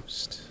the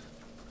most.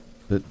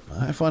 But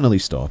I finally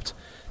stopped,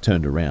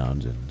 turned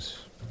around, and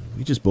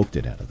we just booked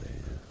it out of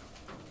there.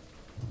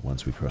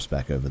 Once we crossed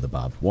back over the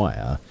barbed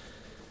wire,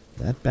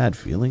 that bad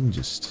feeling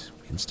just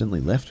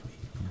instantly left me.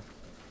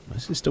 My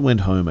sister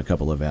went home a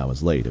couple of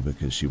hours later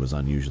because she was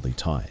unusually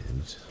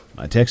tired.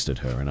 I texted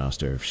her and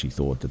asked her if she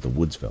thought that the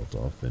woods felt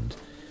off, and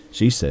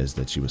she says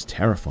that she was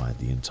terrified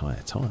the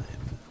entire time.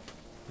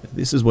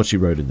 This is what she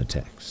wrote in the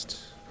text.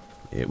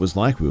 It was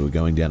like we were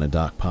going down a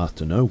dark path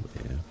to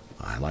nowhere.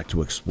 I like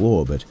to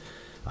explore, but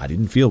I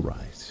didn't feel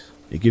right.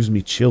 It gives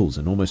me chills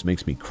and almost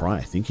makes me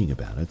cry thinking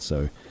about it,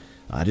 so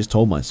I just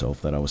told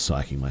myself that I was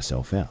psyching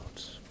myself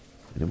out.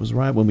 And it was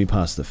right when we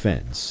passed the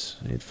fence.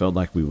 It felt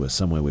like we were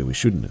somewhere where we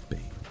shouldn't have been.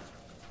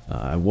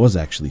 I was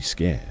actually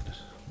scared.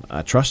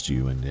 I trust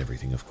you and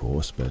everything, of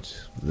course,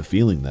 but the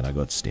feeling that I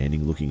got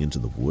standing looking into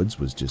the woods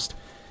was just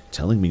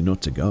telling me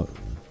not to go,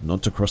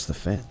 not to cross the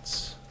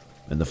fence.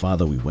 And the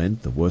farther we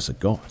went, the worse it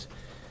got.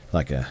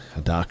 Like a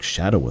dark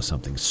shadow or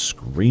something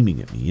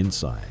screaming at me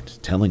inside,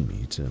 telling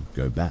me to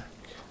go back.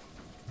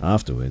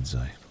 Afterwards,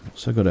 I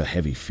also got a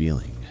heavy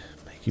feeling,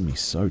 making me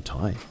so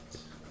tired.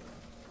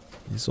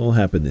 This all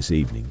happened this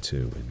evening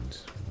too, and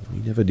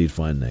we never did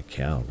find that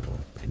cow or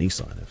any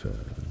sign of her.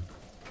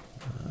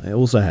 I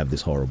also have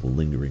this horrible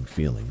lingering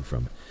feeling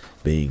from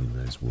being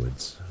in those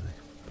woods.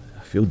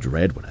 I feel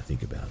dread when I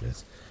think about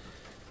it.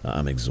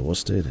 I'm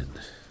exhausted and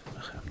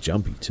I'm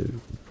jumpy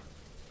too.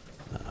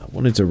 I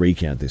wanted to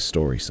recount this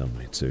story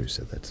somewhere too,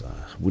 so that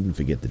I wouldn't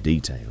forget the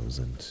details,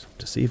 and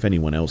to see if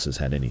anyone else has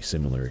had any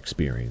similar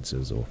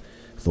experiences or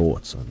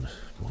thoughts on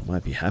what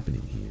might be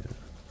happening here,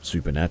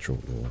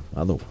 supernatural or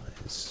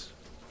otherwise.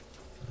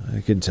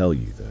 I can tell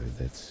you,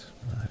 though, that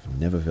I've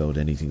never felt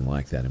anything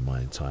like that in my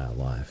entire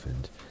life,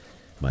 and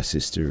my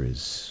sister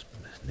is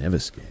never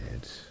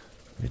scared,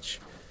 which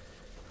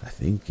I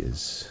think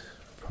is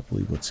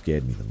probably what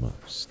scared me the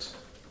most.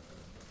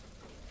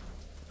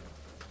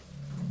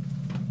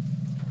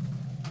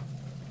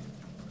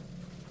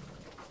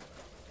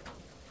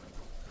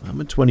 I'm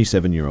a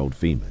 27-year-old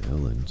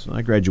female, and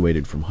I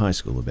graduated from high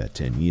school about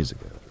 10 years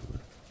ago.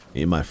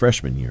 In my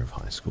freshman year of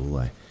high school,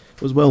 I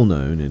was well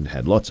known and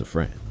had lots of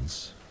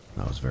friends.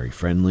 I was very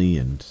friendly,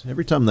 and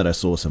every time that I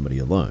saw somebody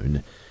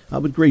alone, I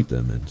would greet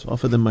them and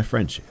offer them my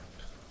friendship.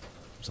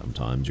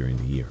 Sometime during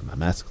the year in my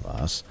maths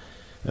class,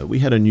 we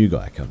had a new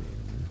guy come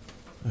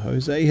in.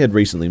 Jose had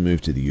recently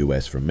moved to the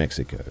US from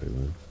Mexico.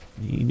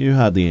 He knew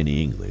hardly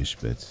any English,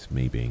 but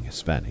me being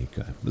Hispanic,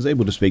 I was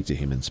able to speak to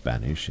him in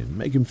Spanish and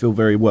make him feel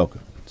very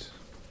welcomed.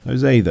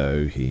 Jose,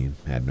 though, he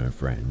had no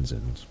friends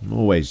and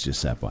always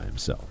just sat by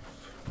himself,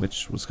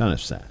 which was kind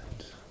of sad.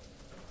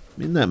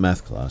 In that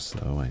math class,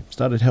 though, I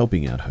started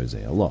helping out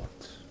Jose a lot.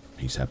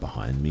 He sat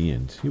behind me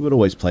and he would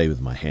always play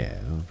with my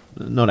hair.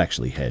 Not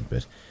actually head,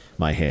 but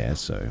my hair,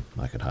 so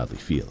I could hardly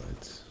feel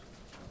it.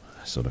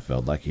 I sort of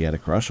felt like he had a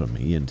crush on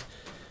me, and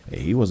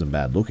he wasn't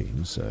bad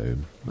looking, so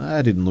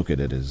I didn't look at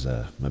it as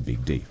a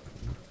big deal.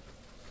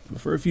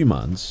 For a few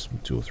months,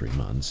 2 or 3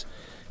 months,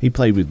 he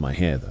played with my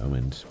hair though,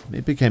 and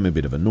it became a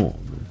bit of a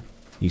norm.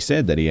 He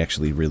said that he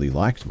actually really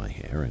liked my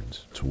hair, and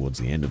towards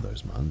the end of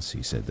those months,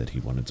 he said that he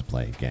wanted to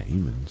play a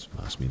game and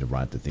asked me to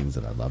write the things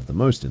that I loved the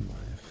most in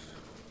life.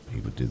 He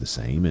would do the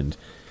same, and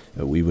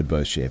we would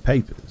both share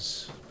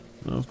papers.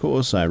 Of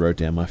course, I wrote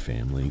down my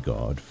family,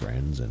 God,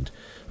 friends, and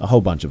a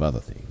whole bunch of other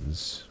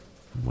things.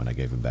 When I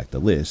gave him back the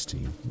list,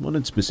 he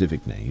wanted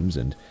specific names,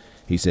 and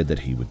he said that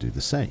he would do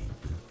the same.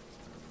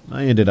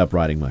 I ended up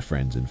writing my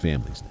friends' and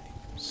family's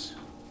names.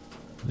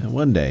 Now,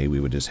 one day we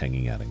were just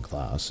hanging out in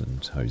class,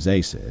 and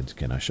Jose said,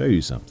 "Can I show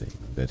you something?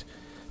 But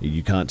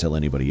you can't tell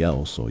anybody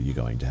else, or you're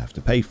going to have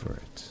to pay for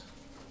it."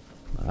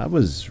 I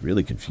was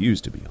really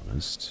confused, to be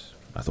honest.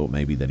 I thought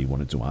maybe that he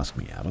wanted to ask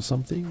me out or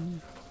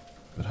something.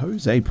 But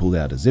Jose pulled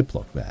out a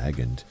Ziploc bag,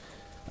 and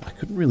I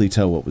couldn't really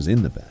tell what was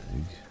in the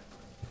bag.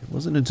 It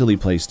wasn't until he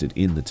placed it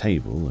in the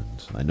table,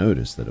 and I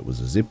noticed that it was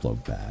a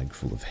Ziploc bag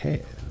full of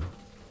hair.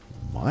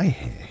 "My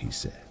hair," he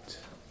said.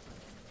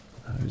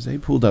 Jose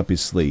pulled up his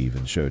sleeve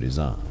and showed his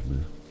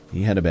arm.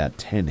 He had about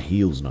 10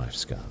 heels knife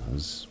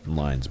scars,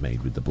 lines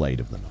made with the blade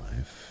of the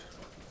knife,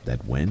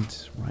 that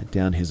went right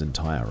down his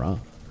entire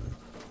arm.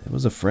 There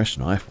was a fresh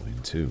knife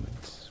wound too, and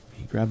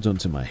he grabbed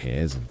onto my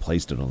hairs and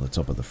placed it on the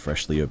top of the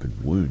freshly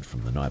opened wound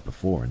from the night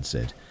before and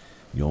said,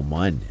 "You're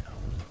mine now.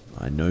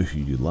 I know who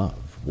you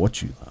love,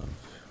 what you love.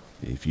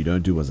 If you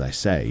don't do as I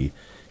say,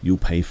 you'll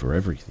pay for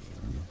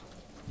everything.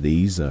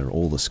 These are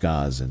all the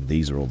scars and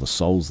these are all the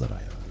souls that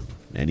I owe.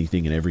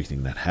 Anything and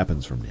everything that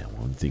happens from now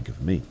on, think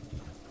of me."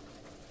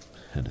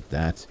 And at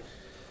that,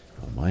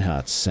 my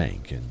heart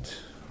sank and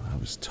I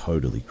was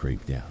totally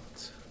creeped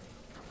out.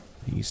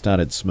 He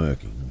started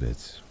smirking,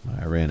 but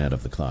I ran out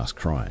of the class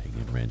crying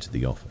and ran to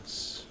the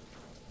office.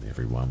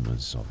 Everyone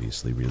was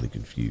obviously really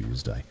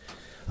confused. I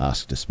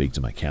asked to speak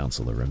to my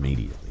counselor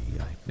immediately.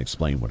 I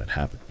explained what had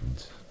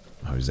happened.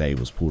 Jose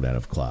was pulled out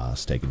of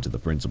class, taken to the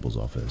principal's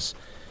office,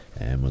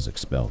 and was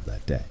expelled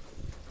that day.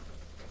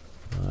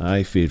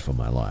 I feared for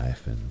my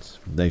life, and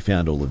they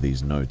found all of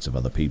these notes of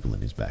other people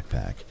in his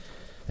backpack,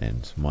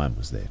 and mine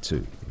was there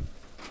too.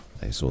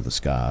 They saw the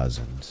scars,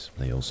 and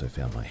they also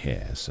found my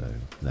hair, so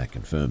that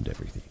confirmed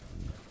everything.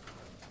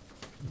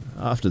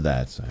 After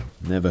that,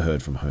 I never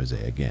heard from Jose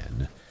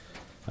again.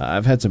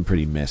 I've had some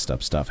pretty messed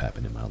up stuff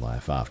happen in my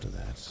life after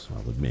that,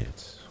 I'll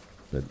admit,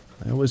 but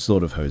I always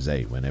thought of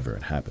Jose whenever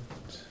it happened.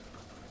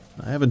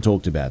 I haven't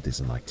talked about this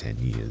in like 10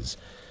 years.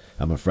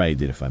 I'm afraid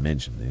that if I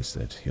mention this,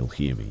 that he'll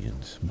hear me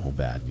and more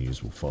bad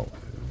news will follow.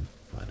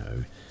 I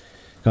know,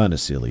 kinda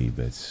silly,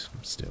 but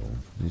still,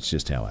 it's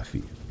just how I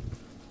feel.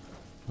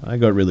 I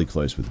got really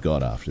close with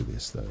God after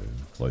this, though,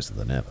 closer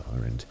than ever,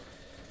 and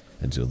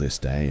until this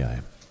day,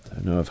 I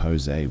don't know if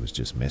Jose was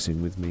just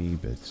messing with me,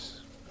 but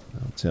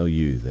I'll tell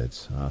you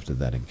that after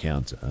that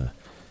encounter,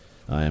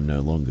 I am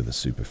no longer the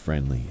super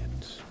friendly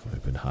and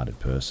open-hearted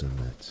person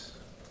that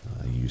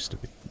I used to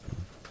be.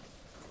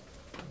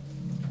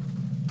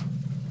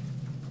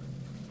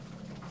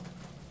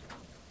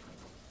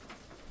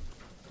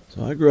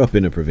 So I grew up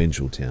in a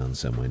provincial town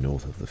somewhere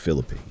north of the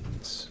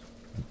Philippines.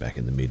 Back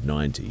in the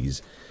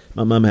mid-90s,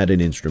 my mum had an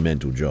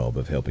instrumental job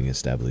of helping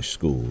establish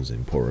schools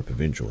in poorer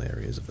provincial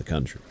areas of the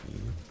country.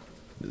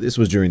 This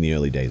was during the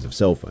early days of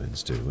cell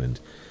phones too, and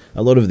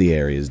a lot of the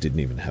areas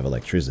didn't even have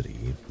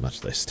electricity,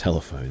 much less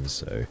telephones,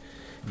 so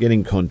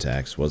getting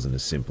contacts wasn't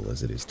as simple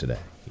as it is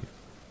today.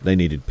 They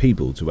needed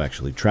people to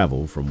actually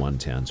travel from one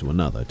town to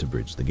another to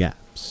bridge the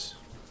gaps.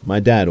 My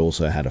dad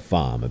also had a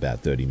farm about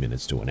 30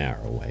 minutes to an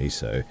hour away,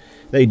 so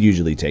they'd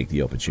usually take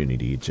the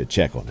opportunity to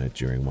check on it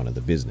during one of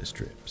the business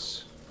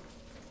trips.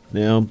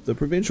 Now, the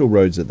provincial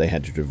roads that they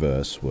had to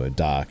traverse were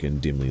dark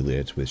and dimly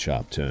lit with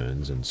sharp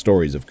turns, and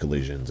stories of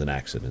collisions and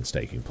accidents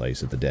taking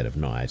place at the dead of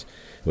night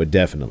were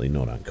definitely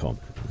not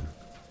uncommon.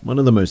 One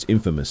of the most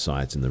infamous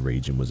sites in the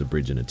region was a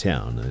bridge in a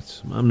town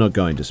that I'm not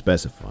going to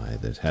specify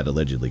that had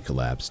allegedly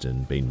collapsed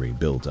and been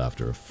rebuilt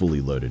after a fully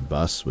loaded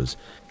bus was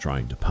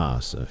trying to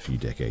pass a few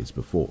decades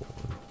before.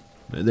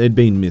 There'd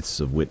been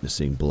myths of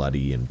witnessing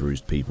bloody and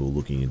bruised people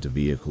looking into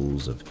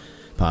vehicles, of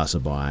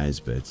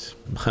passerbys, but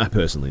I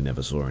personally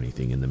never saw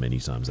anything in the many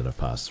times that I've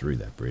passed through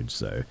that bridge,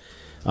 so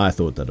I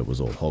thought that it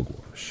was all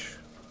hogwash.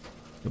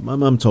 But my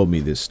mum told me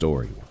this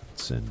story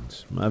once,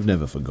 and I've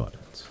never forgot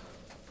it.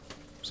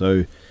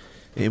 So,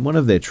 in one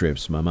of their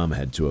trips, my mum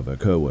had 2 of her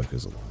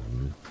co-workers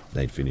along.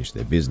 They'd finished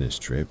their business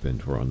trip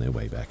and were on their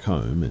way back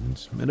home,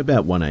 and at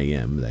about 1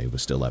 a.m. they were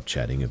still up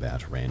chatting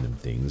about random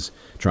things,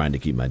 trying to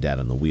keep my dad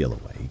on the wheel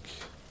awake.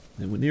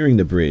 They were nearing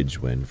the bridge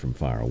when, from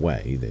far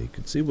away, they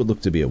could see what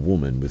looked to be a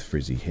woman with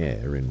frizzy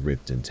hair and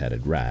ripped and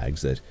tattered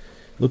rags that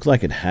looked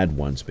like it had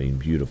once been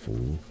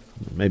beautiful,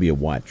 maybe a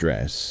white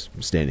dress,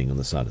 standing on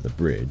the side of the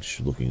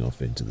bridge, looking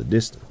off into the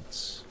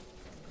distance.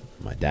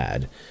 My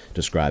dad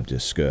described her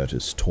skirt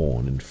as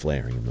torn and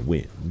flaring in the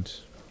wind.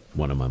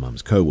 One of my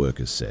mum's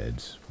co-workers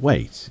said,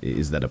 "Wait,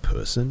 is that a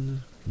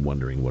person?"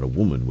 wondering what a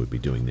woman would be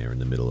doing there in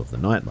the middle of the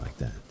night like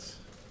that.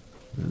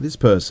 This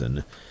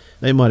person,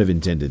 they might have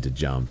intended to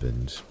jump,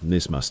 and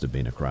this must have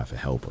been a cry for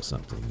help or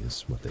something,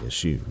 is what they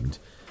assumed.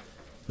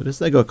 But as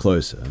they got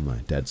closer, my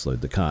dad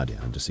slowed the car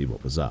down to see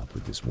what was up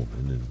with this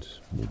woman,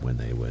 and when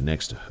they were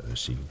next to her,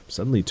 she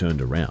suddenly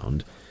turned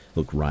around,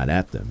 looked right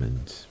at them,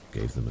 and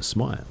gave them a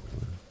smile.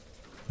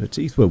 Her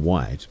teeth were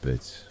white,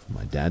 but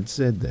my dad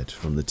said that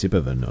from the tip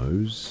of her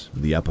nose,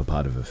 the upper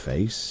part of her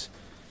face,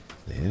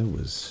 there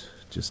was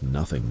just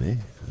nothing there.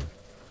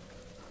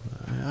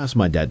 I asked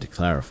my dad to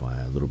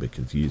clarify, a little bit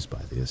confused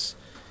by this,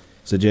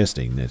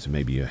 suggesting that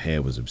maybe her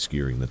hair was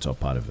obscuring the top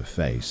part of her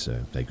face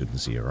so they couldn't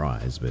see her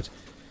eyes, but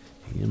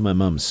he and my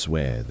mum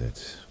swear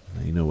that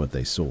they know what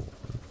they saw.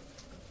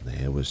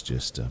 There was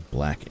just a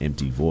black,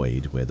 empty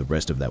void where the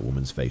rest of that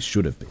woman's face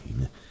should have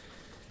been.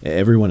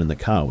 Everyone in the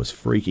car was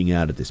freaking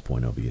out at this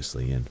point,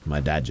 obviously, and my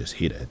dad just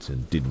hit it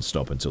and didn't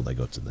stop until they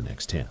got to the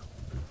next town.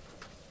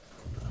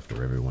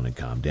 After everyone had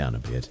calmed down a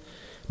bit,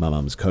 my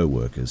mum's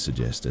co-workers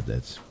suggested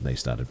that they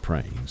started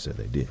praying, so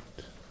they did.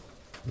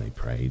 They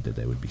prayed that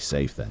they would be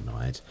safe that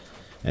night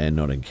and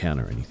not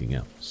encounter anything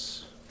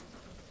else.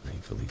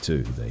 Thankfully,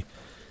 too, they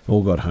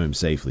all got home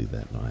safely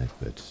that night,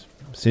 but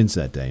since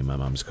that day, my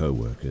mum's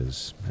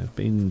co-workers have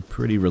been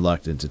pretty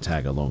reluctant to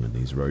tag along in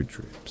these road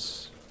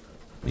trips.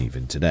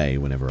 Even today,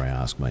 whenever I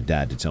ask my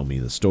dad to tell me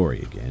the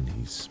story again,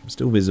 he's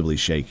still visibly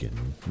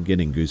shaken and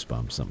getting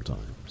goosebumps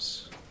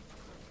sometimes.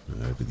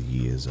 Over the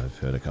years, I've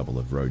heard a couple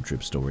of road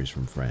trip stories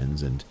from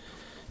friends, and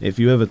if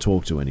you ever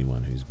talk to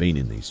anyone who's been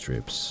in these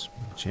trips,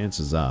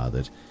 chances are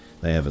that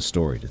they have a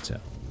story to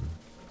tell.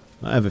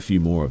 I have a few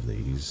more of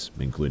these,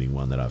 including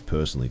one that I've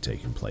personally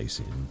taken place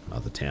in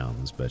other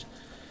towns, but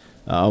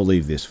I'll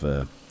leave this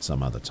for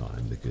some other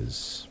time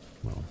because,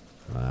 well,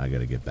 I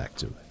gotta get back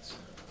to it.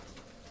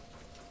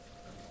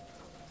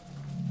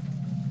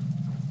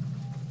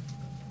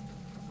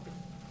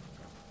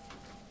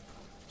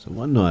 So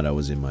one night I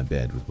was in my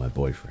bed with my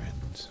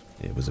boyfriend.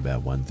 It was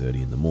about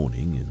 1:30 in the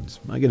morning, and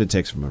I get a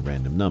text from a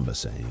random number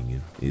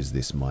saying, "Is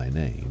this my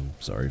name?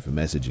 Sorry for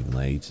messaging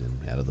late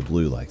and out of the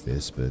blue like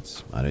this,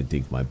 but I don't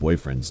think my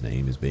boyfriend's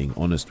name is being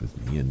honest with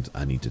me and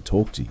I need to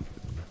talk to you."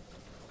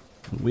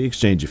 We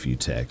exchange a few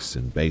texts,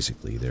 and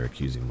basically they're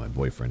accusing my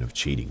boyfriend of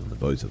cheating on the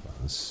both of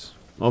us.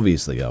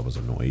 Obviously I was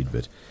annoyed,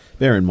 but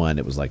bear in mind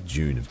it was like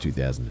June of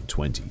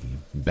 2020,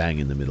 bang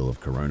in the middle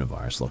of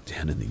coronavirus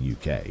lockdown in the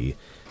UK,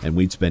 and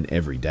we'd spent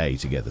every day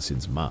together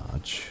since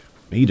March.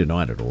 He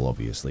denied it all,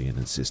 obviously, and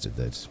insisted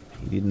that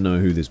he didn't know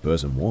who this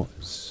person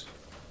was.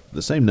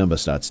 The same number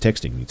starts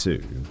texting me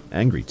too,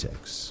 angry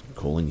texts,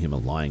 calling him a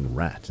lying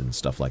rat and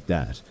stuff like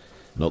that.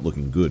 Not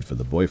looking good for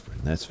the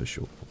boyfriend, that's for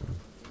sure.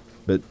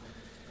 But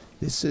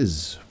this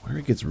is where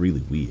it gets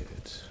really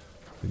weird,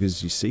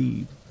 because you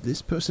see,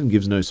 this person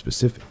gives no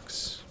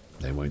specifics.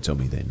 They won't tell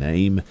me their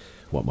name,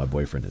 what my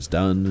boyfriend has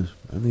done,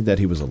 only that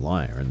he was a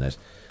liar and that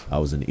I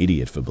was an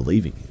idiot for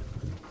believing him.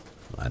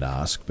 I'd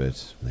ask,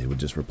 but they would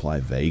just reply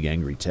vague,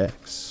 angry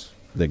texts.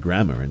 Their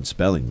grammar and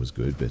spelling was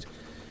good, but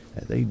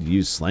they'd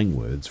use slang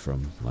words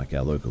from, like,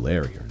 our local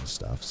area and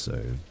stuff, so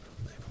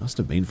they must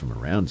have been from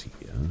around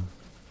here.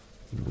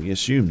 We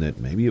assumed that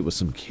maybe it was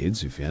some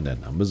kids who found our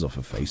numbers off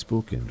of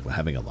Facebook and were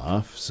having a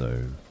laugh,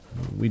 so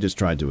we just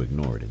tried to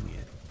ignore it in the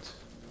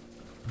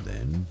end.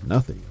 Then,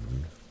 nothing.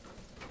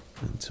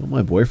 Until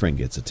my boyfriend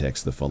gets a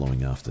text the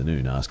following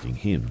afternoon asking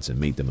him to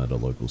meet them at a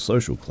local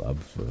social club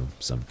for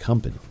some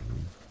company.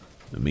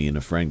 Me and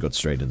a friend got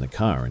straight in the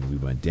car and we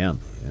went down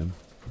there.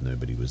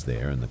 Nobody was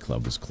there and the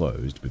club was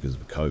closed because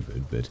of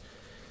COVID, but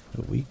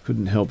we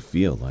couldn't help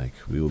feel like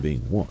we were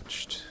being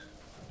watched.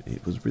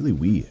 It was really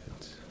weird.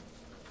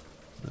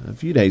 A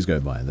few days go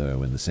by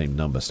though and the same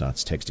number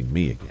starts texting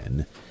me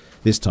again.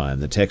 This time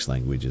the text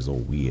language is all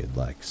weird,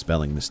 like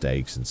spelling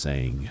mistakes and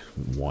saying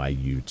why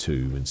you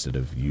too instead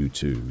of you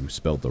too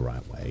spelled the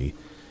right way,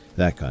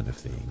 that kind of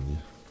thing.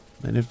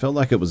 And it felt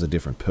like it was a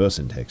different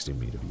person texting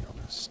me, to be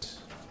honest.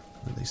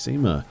 They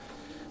seem a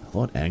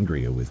lot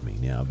angrier with me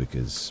now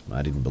because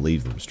I didn't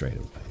believe them straight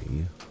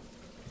away.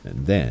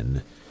 And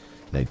then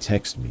they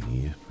text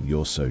me,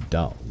 "You're so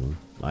dull.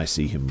 I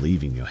see him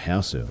leaving your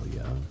house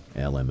earlier.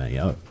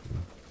 LMAO."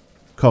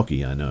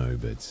 Cocky, I know,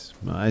 but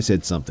I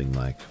said something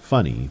like,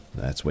 "Funny,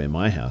 that's where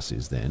my house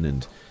is then,"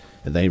 and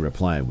they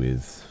reply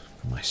with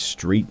my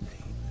street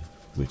name,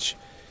 which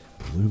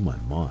blew my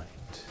mind.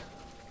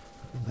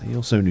 They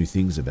also knew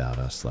things about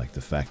us, like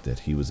the fact that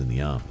he was in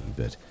the army,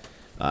 but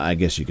I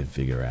guess you can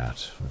figure out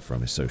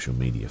from his social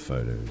media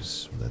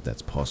photos that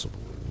that's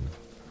possible.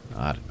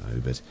 I don't know,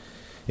 but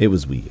it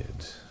was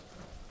weird.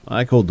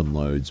 I called them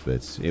loads,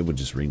 but it would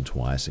just ring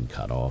twice and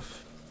cut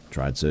off.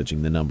 Tried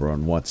searching the number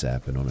on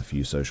WhatsApp and on a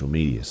few social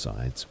media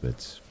sites,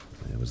 but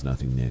there was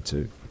nothing there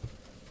too.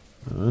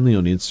 Only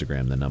on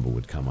Instagram the number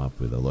would come up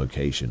with a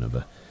location of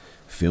a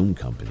film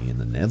company in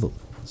the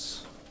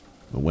Netherlands.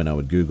 When I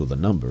would Google the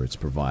number, its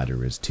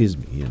provider is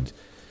Tisme, and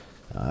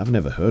I've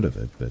never heard of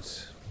it,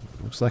 but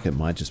it looks like it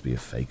might just be a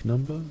fake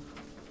number.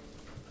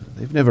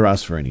 They've never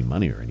asked for any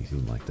money or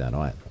anything like that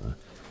either.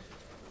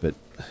 But,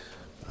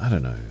 I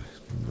don't know,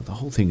 the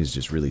whole thing is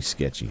just really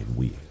sketchy and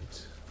weird.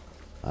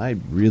 I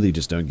really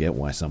just don't get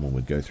why someone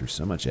would go through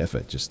so much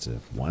effort just to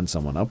wind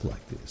someone up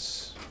like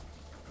this.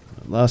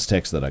 The last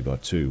text that I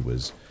got too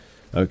was,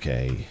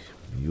 "Okay,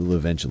 you'll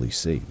eventually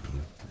see,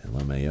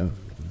 LMAO,"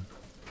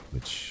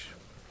 which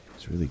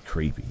is really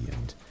creepy,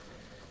 and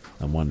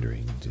I'm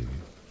wondering, do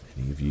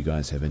any of you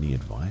guys have any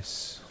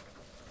advice?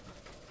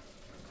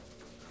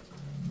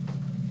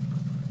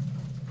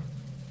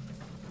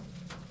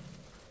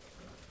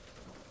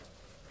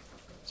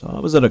 So I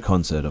was at a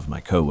concert of my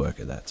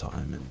co-worker that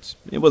time, and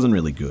it wasn't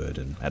really good,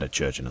 and at a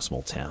church in a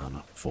small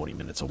town, 40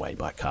 minutes away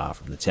by car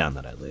from the town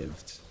that I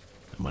lived.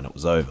 And when it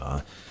was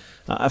over,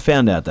 I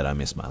found out that I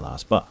missed my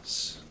last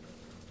bus.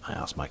 I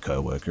asked my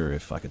co-worker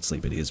if I could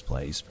sleep at his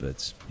place,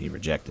 but he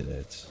rejected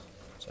it.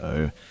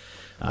 So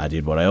I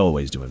did what I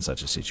always do in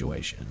such a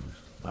situation.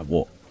 I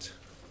walked.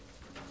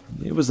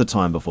 It was the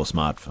time before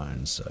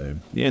smartphones, so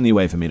the only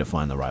way for me to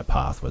find the right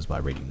path was by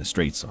reading the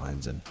street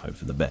signs and hope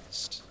for the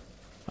best.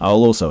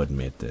 I'll also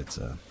admit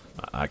that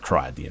I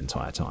cried the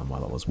entire time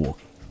while I was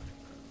walking.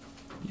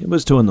 It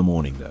was 2 in the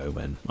morning, though,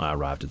 when I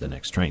arrived at the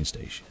next train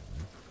station.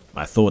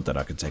 I thought that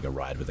I could take a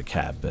ride with a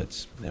cab,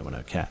 but there were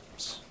no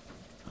cabs.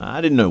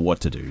 I didn't know what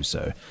to do,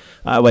 so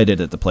I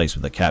waited at the place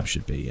where the cab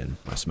should be, and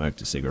I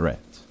smoked a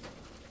cigarette.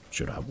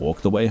 Should I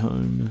walk the way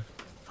home?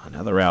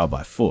 Another hour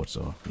by foot,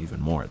 or even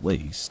more at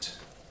least.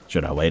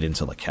 Should I wait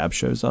until a cab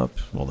shows up,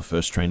 or the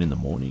first train in the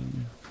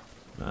morning?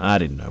 I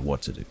didn't know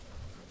what to do.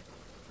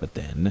 But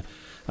then,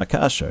 a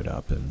car showed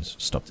up and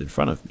stopped in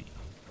front of me.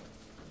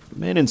 The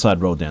man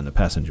inside rolled down the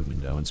passenger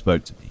window and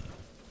spoke to me.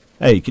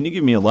 "Hey, can you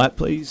give me a light,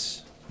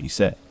 please?" he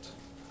said.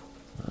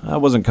 I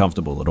wasn't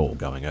comfortable at all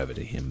going over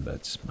to him,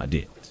 but I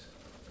did.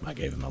 I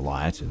gave him a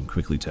light and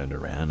quickly turned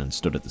around and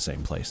stood at the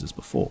same place as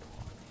before.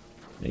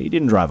 He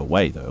didn't drive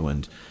away, though,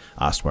 and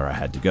asked where I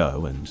had to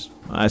go, and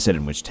I said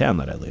in which town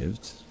that I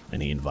lived,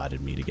 and he invited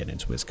me to get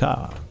into his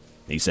car.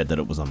 He said that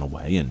it was on the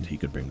way and he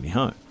could bring me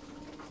home.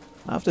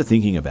 After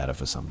thinking about it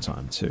for some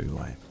time too,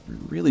 I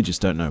really just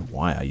don't know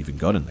why I even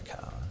got in the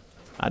car.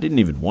 I didn't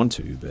even want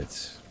to,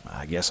 but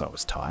I guess I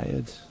was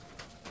tired.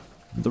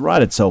 The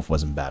ride itself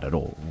wasn't bad at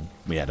all.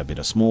 We had a bit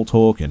of small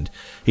talk, and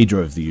he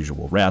drove the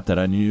usual route that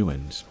I knew,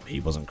 and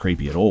he wasn't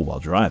creepy at all while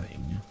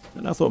driving.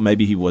 And I thought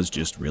maybe he was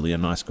just really a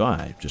nice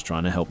guy, just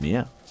trying to help me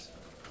out.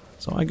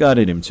 So I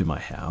guided him to my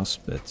house,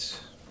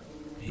 but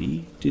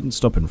he didn't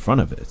stop in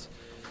front of it.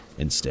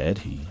 Instead,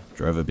 he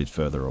drove a bit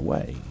further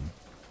away.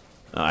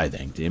 I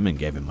thanked him and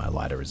gave him my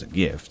lighter as a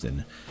gift,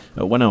 and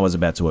when I was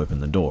about to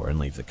open the door and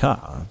leave the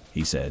car,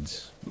 he said,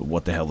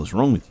 "What the hell is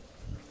wrong with you?"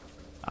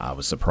 I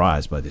was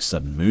surprised by this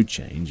sudden mood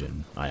change,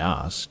 and I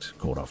asked,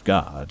 caught off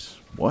guard,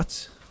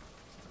 "What?"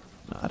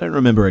 I don't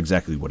remember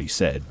exactly what he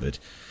said, but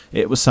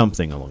it was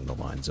something along the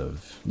lines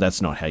of,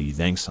 "That's not how you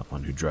thank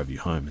someone who drove you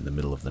home in the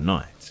middle of the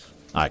night.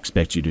 I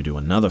expect you to do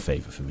another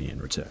favor for me in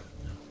return."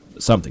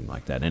 Something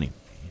like that anyway.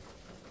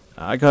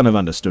 I kind of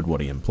understood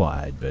what he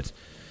implied, but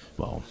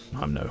well,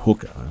 I'm no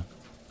hooker,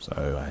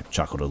 so I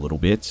chuckled a little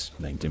bit,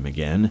 thanked him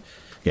again,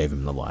 gave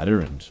him the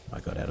lighter, and I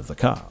got out of the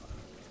car.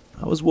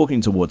 I was walking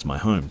towards my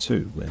home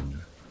too,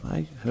 when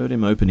I heard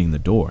him opening the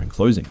door and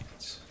closing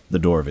it. The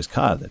door of his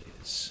car, that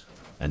is.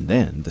 And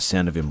then the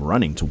sound of him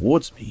running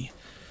towards me.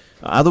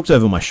 I looked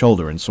over my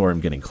shoulder and saw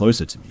him getting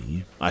closer to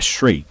me. I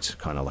shrieked,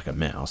 kind of like a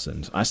mouse,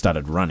 and I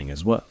started running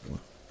as well.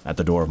 At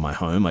the door of my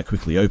home, I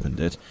quickly opened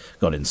it,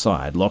 got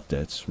inside, locked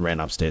it, ran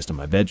upstairs to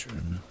my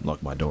bedroom,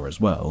 locked my door as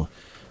well,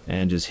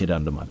 and just hid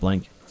under my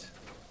blanket.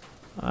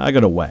 I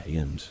got away,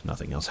 and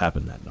nothing else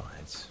happened that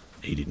night.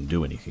 He didn't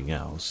do anything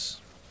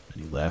else,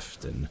 and he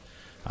left, and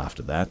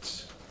after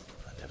that,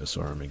 I never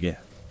saw him again.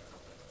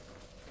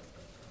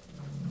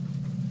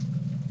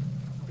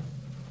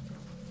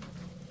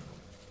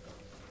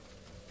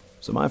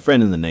 So my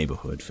friend in the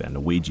neighborhood found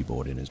a Ouija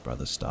board in his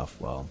brother's stuff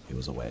while he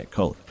was away at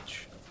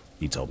college.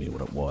 He told me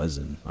what it was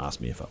and asked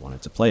me if I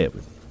wanted to play it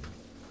with him.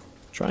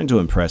 Trying to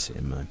impress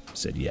him, I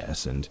said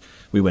yes, and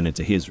we went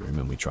into his room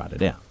and we tried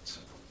it out.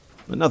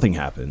 But nothing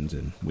happened,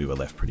 and we were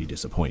left pretty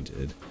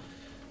disappointed.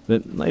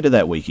 But later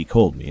that week he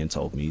called me and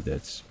told me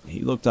that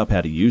he looked up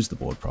how to use the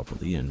board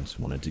properly and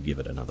wanted to give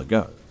it another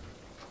go.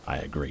 I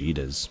agreed,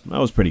 as I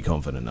was pretty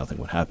confident nothing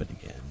would happen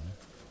again.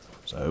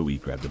 So we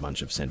grabbed a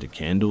bunch of scented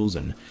candles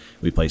and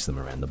we placed them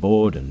around the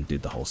board and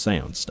did the whole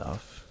seance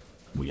stuff.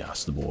 We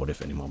asked the board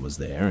if anyone was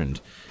there,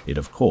 and it,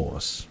 of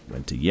course,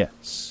 went to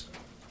yes.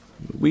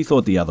 We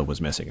thought the other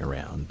was messing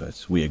around,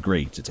 but we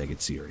agreed to take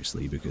it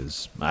seriously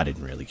because I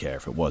didn't really care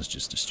if it was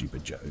just a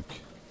stupid joke.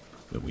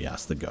 But we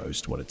asked the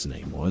ghost what its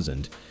name was,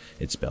 and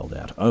it spelled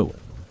out Owen.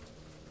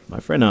 My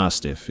friend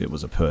asked if it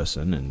was a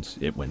person, and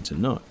it went to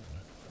no.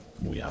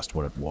 We asked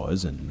what it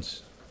was, and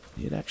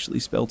it actually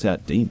spelt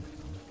out demon.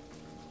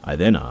 I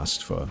then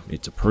asked for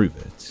it to prove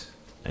it,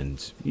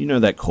 and you know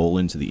that call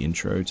into the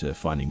intro to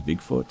Finding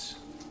Bigfoot?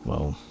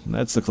 Well,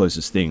 that's the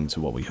closest thing to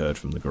what we heard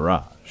from the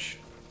garage.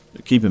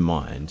 Keep in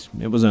mind,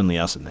 it was only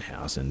us in the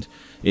house, and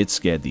it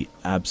scared the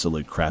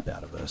absolute crap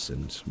out of us,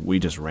 and we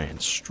just ran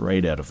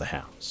straight out of the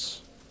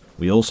house.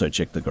 We also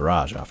checked the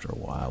garage after a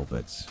while,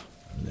 but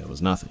there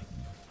was nothing.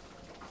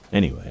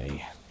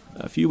 Anyway,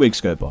 a few weeks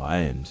go by,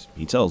 and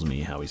he tells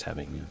me how he's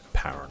having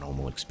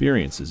paranormal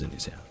experiences in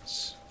his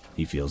house.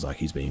 He feels like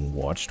he's being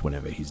watched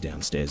whenever he's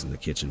downstairs in the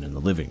kitchen and the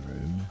living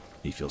room.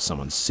 He feels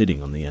someone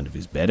sitting on the end of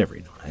his bed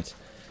every night.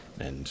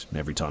 And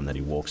every time that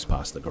he walks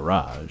past the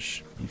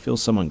garage, he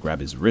feels someone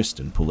grab his wrist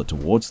and pull it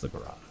towards the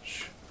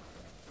garage.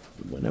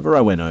 Whenever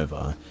I went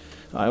over,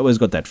 I always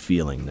got that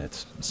feeling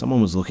that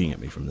someone was looking at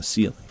me from the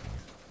ceiling.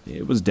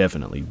 It was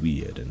definitely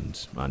weird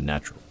and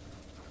unnatural.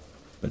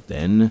 But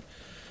then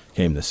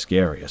came the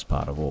scariest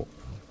part of all.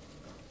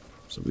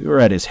 So we were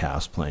at his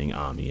house playing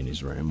Army in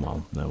his room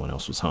while no one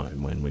else was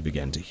home when we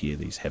began to hear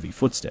these heavy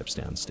footsteps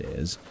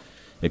downstairs,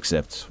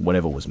 except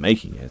whatever was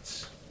making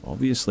it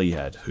obviously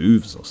had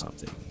hooves or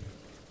something.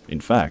 In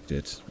fact,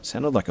 it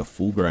sounded like a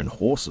full-grown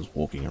horse was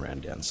walking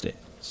around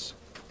downstairs.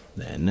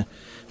 Then,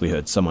 we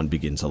heard someone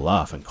begin to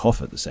laugh and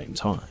cough at the same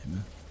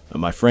time.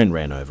 My friend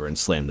ran over and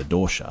slammed the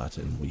door shut,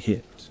 and we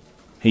hid.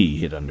 He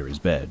hid under his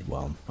bed,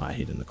 while I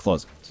hid in the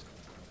closet.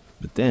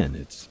 But then,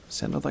 it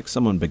sounded like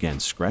someone began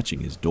scratching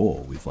his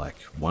door with like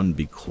one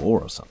big claw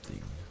or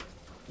something.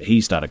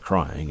 He started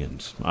crying,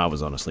 and I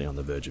was honestly on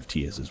the verge of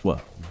tears as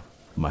well.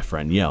 My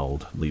friend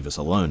yelled, "Leave us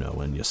alone,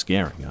 Owen, you're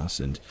scaring us,"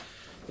 and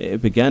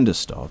it began to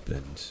stop,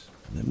 and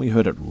then we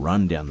heard it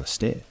run down the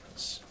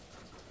stairs.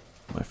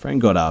 My friend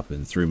got up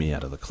and threw me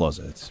out of the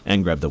closet,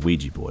 and grabbed the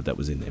Ouija board that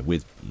was in there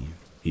with me.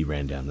 He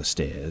ran down the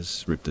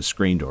stairs, ripped the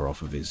screen door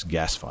off of his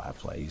gas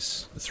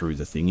fireplace, threw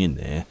the thing in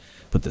there,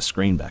 put the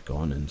screen back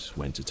on, and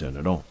went to turn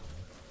it on.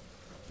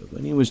 But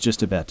when he was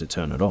just about to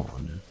turn it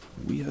on,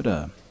 we heard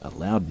a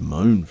loud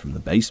moan from the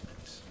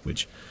basement,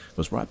 which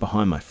was right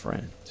behind my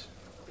friend.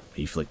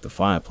 He flicked the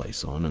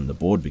fireplace on and the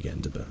board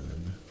began to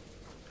burn.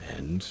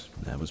 And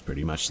that was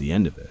pretty much the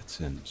end of it,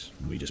 and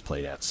we just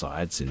played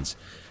outside since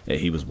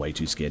he was way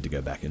too scared to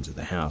go back into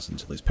the house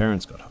until his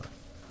parents got home.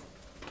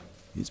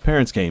 His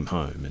parents came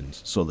home and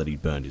saw that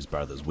he'd burned his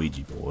brother's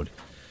Ouija board.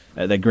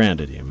 They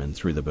grounded him and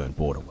threw the burnt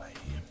board away.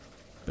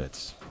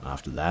 But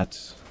after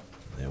that,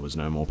 there was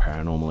no more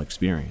paranormal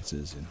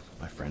experiences in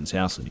my friend's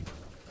house anymore.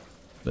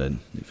 But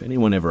if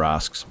anyone ever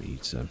asks me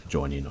to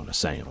join in on a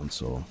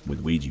seance or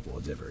with Ouija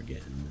boards ever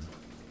again,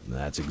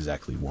 that's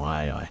exactly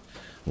why I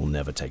will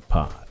never take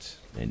part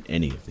in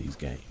any of these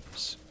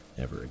games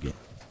ever again.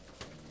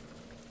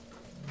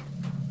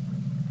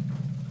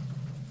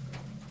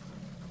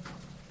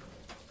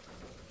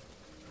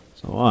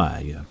 So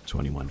I, a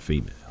 21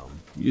 female,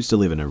 used to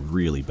live in a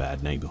really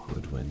bad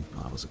neighborhood when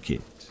I was a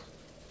kid.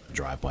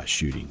 Drive-by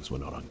shootings were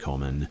not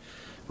uncommon.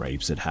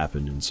 Rapes had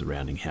happened in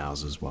surrounding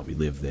houses while we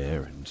lived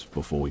there, and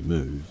before we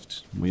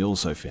moved, we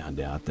also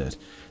found out that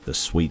the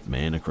sweet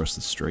man across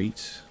the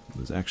street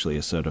was actually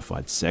a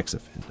certified sex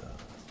offender.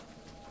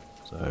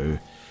 So,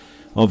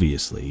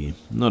 obviously,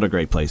 not a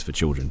great place for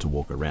children to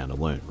walk around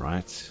alone,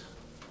 right?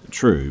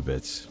 True,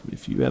 but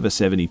if you have a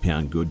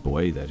 70-pound good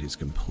boy that is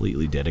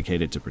completely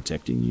dedicated to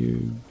protecting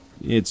you,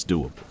 it's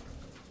doable.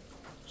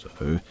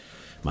 So,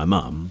 my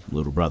mum,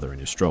 little brother in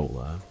his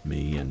stroller,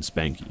 me and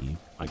Spanky,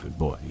 my good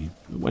boy,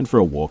 went for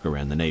a walk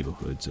around the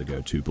neighborhood to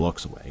go 2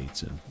 blocks away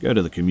to go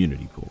to the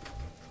community pool.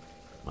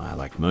 I,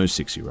 like most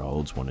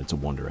 6-year-olds, wanted to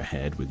wander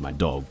ahead with my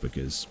dog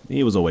because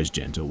he was always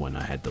gentle when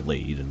I had the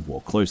lead and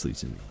walked closely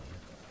to me.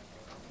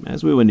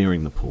 As we were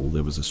nearing the pool,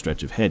 there was a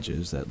stretch of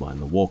hedges that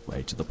lined the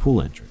walkway to the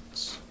pool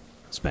entrance.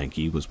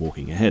 Spanky was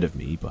walking ahead of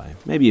me by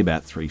maybe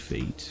about 3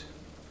 feet.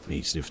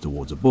 He sniffed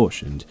towards a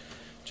bush and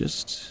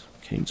just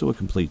came to a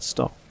complete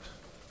stop.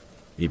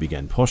 He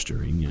began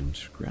posturing and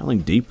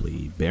growling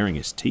deeply, baring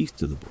his teeth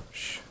to the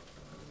bush.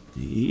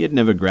 He had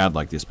never growled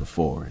like this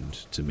before, and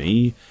to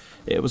me,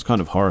 it was kind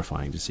of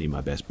horrifying to see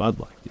my best bud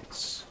like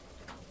this.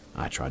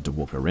 I tried to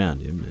walk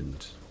around him,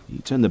 and he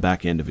turned the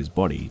back end of his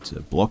body to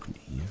block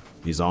me,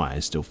 his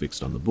eyes still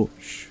fixed on the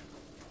bush.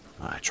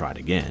 I tried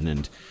again,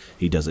 and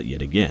he does it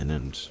yet again,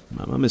 and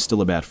my mum is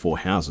still about 4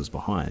 houses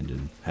behind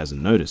and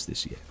hasn't noticed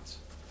this yet.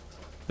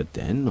 But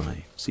then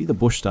I see the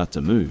bush start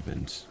to move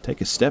and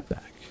take a step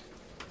back.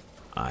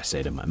 I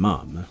say to my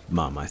mum,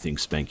 "Mum, I think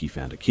Spanky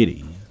found a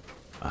kitty."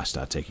 I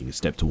start taking a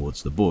step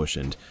towards the bush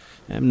and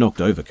am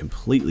knocked over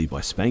completely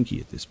by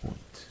Spanky at this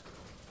point.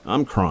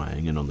 I'm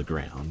crying and on the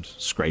ground,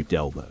 scraped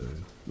elbow.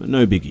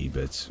 No biggie,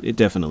 but it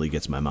definitely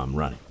gets my mum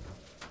running.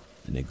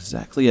 And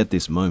exactly at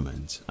this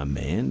moment, a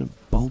man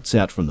bolts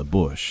out from the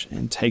bush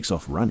and takes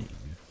off running.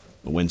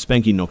 When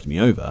Spanky knocked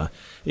me over,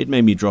 it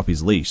made me drop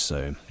his leash,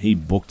 so he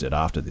booked it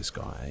after this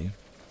guy.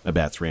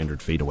 About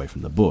 300 feet away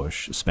from the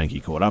bush,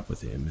 Spanky caught up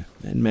with him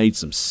and made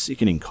some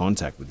sickening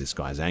contact with this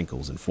guy's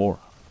ankles and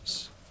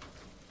forearms.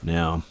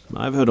 Now,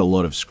 I've heard a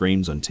lot of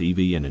screams on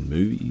TV and in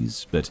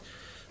movies, but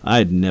I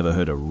had never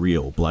heard a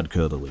real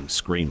blood-curdling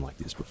scream like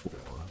this before.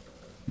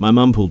 My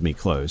mum pulled me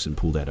close and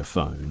pulled out her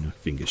phone,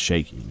 fingers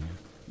shaking.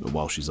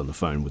 while she's on the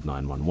phone with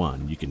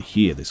 911, you can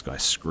hear this guy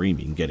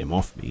screaming, "Get him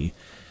off me,"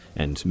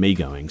 and me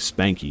going,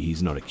 "Spanky,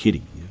 he's not a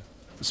kitty."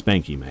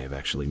 Spanky may have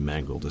actually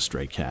mangled a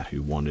stray cat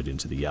who wandered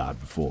into the yard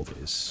before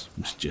this,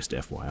 just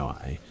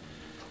FYI.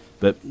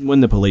 But when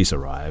the police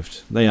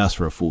arrived, they asked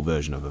for a full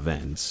version of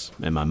events,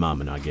 and my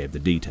mum and I gave the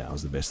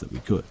details the best that we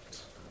could.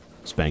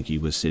 Spanky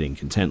was sitting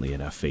contently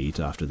at our feet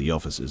after the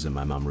officers and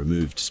my mum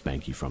removed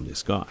Spanky from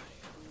this guy.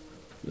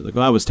 The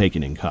guy was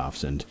taken in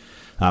cuffs, and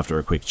after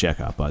a quick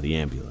checkup by the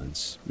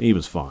ambulance, he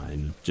was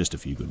fine, just a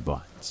few good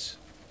bites.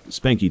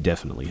 Spanky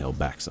definitely held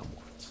back somewhat.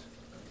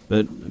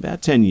 But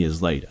about 10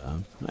 years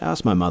later, I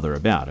asked my mother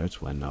about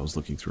it when I was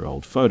looking through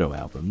old photo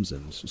albums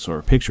and saw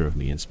a picture of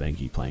me and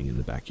Spanky playing in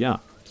the backyard.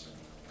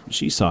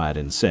 She sighed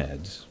and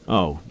said,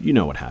 "Oh, you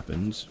know what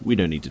happened. We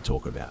don't need to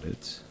talk about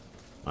it."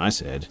 I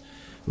said,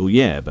 "Well,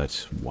 yeah,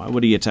 but why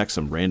would he attack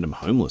some random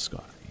homeless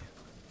guy?"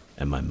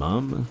 And my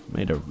mum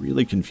made a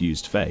really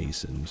confused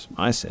face, and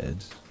I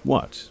said,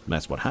 "What?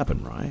 That's what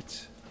happened,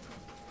 right?"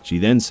 She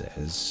then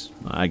says,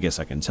 "I guess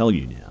I can tell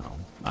you now.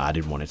 I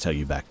didn't want to tell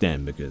you back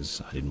then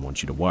because I didn't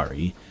want you to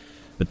worry,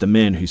 but the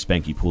man who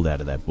Spanky pulled out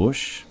of that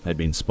bush had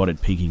been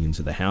spotted peeking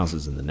into the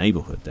houses in the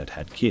neighborhood that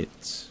had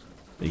kids.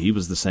 He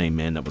was the same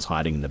man that was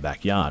hiding in the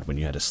backyard when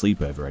you had a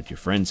sleepover at your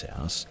friend's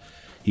house.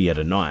 He had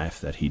a knife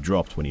that he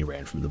dropped when he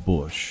ran from the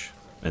bush,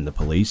 and the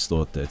police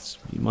thought that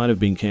he might have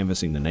been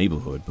canvassing the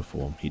neighborhood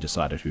before he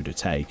decided who to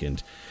take,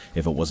 and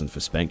if it wasn't for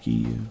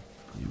Spanky,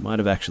 it might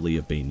have actually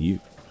have been you."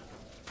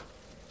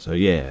 So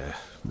yeah,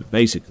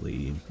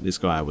 basically, this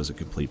guy was a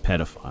complete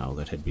pedophile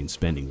that had been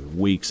spending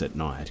weeks at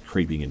night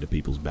creeping into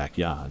people's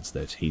backyards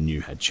that he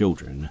knew had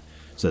children,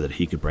 so that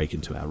he could break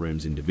into our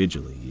rooms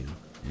individually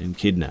and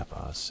kidnap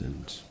us,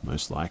 and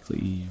most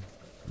likely,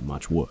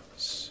 much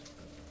worse.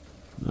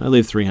 I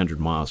live 300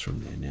 miles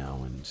from there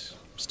now, and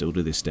still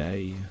to this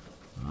day,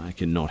 I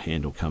cannot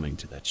handle coming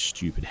to that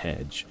stupid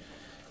hedge,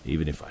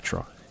 even if I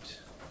tried.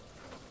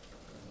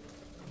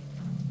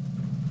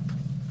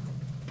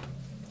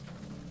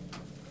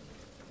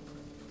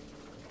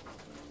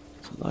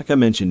 So like I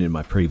mentioned in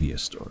my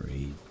previous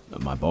story,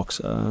 my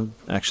boxer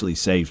actually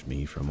saved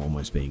me from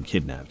almost being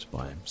kidnapped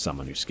by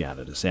someone who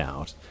scouted us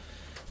out.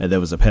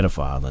 There was a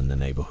pedophile in the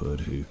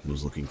neighborhood who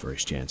was looking for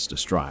his chance to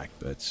strike,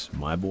 but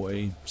my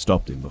boy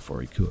stopped him before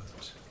he could.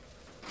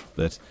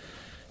 But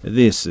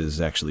this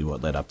is actually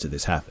what led up to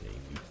this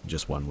happening,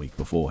 just 1 week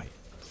beforehand.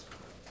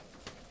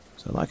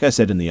 So like I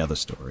said in the other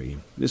story,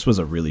 this was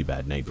a really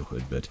bad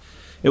neighborhood, but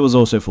it was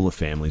also full of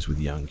families with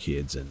young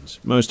kids, and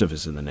most of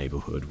us in the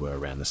neighborhood were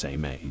around the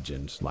same age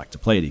and liked to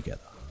play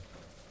together.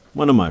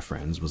 One of my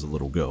friends was a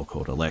little girl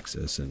called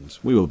Alexis, and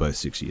we were both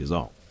 6 years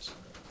old.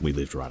 We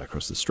lived right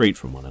across the street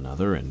from one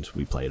another, and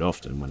we played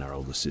often when our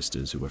older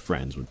sisters who were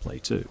friends would play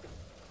too.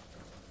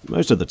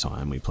 Most of the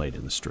time we played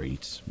in the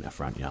street, our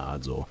front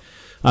yards, or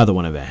either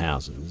one of our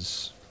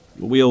houses.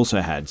 We also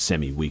had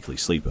semi-weekly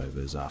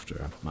sleepovers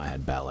after I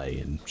had ballet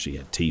and she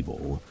had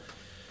t-ball.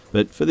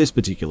 But for this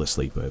particular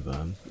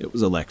sleepover, it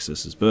was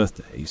Alexis's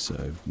birthday,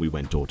 so we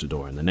went door to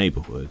door in the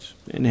neighborhood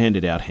and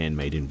handed out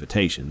handmade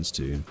invitations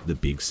to the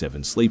Big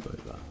 7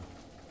 sleepover.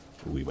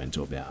 We went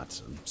to about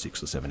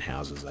 6 or 7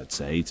 houses, I'd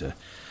say, to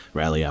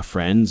rally our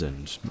friends,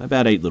 and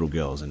about 8 little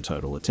girls in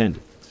total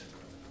attended.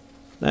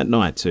 That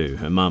night, too,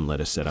 her mum let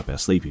us set up our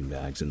sleeping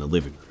bags in the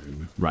living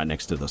room, right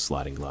next to the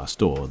sliding glass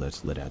door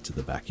that led out to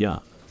the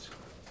backyard.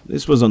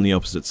 This was on the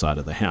opposite side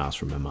of the house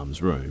from her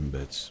mum's room,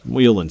 but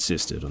we all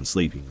insisted on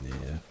sleeping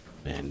there,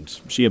 and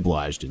she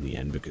obliged in the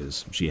end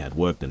because she had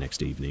work the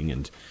next evening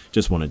and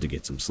just wanted to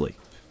get some sleep.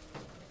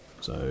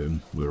 So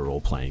we were all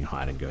playing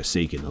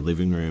hide-and-go-seek in the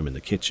living room and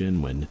the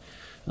kitchen when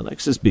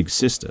Alexa's big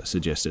sister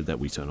suggested that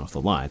we turn off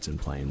the lights and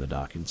play in the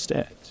dark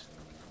instead.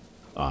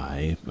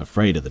 I,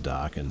 afraid of the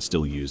dark and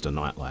still used a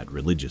nightlight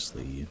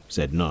religiously,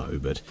 said no,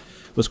 but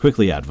was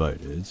quickly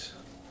outvoted.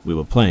 We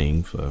were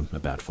playing for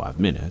about 5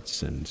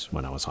 minutes, and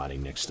when I was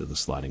hiding next to the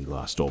sliding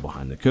glass door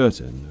behind the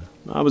curtain,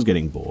 I was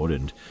getting bored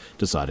and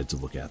decided to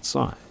look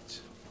outside.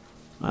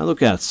 I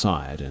look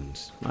outside and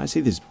I see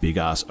this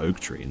big-ass oak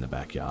tree in the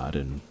backyard,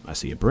 and I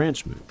see a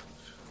branch move.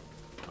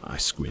 I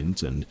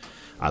squint and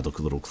I look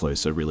a little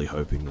closer, really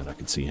hoping that I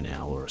could see an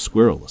owl or a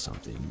squirrel or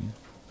something.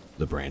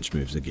 The branch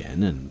moves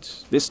again, and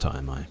this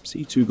time I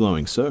see 2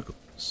 glowing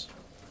circles.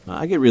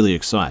 I get really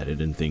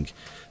excited and think,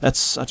 that's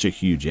such a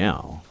huge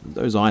owl.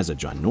 Those eyes are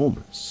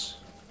ginormous.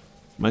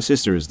 My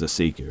sister is the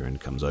seeker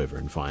and comes over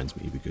and finds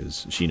me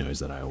because she knows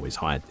that I always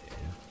hide there.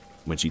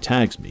 When she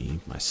tags me,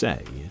 I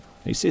say,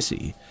 "Hey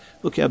sissy,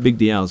 look how big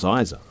the owl's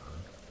eyes are."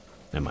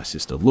 And my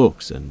sister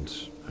looks and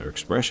her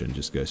expression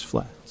just goes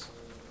flat.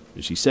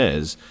 She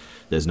says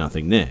there's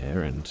nothing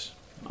there, and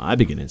I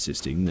begin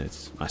insisting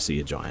that I see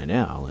a giant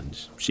owl, and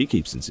she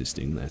keeps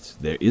insisting that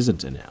there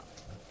isn't an owl.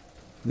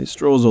 This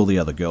draws all the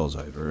other girls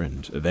over,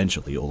 and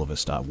eventually all of us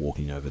start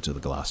walking over to the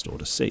glass door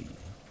to see.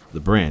 The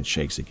branch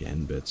shakes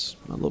again, but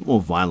a lot more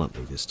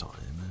violently this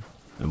time,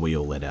 and we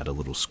all let out a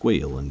little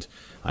squeal, and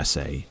I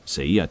say,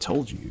 "See, I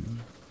told you."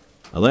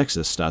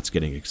 Alexis starts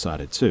getting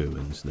excited too,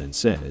 and then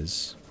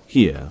says,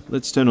 "Here,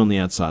 let's turn on the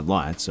outside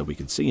lights so we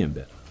can see him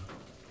better."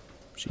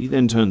 She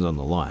then turns on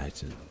the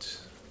light, and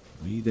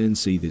we then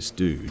see this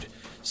dude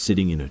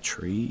sitting in a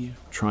tree,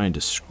 trying to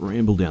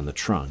scramble down the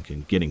trunk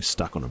and getting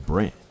stuck on a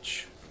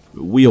branch.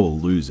 We all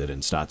lose it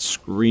and start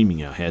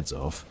screaming our heads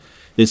off.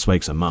 This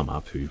wakes a mum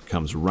up, who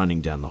comes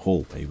running down the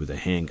hallway with a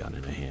handgun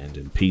in her hand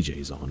and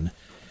PJs on.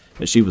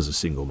 She was a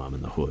single mum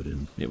in the hood,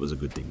 and it was a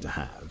good thing to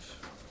have.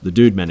 The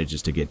dude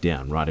manages to get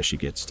down right as she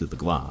gets to the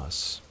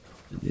glass.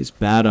 And this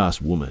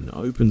badass woman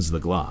opens the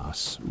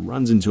glass,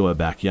 runs into her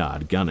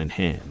backyard, gun in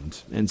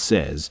hand, and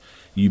says,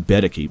 "You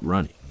better keep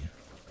running."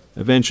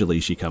 Eventually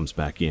she comes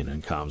back in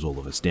and calms all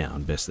of us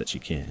down best that she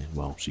can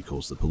while she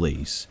calls the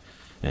police,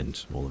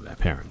 and all of our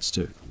parents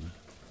too.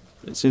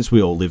 Since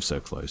we all live so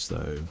close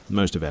though,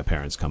 most of our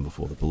parents come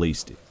before the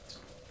police did.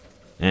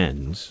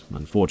 And,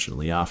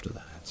 unfortunately after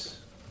that,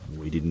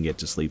 we didn't get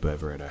to sleep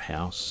over at her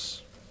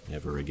house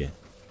ever again.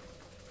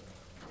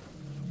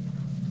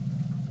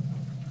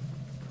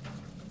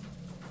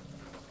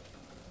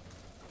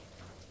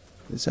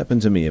 This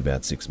happened to me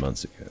about 6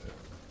 months ago.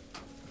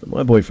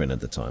 My boyfriend at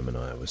the time and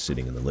I were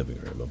sitting in the living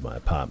room of my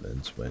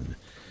apartment when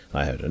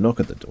I heard a knock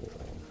at the door.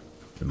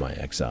 My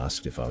ex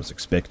asked if I was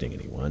expecting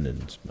anyone,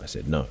 and I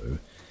said no,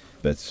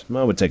 but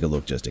I would take a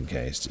look just in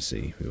case to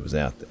see who was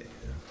out there.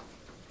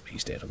 He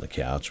stayed on the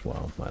couch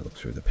while I looked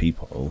through the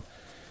peephole.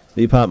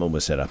 The apartment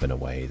was set up in a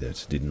way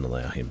that didn't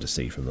allow him to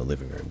see from the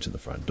living room to the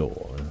front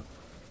door.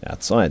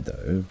 Outside,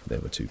 though,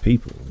 there were two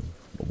people.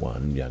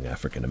 One young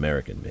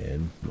African-American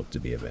man, looked to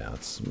be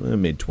about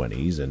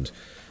mid-20s, and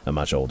a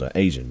much older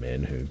Asian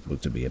man who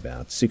looked to be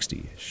about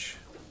 60-ish.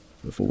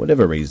 For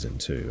whatever reason,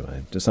 too,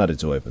 I decided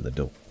to open the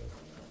door.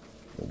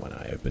 When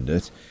I opened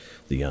it,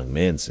 the young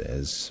man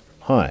says,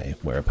 "Hi,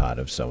 we're a part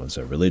of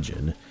so-and-so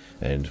religion,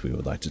 and we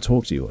would like to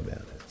talk to you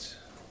about it."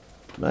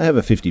 I have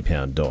a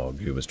 50-pound dog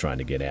who was trying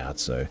to get out,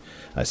 so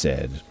I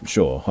said,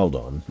 "Sure, hold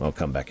on, I'll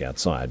come back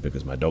outside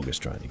because my dog is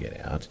trying to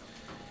get out."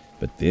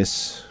 But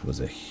this was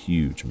a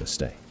huge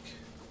mistake.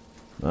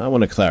 I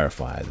want to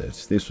clarify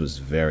that this was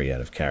very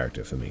out of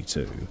character for me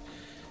too.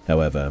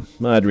 However,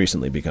 I had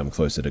recently become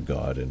closer to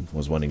God and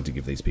was wanting to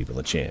give these people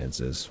a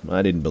chance, as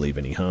I didn't believe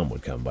any harm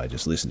would come by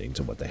just listening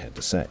to what they had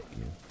to say.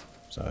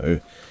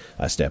 So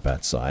I step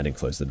outside and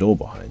close the door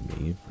behind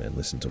me and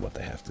listen to what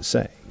they have to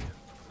say.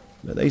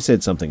 They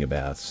said something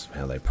about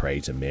how they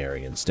pray to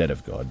Mary instead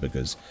of God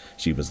because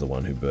she was the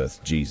one who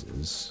birthed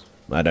Jesus.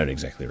 I don't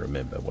exactly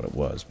remember what it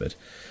was, but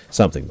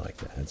something like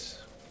that.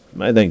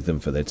 I thank them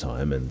for their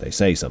time, and they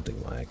say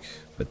something like,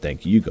 "But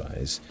thank you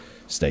guys,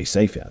 stay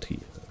safe out here."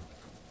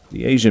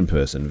 The Asian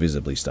person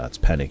visibly starts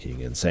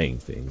panicking and saying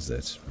things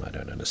that I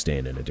don't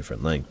understand in a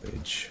different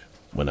language.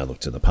 When I look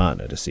to the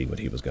partner to see what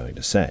he was going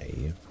to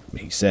say,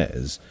 he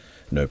says,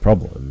 "No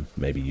problem,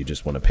 maybe you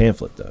just want a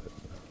pamphlet though."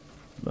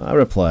 I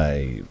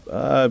reply,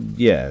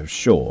 yeah,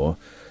 sure,"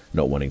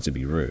 not wanting to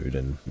be rude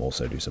and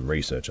also do some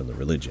research on the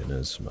religion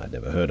as I'd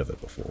never heard of it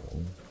before.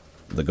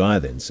 The guy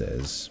then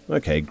says,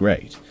 "Okay,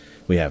 great.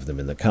 We have them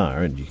in the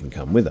car and you can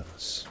come with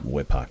us.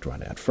 We're parked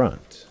right out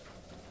front."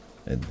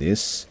 And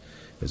this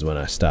is when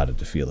I started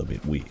to feel a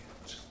bit weird.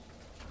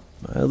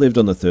 I lived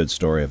on the third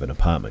story of an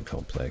apartment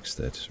complex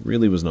that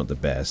really was not the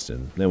best,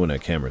 and there were no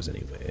cameras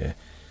anywhere.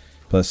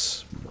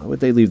 Plus, why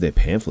would they leave their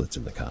pamphlets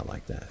in the car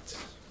like that?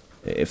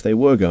 If they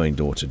were going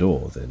door to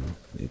door, then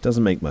it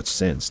doesn't make much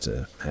sense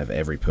to have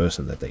every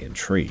person that they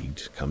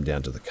intrigued come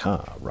down to the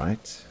car,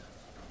 right?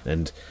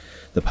 And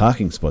the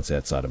parking spots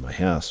outside of my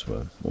house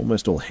were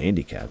almost all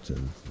handicapped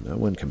and no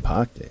one can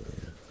park there.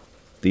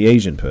 The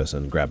Asian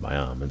person grabbed my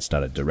arm and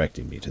started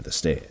directing me to the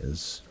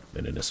stairs,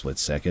 and in a split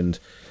second,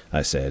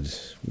 I said,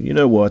 "You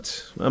know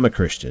what, I'm a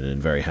Christian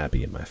and very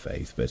happy in my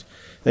faith, but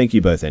thank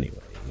you both anyway."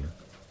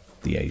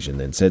 The Asian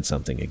then said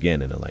something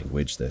again in a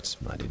language that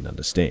I didn't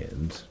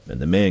understand,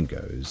 and the man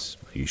goes,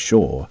 "Are you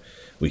sure?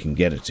 We can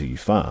get it to you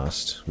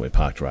fast. We're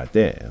parked right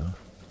there."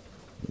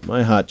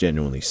 My heart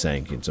genuinely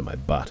sank into my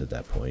butt at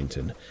that point,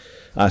 and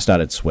I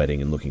started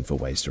sweating and looking for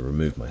ways to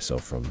remove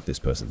myself from this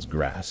person's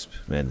grasp,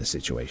 and the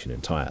situation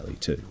entirely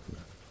too.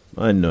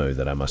 I know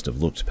that I must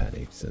have looked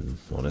panicked, and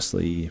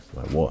honestly,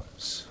 I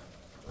was.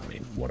 I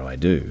mean, what do I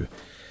do?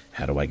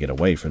 How do I get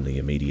away from the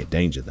immediate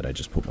danger that I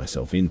just put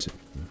myself into?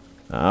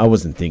 I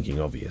wasn't thinking,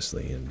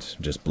 obviously, and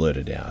just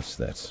blurted out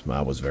that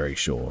I was very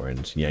sure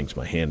and yanked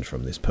my hand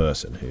from this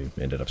person who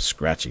ended up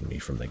scratching me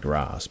from their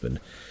grasp, and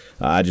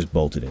I just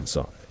bolted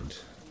inside.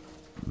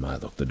 I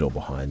locked the door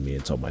behind me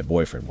and told my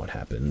boyfriend what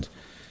happened.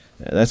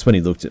 That's when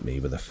he looked at me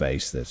with a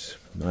face that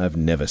I've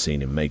never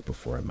seen him make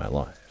before in my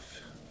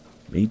life.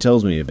 He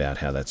tells me about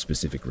how that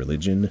specific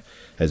religion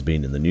has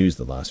been in the news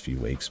the last few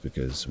weeks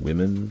because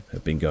women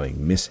have been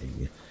going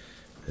missing,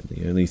 and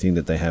the only thing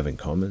that they have in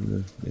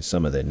common is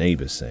some of their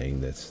neighbours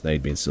saying that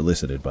they'd been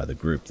solicited by the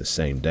group the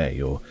same day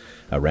or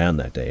around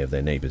that day of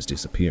their neighbour's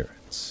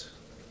disappearance.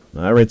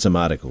 I read some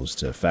articles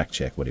to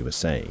fact-check what he was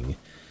saying,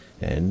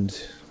 and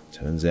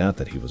turns out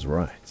that he was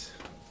right.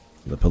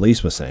 The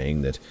police were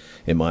saying that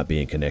it might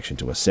be in connection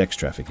to a sex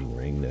trafficking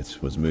ring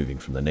that was moving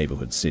from the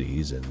neighbourhood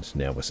cities and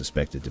now was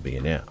suspected to be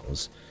in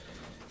ours.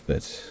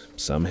 But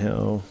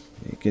somehow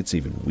it gets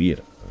even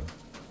weirder,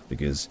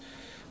 because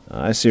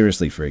I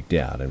seriously freaked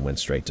out and went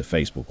straight to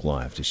Facebook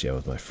Live to share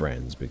with my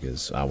friends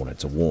because I wanted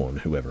to warn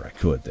whoever I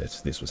could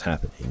that this was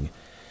happening.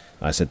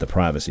 I set the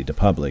privacy to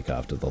public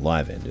after the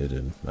live ended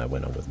and I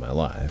went on with my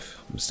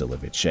life. I'm still a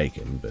bit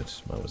shaken,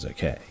 but I was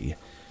okay.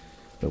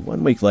 But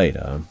 1 week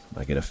later,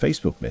 I get a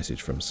Facebook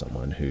message from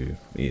someone who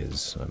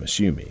is, I'm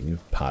assuming,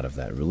 part of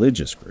that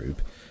religious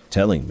group,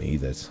 telling me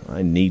that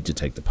I need to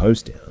take the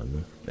post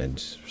down, and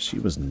she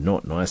was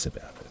not nice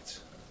about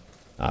it.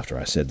 After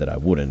I said that I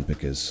wouldn't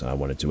because I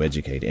wanted to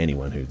educate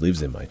anyone who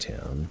lives in my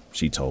town,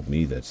 she told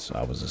me that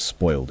I was a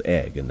spoiled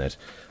egg and that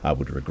I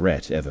would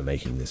regret ever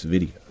making this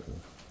video.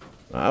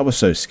 I was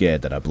so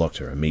scared that I blocked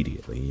her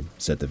immediately,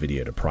 set the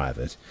video to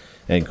private,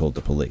 and called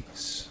the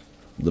police.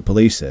 The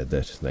police said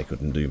that they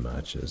couldn't do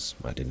much as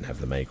I didn't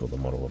have the make or the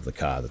model of the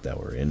car that they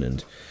were in,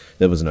 and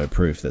there was no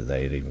proof that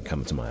they had even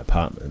come to my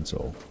apartment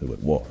or who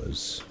it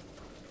was.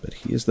 But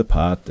here's the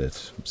part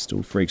that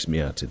still freaks me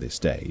out to this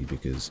day,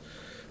 because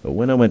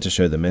when I went to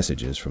show the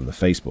messages from the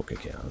Facebook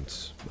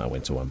account, I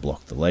went to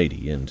unblock the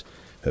lady and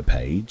her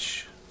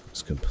page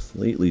was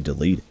completely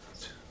deleted.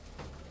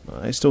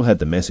 I still had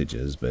the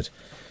messages, but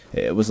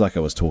it was like I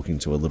was talking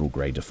to a little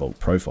grey default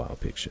profile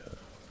picture.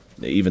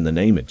 Even the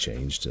name had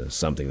changed to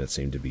something that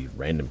seemed to be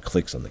random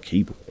clicks on the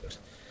keyboard.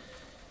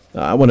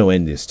 I want to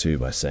end this too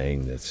by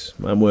saying that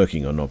I'm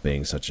working on not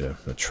being such a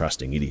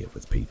trusting idiot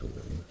with people.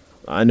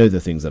 I know the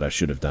things that I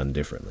should have done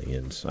differently,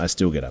 and I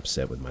still get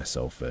upset with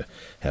myself for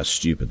how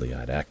stupidly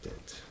I'd acted.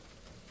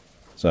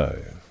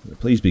 So,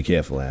 please be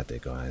careful out there,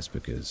 guys,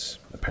 because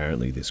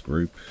apparently this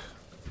group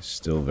is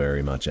still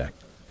very much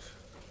active.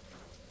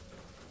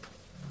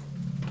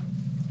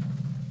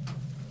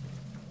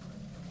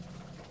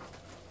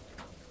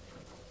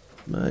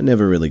 I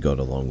never really got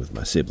along with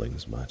my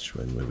siblings much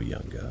when we were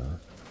younger.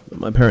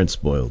 My parents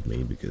spoiled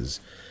me because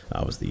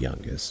I was the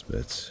youngest,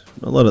 but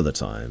a lot of the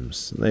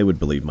times they would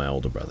believe my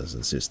older brothers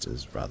and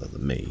sisters rather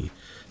than me,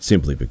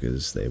 simply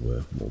because they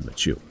were more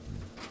mature.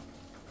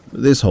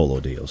 This whole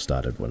ordeal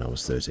started when I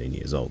was 13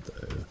 years old,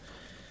 though.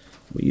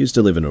 We used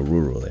to live in a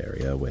rural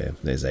area where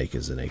there's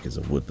acres and acres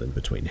of woodland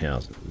between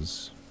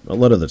houses. A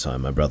lot of the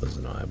time my brothers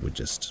and I would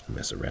just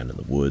mess around in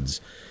the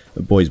woods,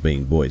 boys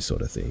being boys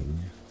sort of thing.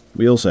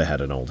 We also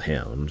had an old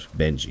hound,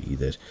 Benji,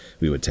 that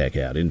we would take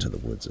out into the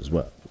woods as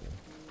well.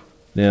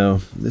 Now,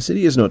 the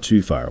city is not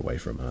too far away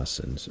from us,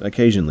 and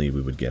occasionally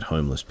we would get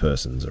homeless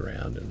persons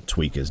around and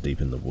tweakers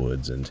deep in the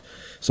woods and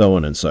so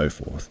on and so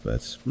forth,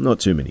 but not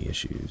too many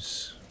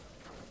issues.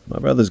 My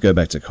brothers go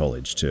back to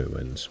college too,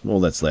 and all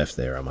that's left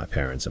there are my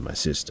parents and my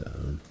sister.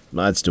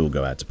 I'd still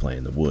go out to play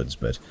in the woods,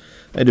 but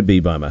I'd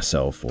be by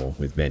myself or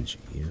with Benji.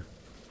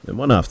 And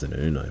one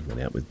afternoon, I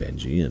went out with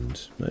Benji, and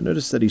I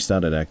noticed that he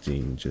started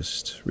acting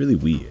just really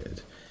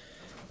weird.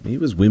 He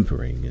was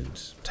whimpering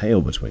and tail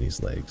between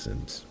his legs,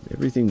 and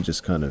everything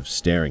just kind of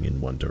staring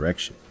in one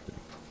direction.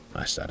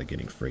 I started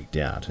getting freaked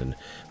out and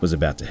was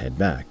about to head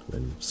back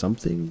when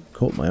something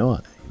caught my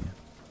eye.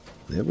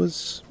 There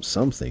was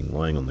something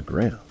lying on the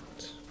ground.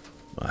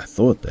 I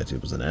thought that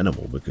it was an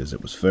animal because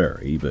it was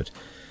furry, but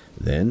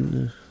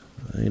then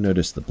I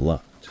noticed the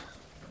blood.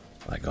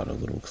 I got a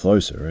little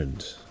closer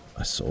and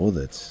I saw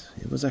that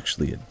it was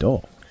actually a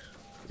dog.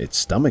 Its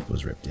stomach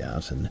was ripped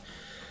out and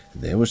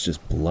there was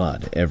just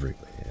blood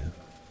everywhere.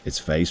 Its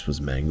face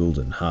was mangled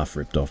and half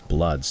ripped off,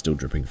 blood still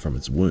dripping from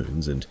its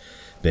wounds, and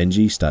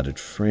Benji started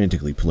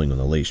frantically pulling on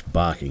the leash,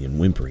 barking and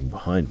whimpering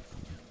behind me.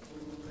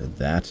 And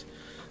that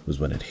was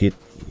when it hit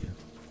me.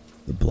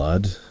 The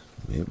blood,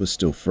 it was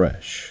still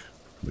fresh,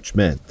 which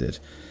meant that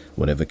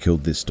whatever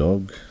killed this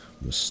dog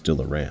was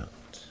still around.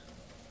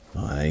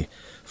 I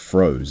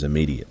froze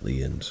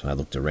immediately and I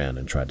looked around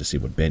and tried to see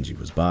what Benji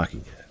was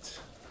barking at.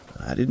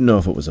 I didn't know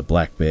if it was a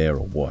black bear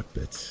or what,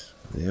 but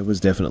there was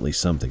definitely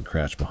something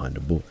crouched behind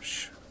a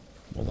bush.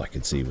 All I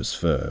could see was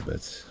fur,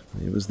 but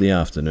it was the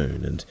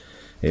afternoon and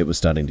it was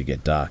starting to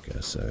get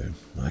darker, so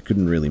I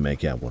couldn't really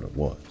make out what it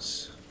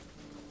was.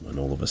 When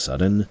all of a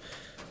sudden,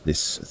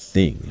 this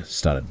thing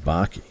started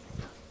barking.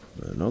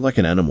 Not like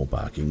an animal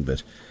barking,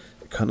 but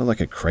kind of like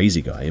a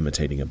crazy guy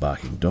imitating a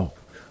barking dog.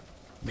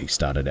 He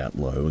started out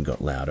low and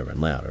got louder and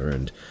louder,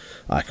 and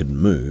I couldn't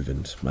move,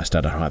 and I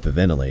started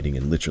hyperventilating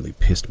and literally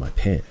pissed my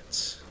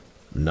pants.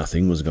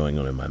 Nothing was going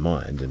on in my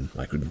mind, and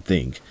I couldn't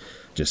think,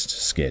 just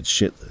scared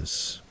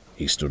shitless.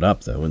 He stood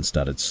up, though, and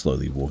started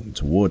slowly walking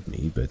toward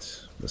me,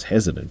 but was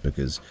hesitant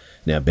because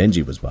now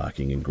Benji was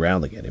barking and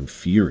growling at him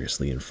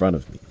furiously in front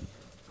of me.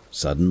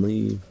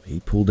 Suddenly,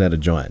 he pulled out a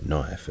giant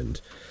knife, and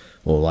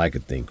all I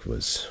could think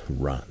was,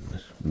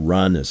 run.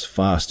 Run as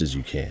fast as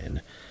you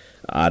can.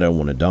 I don't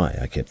want to die,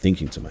 I kept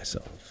thinking to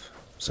myself.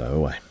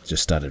 So I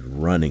just started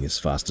running as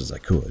fast as I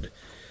could.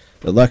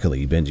 But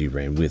luckily, Benji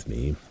ran with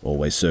me,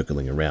 always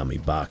circling around me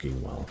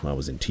barking while I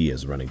was in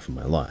tears running for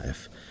my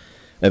life.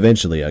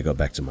 Eventually, I got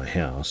back to my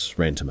house,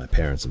 ran to my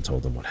parents and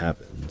told them what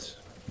happened.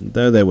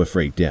 Though they were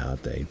freaked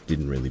out, they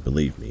didn't really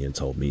believe me and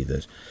told me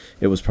that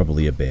it was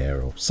probably a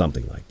bear or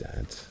something like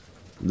that.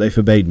 They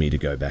forbade me to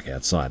go back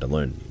outside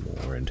alone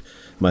anymore, and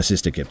my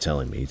sister kept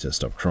telling me to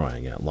stop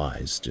crying out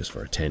lies just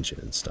for attention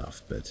and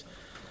stuff, but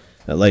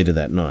Later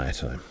that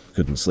night, I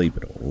couldn't sleep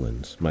at all,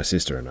 and my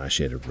sister and I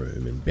shared a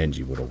room, and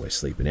Benji would always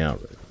sleep in our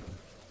room.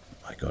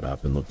 I got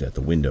up and looked out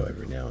the window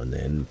every now and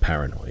then,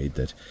 paranoid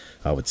that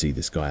I would see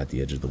this guy at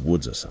the edge of the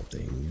woods or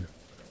something.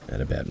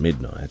 At about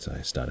midnight,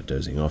 I started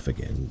dozing off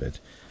again, but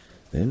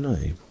then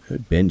I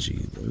heard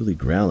Benji lowly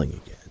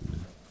growling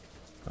again.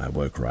 I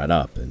woke right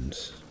up, and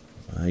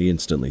I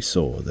instantly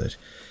saw that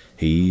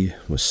he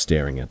was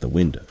staring at the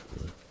window.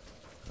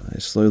 I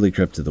slowly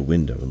crept to the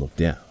window and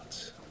looked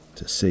out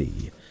to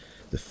see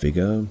the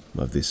figure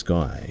of this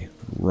guy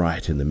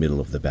right in the middle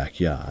of the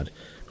backyard,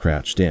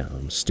 crouched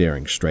down,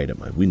 staring straight at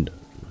my window.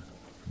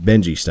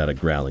 Benji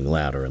started growling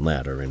louder and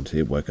louder, and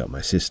it woke up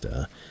my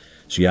sister.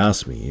 She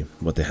asked me,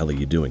 "What the hell are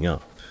you doing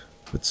up?"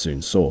 but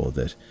soon saw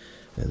that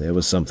there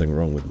was something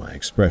wrong with my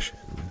expression.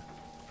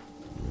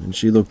 When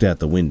she looked out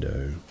the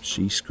window,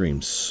 she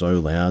screamed so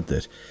loud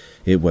that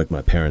it woke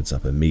my parents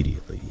up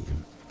immediately.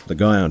 The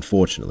guy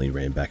unfortunately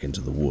ran back into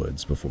the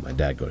woods before my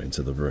dad got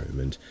into the room,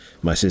 and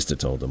my sister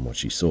told them what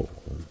she saw.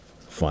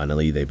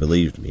 Finally, they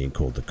believed me and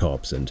called the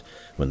cops, and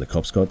when the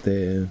cops got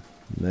there,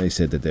 they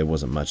said that there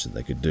wasn't much that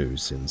they could do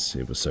since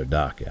it was so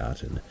dark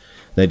out, and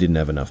they didn't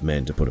have enough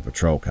men to put a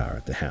patrol car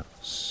at the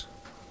house.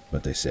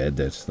 But they said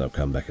that they'll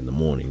come back in the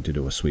morning to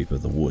do a sweep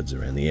of the woods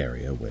around the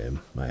area where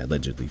I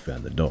allegedly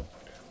found the dog.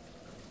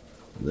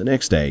 The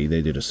next day,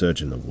 they did a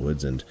search in the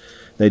woods, and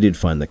they did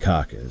find the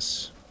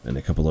carcass, and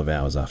a couple of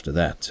hours after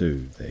that,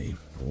 too, they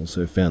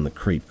also found the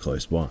creep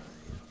close by.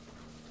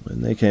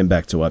 When they came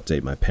back to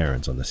update my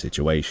parents on the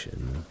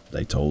situation,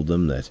 they told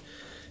them that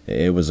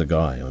it was a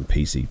guy on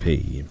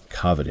PCP,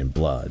 covered in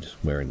blood,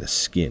 wearing the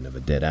skin of a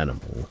dead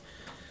animal,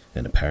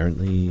 and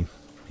apparently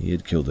he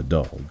had killed a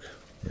dog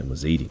and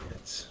was eating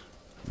it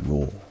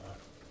raw.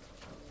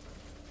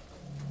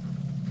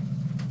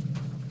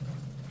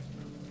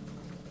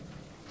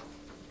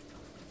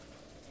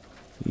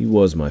 He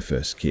was my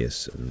first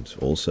kiss, and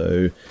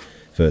also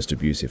first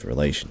abusive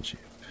relationship.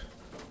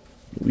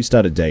 We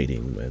started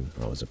dating when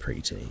I was a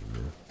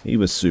preteen. He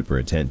was super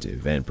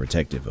attentive and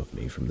protective of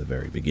me from the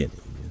very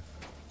beginning.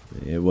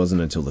 It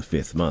wasn't until the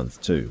 5th month,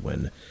 too,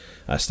 when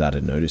I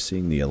started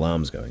noticing the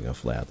alarms going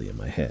off loudly in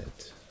my head.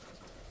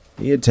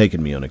 He had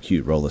taken me on a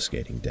cute roller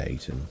skating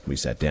date, and we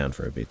sat down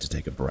for a bit to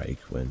take a break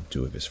when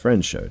 2 of his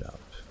friends showed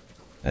up.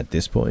 At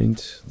this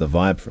point, the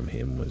vibe from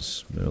him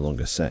was no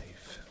longer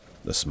safe.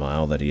 The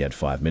smile that he had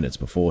 5 minutes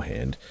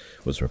beforehand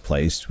was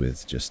replaced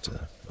with just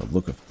a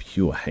look of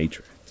pure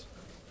hatred.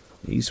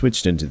 He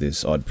switched into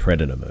this odd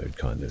predator mode,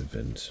 kind of,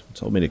 and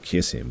told me to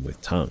kiss him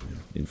with tongue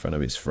in front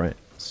of his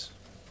friends.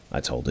 I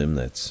told him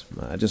that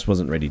I just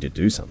wasn't ready to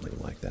do something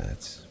like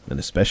that, and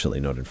especially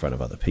not in front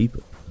of other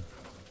people.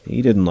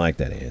 He didn't like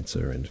that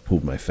answer and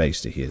pulled my face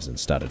to his and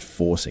started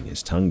forcing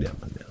his tongue down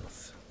my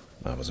mouth.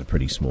 I was a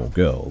pretty small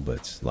girl,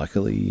 but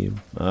luckily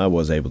I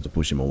was able to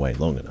push him away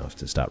long enough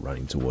to start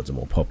running towards a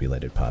more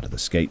populated part of the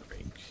skate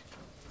rink.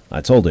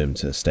 I told him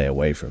to stay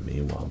away from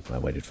me while I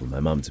waited for my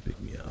mum to pick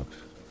me up.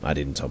 I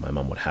didn't tell my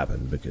mum what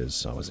happened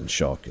because I was in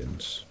shock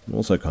and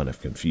also kind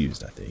of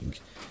confused, I think.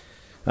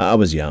 I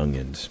was young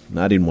and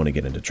I didn't want to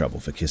get into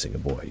trouble for kissing a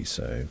boy,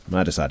 so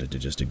I decided to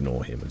just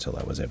ignore him until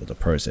I was able to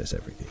process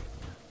everything.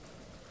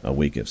 A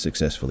week of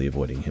successfully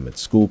avoiding him at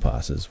school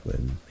passes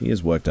when he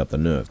has worked up the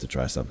nerve to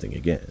try something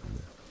again.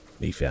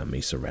 He found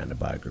me surrounded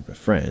by a group of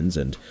friends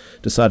and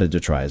decided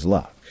to try his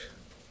luck.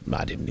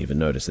 I didn't even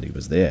notice that he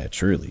was there,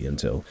 truly,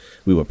 until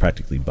we were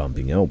practically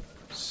bumping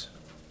elbows.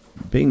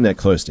 Being that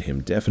close to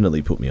him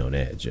definitely put me on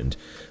edge, and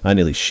I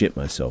nearly shit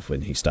myself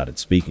when he started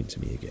speaking to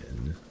me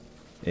again.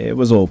 It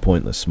was all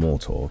pointless small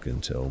talk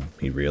until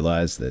he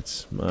realized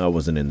that I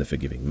wasn't in the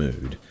forgiving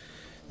mood.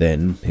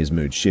 Then his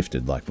mood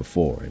shifted like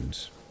before, and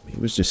he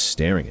was just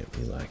staring at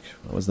me like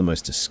I was the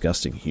most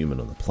disgusting human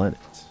on the planet.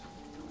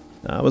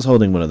 I was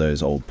holding one of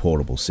those old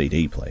portable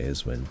CD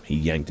players when he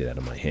yanked it out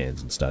of my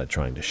hands and started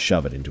trying to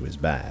shove it into his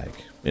bag,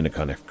 in a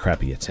kind of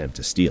crappy attempt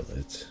to steal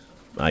it.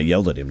 I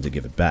yelled at him to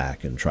give it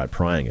back and tried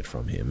prying it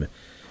from him,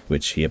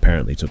 which he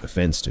apparently took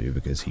offense to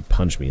because he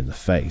punched me in the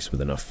face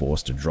with enough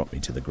force to drop me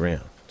to the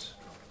ground.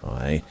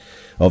 I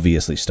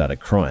obviously started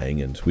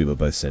crying, and we were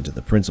both sent to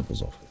the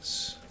principal's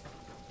office.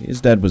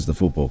 His dad was the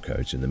football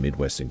coach in the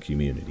Midwestern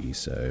community,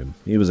 so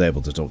he was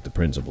able to talk the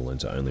principal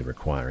into only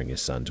requiring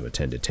his son to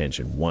attend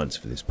detention once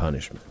for this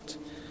punishment.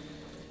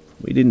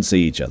 We didn't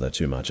see each other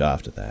too much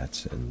after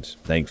that, and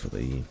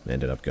thankfully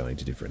ended up going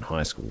to different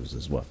high schools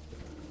as well.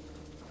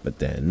 But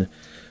then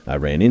I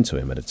ran into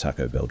him at a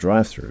Taco Bell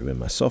drive-thru in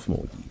my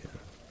sophomore year.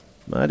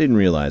 I didn't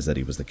realize that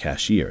he was the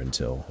cashier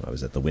until I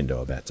was at the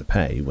window about to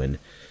pay, when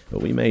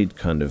we made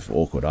kind of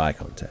awkward eye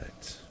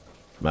contact.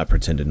 I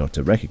pretended not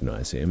to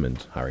recognize him and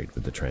hurried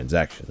with the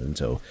transaction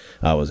until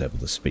I was able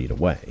to speed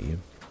away.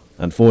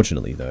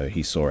 Unfortunately, though,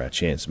 he saw our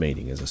chance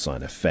meeting as a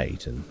sign of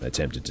fate and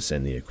attempted to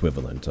send the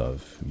equivalent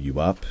of "you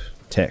up"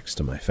 text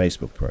to my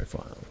Facebook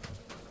profile.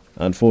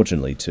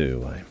 Unfortunately,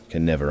 too, I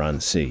can never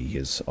unsee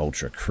his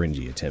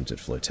ultra-cringy attempt at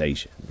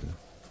flirtation.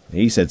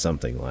 He said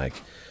something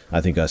like, I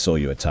think I saw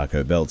you at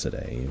Taco Bell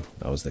today.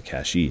 I was the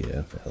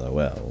cashier,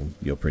 lol.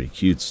 You're pretty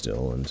cute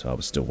still, and I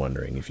was still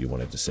wondering if you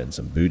wanted to send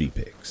some booty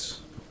pics.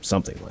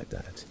 Something like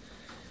that.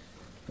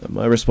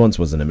 My response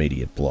was an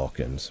immediate block,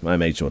 and I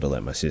made sure to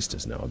let my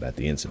sisters know about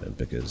the incident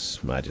because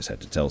I just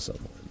had to tell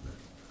someone.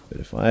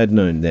 But if I had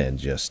known then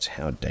just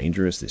how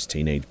dangerous this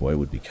teenage boy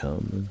would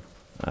become,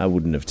 I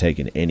wouldn't have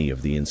taken any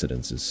of the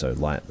incidences so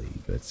lightly,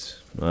 but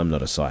I'm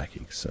not a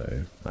psychic,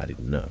 so I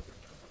didn't know.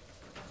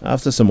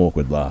 After some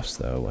awkward laughs,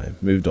 though, I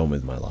moved on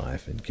with my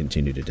life and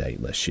continued to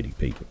date less shitty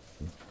people.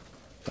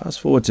 Fast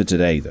forward to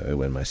today, though,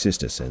 when my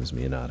sister sends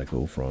me an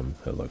article from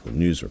her local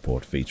news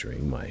report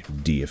featuring my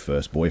dear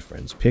first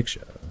boyfriend's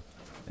picture.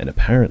 And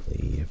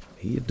apparently,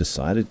 he had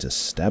decided to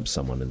stab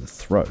someone in the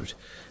throat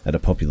at a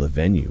popular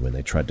venue when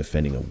they tried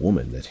defending a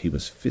woman that he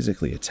was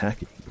physically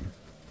attacking.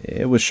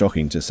 It was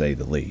shocking to say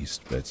the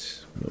least,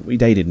 but we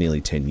dated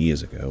nearly 10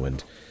 years ago,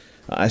 and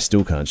I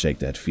still can't shake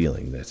that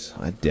feeling that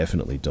I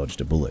definitely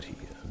dodged a bullet here.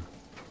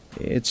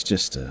 It's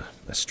just a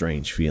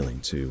strange feeling,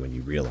 too, when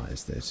you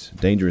realize that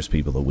dangerous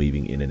people are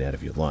weaving in and out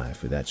of your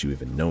life without you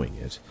even knowing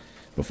it,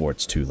 before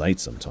it's too late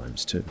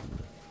sometimes, too.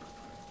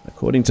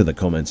 According to the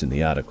comments in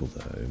the article,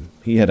 though,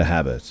 he had a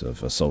habit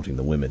of assaulting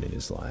the women in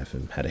his life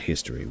and had a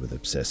history with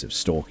obsessive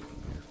stalking.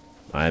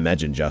 I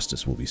imagine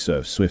justice will be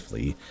served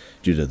swiftly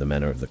due to the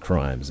manner of the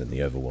crimes and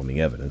the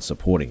overwhelming evidence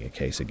supporting a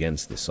case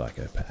against this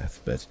psychopath,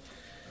 but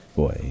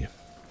boy,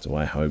 do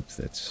I hope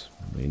that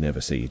we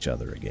never see each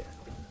other again.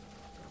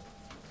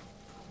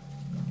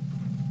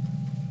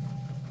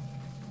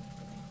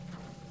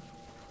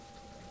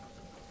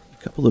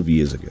 A couple of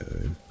years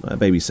ago, I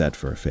babysat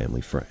for a family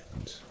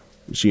friend.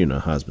 She and her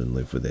husband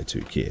lived with their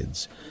 2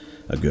 kids,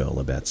 a girl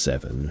about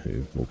 7,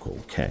 who we'll call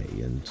Kay,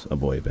 and a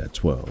boy about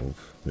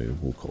 12, who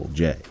we'll call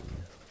Jay.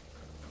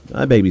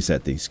 I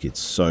babysat these kids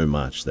so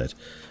much that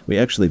we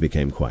actually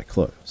became quite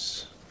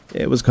close.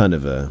 It was kind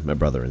of a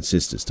brother and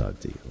sisters type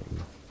deal.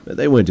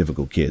 They weren't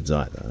difficult kids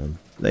either.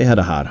 They had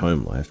a hard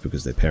home life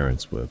because their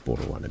parents were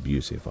borderline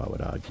abusive, I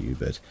would argue,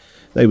 but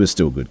they were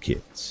still good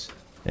kids.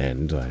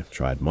 And I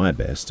tried my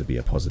best to be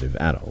a positive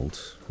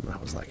adult. I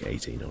was like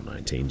 18 or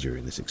 19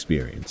 during this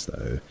experience,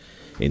 though,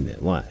 in their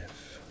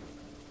life.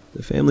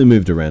 The family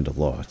moved around a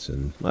lot,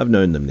 and I've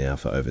known them now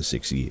for over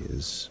 6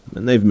 years,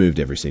 and they've moved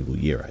every single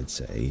year, I'd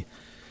say,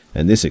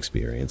 and this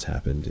experience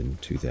happened in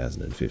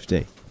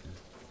 2015.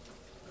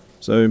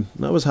 So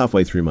I was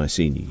halfway through my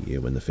senior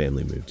year when the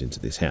family moved into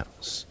this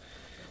house.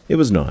 It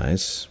was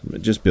nice,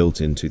 just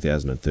built in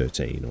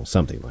 2013 or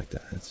something like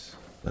that.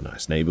 A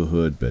nice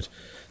neighborhood, but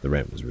the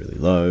rent was really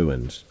low,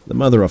 and the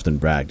mother often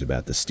bragged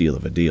about the steal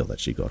of a deal that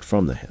she got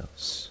from the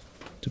house.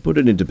 To put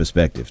it into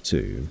perspective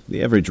too,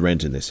 the average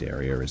rent in this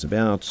area is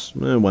about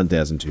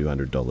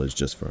 $1,200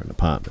 just for an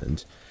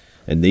apartment,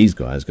 and these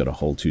guys got a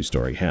whole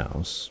 2-story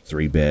house,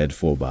 3-bed,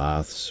 4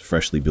 baths,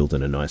 freshly built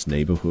in a nice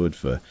neighborhood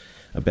for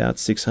about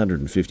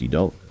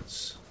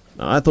 $650.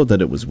 I thought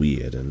that it was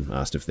weird and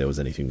asked if there was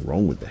anything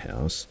wrong with the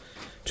house,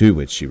 to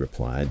which she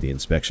replied the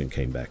inspection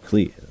came back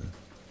clear.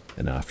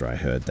 And after I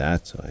heard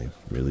that, I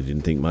really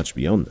didn't think much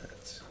beyond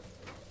that.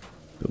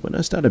 But when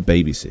I started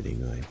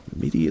babysitting, I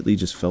immediately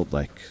just felt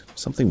like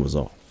something was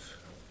off.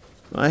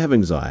 I have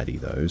anxiety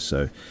though,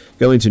 so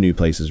going to new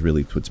places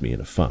really puts me in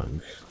a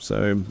funk,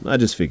 so I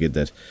just figured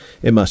that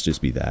it must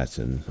just be that,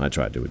 and I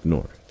tried to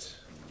ignore it.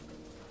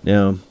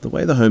 Now, the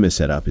way the home is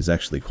set up is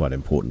actually quite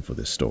important for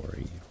this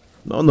story.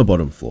 On the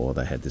bottom floor,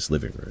 they had this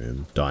living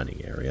room,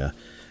 dining area,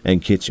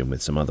 and kitchen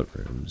with some other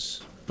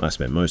rooms. I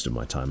spent most of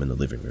my time in the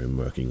living room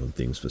working on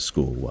things for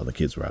school while the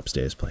kids were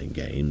upstairs playing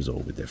games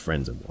or with their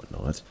friends and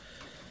whatnot.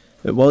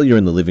 But while you're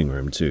in the living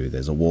room too,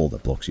 there's a wall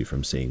that blocks you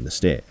from seeing the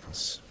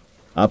stairs.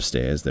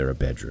 Upstairs there are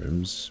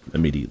bedrooms.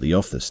 Immediately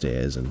off the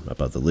stairs and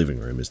above the living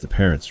room is the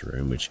parents'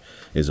 room, which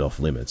is off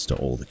limits to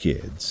all the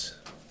kids.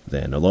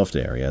 Then a loft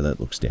area that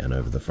looks down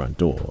over the front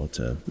door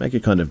to make a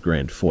kind of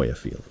grand foyer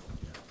feeling.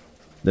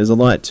 There's a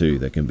light too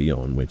that can be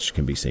on, which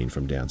can be seen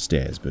from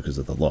downstairs because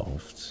of the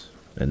loft.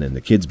 And then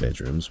the kids'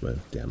 bedrooms were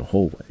down a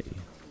hallway.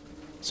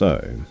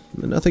 So,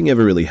 nothing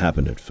ever really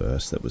happened at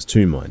first that was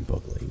too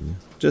mind-boggling.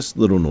 Just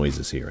little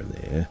noises here and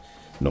there,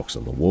 knocks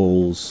on the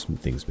walls,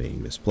 things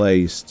being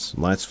misplaced,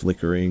 lights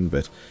flickering,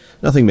 but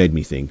nothing made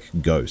me think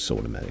ghosts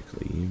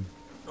automatically.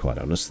 Quite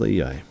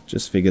honestly, I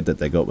just figured that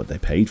they got what they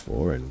paid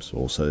for, and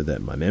also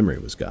that my memory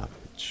was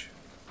garbage.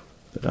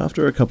 But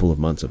after a couple of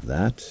months of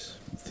that,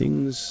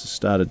 things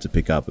started to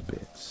pick up a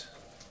bit.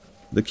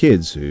 The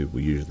kids, who were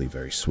usually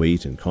very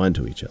sweet and kind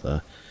to each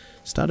other,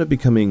 started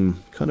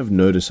becoming kind of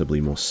noticeably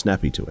more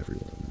snappy to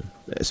everyone,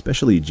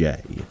 especially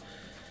Jay.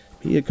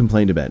 He had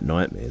complained about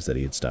nightmares that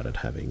he had started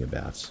having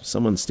about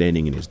someone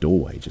standing in his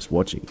doorway just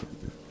watching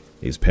him.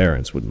 His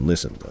parents wouldn't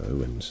listen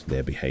though, and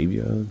their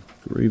behaviour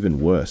grew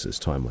even worse as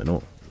time went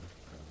on.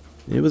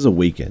 It was a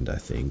weekend, I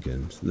think,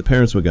 and the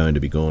parents were going to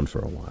be gone for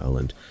a while,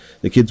 and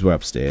the kids were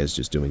upstairs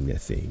just doing their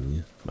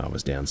thing. I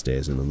was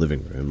downstairs in the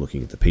living room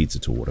looking at the pizza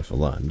to order for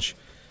lunch,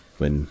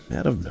 when,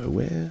 out of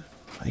nowhere,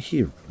 I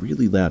hear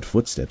really loud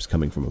footsteps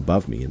coming from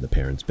above me in the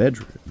parents'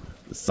 bedroom,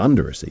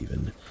 thunderous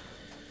even.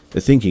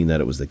 Thinking that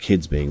it was the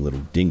kids being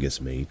little dingus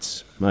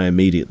meats, I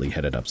immediately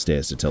headed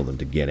upstairs to tell them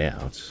to get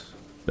out.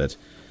 But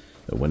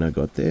when I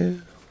got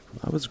there,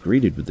 I was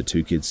greeted with the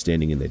two kids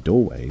standing in their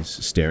doorways,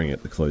 staring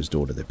at the closed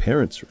door to their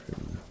parents'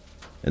 room,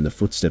 and the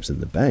footsteps and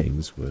the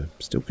bangs were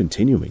still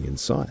continuing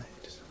inside.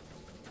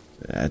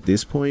 At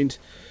this point,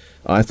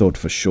 I thought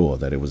for sure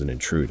that it was an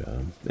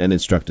intruder, and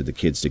instructed the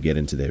kids to get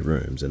into their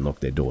rooms and lock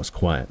their doors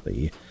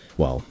quietly,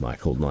 while I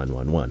called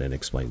 911 and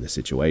explained the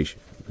situation.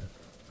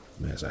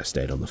 As I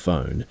stayed on the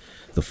phone,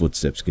 the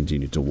footsteps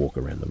continued to walk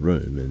around the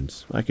room, and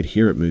I could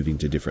hear it moving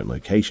to different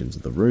locations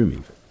of the room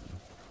even.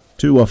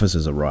 2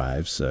 officers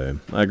arrived, so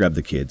I grabbed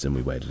the kids and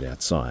we waited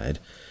outside,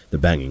 the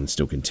banging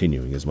still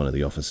continuing as one of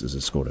the officers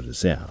escorted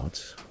us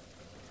out.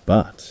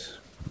 But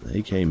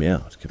they came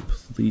out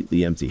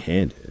completely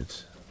empty-handed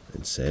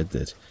and said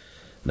that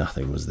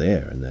nothing was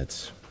there and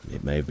that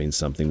it may have been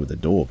something with the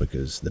door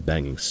because the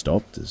banging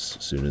stopped as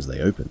soon as they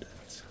opened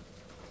it.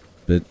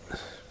 But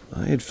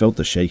I had felt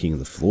the shaking of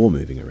the floor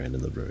moving around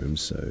in the room,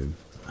 so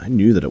I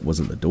knew that it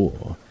wasn't the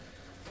door.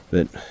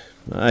 But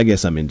I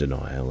guess I'm in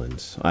denial,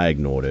 and I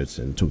ignored it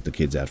and took the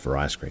kids out for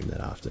ice cream that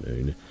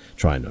afternoon,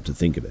 trying not to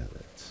think about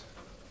it.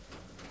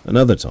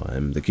 Another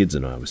time, the kids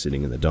and I were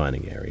sitting in the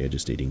dining area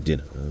just eating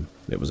dinner.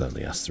 It was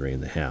only us 3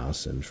 in the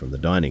house, and from the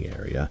dining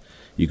area,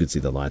 you could see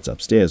the lights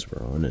upstairs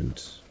were on,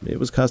 and it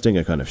was casting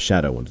a kind of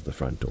shadow onto the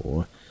front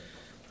door.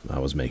 I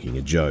was making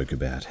a joke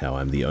about how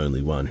I'm the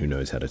only one who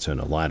knows how to turn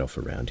a light off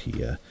around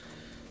here,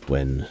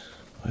 when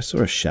I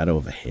saw a shadow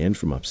of a hand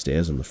from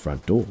upstairs on the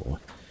front door,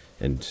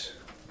 and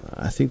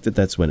I think that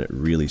that's when it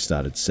really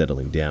started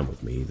settling down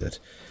with me that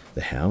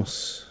the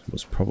house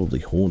was probably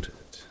haunted.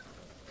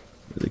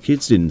 The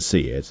kids didn't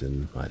see it,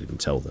 and I didn't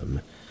tell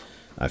them.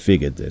 I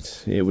figured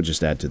that it would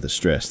just add to the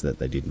stress that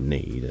they didn't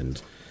need,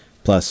 and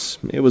plus,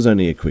 it was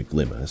only a quick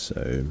glimmer,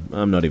 so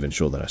I'm not even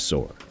sure that I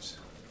saw it.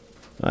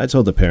 I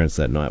told the parents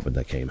that night when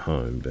they came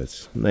home,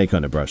 but they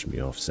kind of brushed me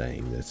off,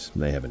 saying that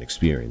they haven't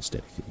experienced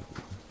anything.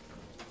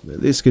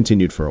 This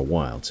continued for a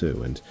while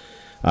too, and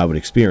I would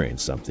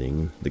experience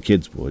something, the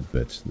kids would,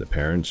 but the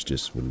parents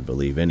just wouldn't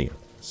believe any of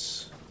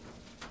us.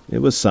 It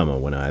was summer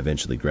when I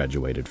eventually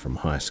graduated from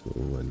high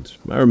school, and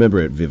I remember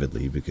it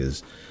vividly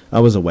because I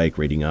was awake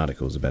reading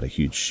articles about a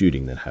huge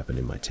shooting that happened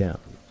in my town.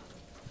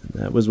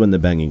 And that was when the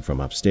banging from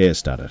upstairs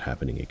started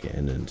happening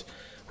again, and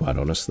quite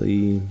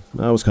honestly,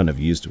 I was kind of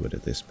used to it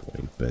at this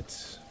point,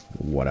 but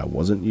what I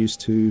wasn't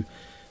used to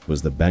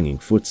was the banging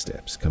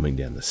footsteps coming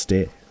down the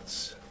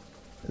stairs.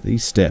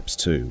 These steps,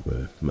 too,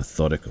 were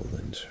methodical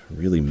and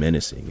really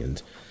menacing,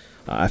 and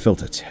I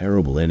felt a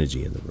terrible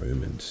energy in the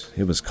room, and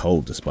it was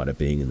cold despite it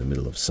being in the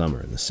middle of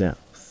summer in the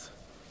south.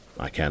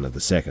 I counted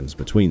the seconds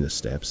between the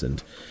steps,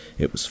 and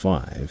it was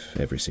 5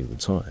 every single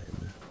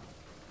time.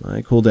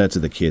 I called out to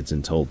the kids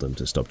and told them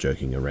to stop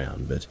joking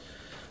around, but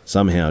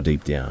somehow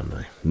deep down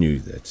I knew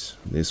that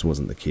this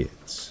wasn't the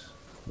kids.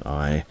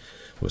 I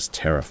was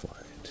terrified.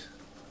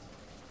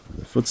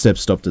 The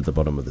footsteps stopped at the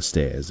bottom of the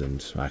stairs,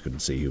 and I couldn't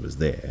see who was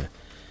there.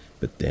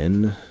 But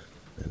then,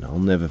 and I'll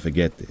never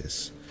forget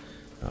this,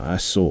 I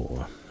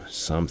saw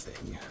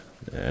something,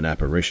 an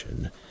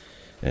apparition,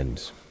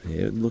 and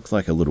it looked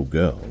like a little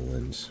girl,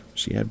 and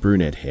she had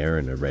brunette hair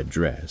and a red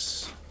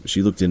dress.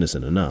 She looked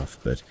innocent enough,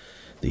 but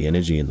the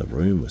energy in the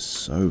room was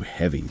so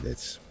heavy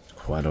that,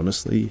 quite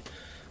honestly,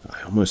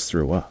 I almost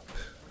threw up.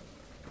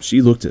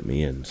 She looked at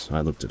me, and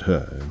I looked at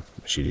her.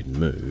 She didn't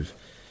move.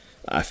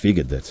 I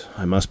figured that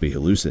I must be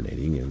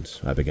hallucinating, and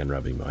I began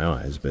rubbing my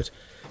eyes, but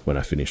when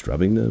I finished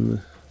rubbing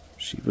them,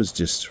 she was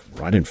just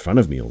right in front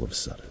of me all of a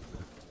sudden.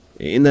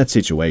 In that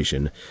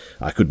situation,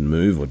 I couldn't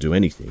move or do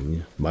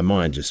anything. My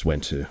mind just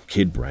went to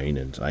kid brain,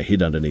 and I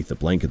hid underneath the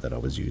blanket that I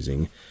was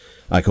using.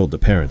 I called the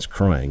parents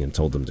crying and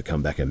told them to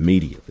come back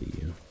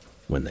immediately.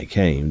 When they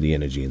came, the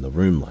energy in the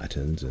room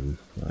lightened, and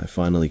I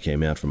finally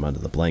came out from under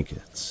the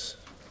blankets,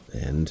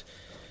 and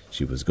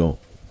she was gone.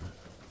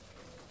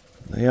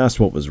 They asked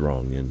what was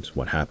wrong and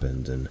what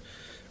happened, and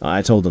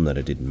I told them that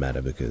it didn't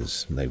matter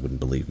because they wouldn't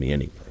believe me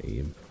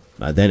anyway.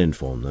 I then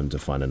informed them to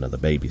find another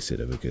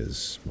babysitter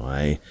because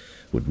I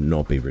would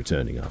not be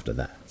returning after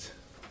that.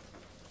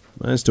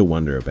 I still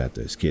wonder about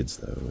those kids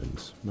though,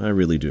 and I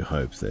really do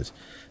hope that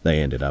they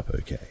ended up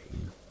okay.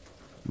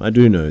 I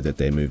do know that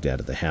they moved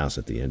out of the house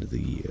at the end of the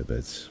year,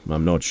 but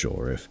I'm not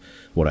sure if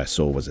what I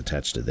saw was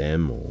attached to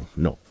them or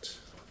not.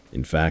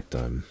 In fact,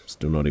 I'm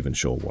still not even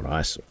sure what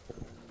I saw.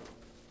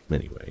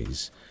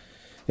 Anyways,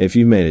 if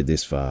you've made it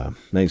this far,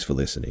 thanks for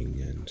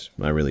listening, and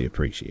I really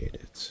appreciate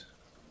it.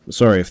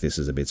 Sorry if this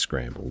is a bit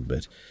scrambled,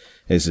 but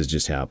this is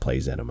just how it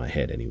plays out in my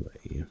head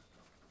anyway.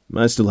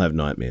 I still have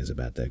nightmares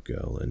about that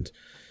girl, and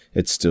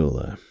it's still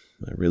a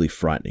really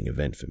frightening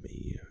event for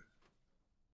me.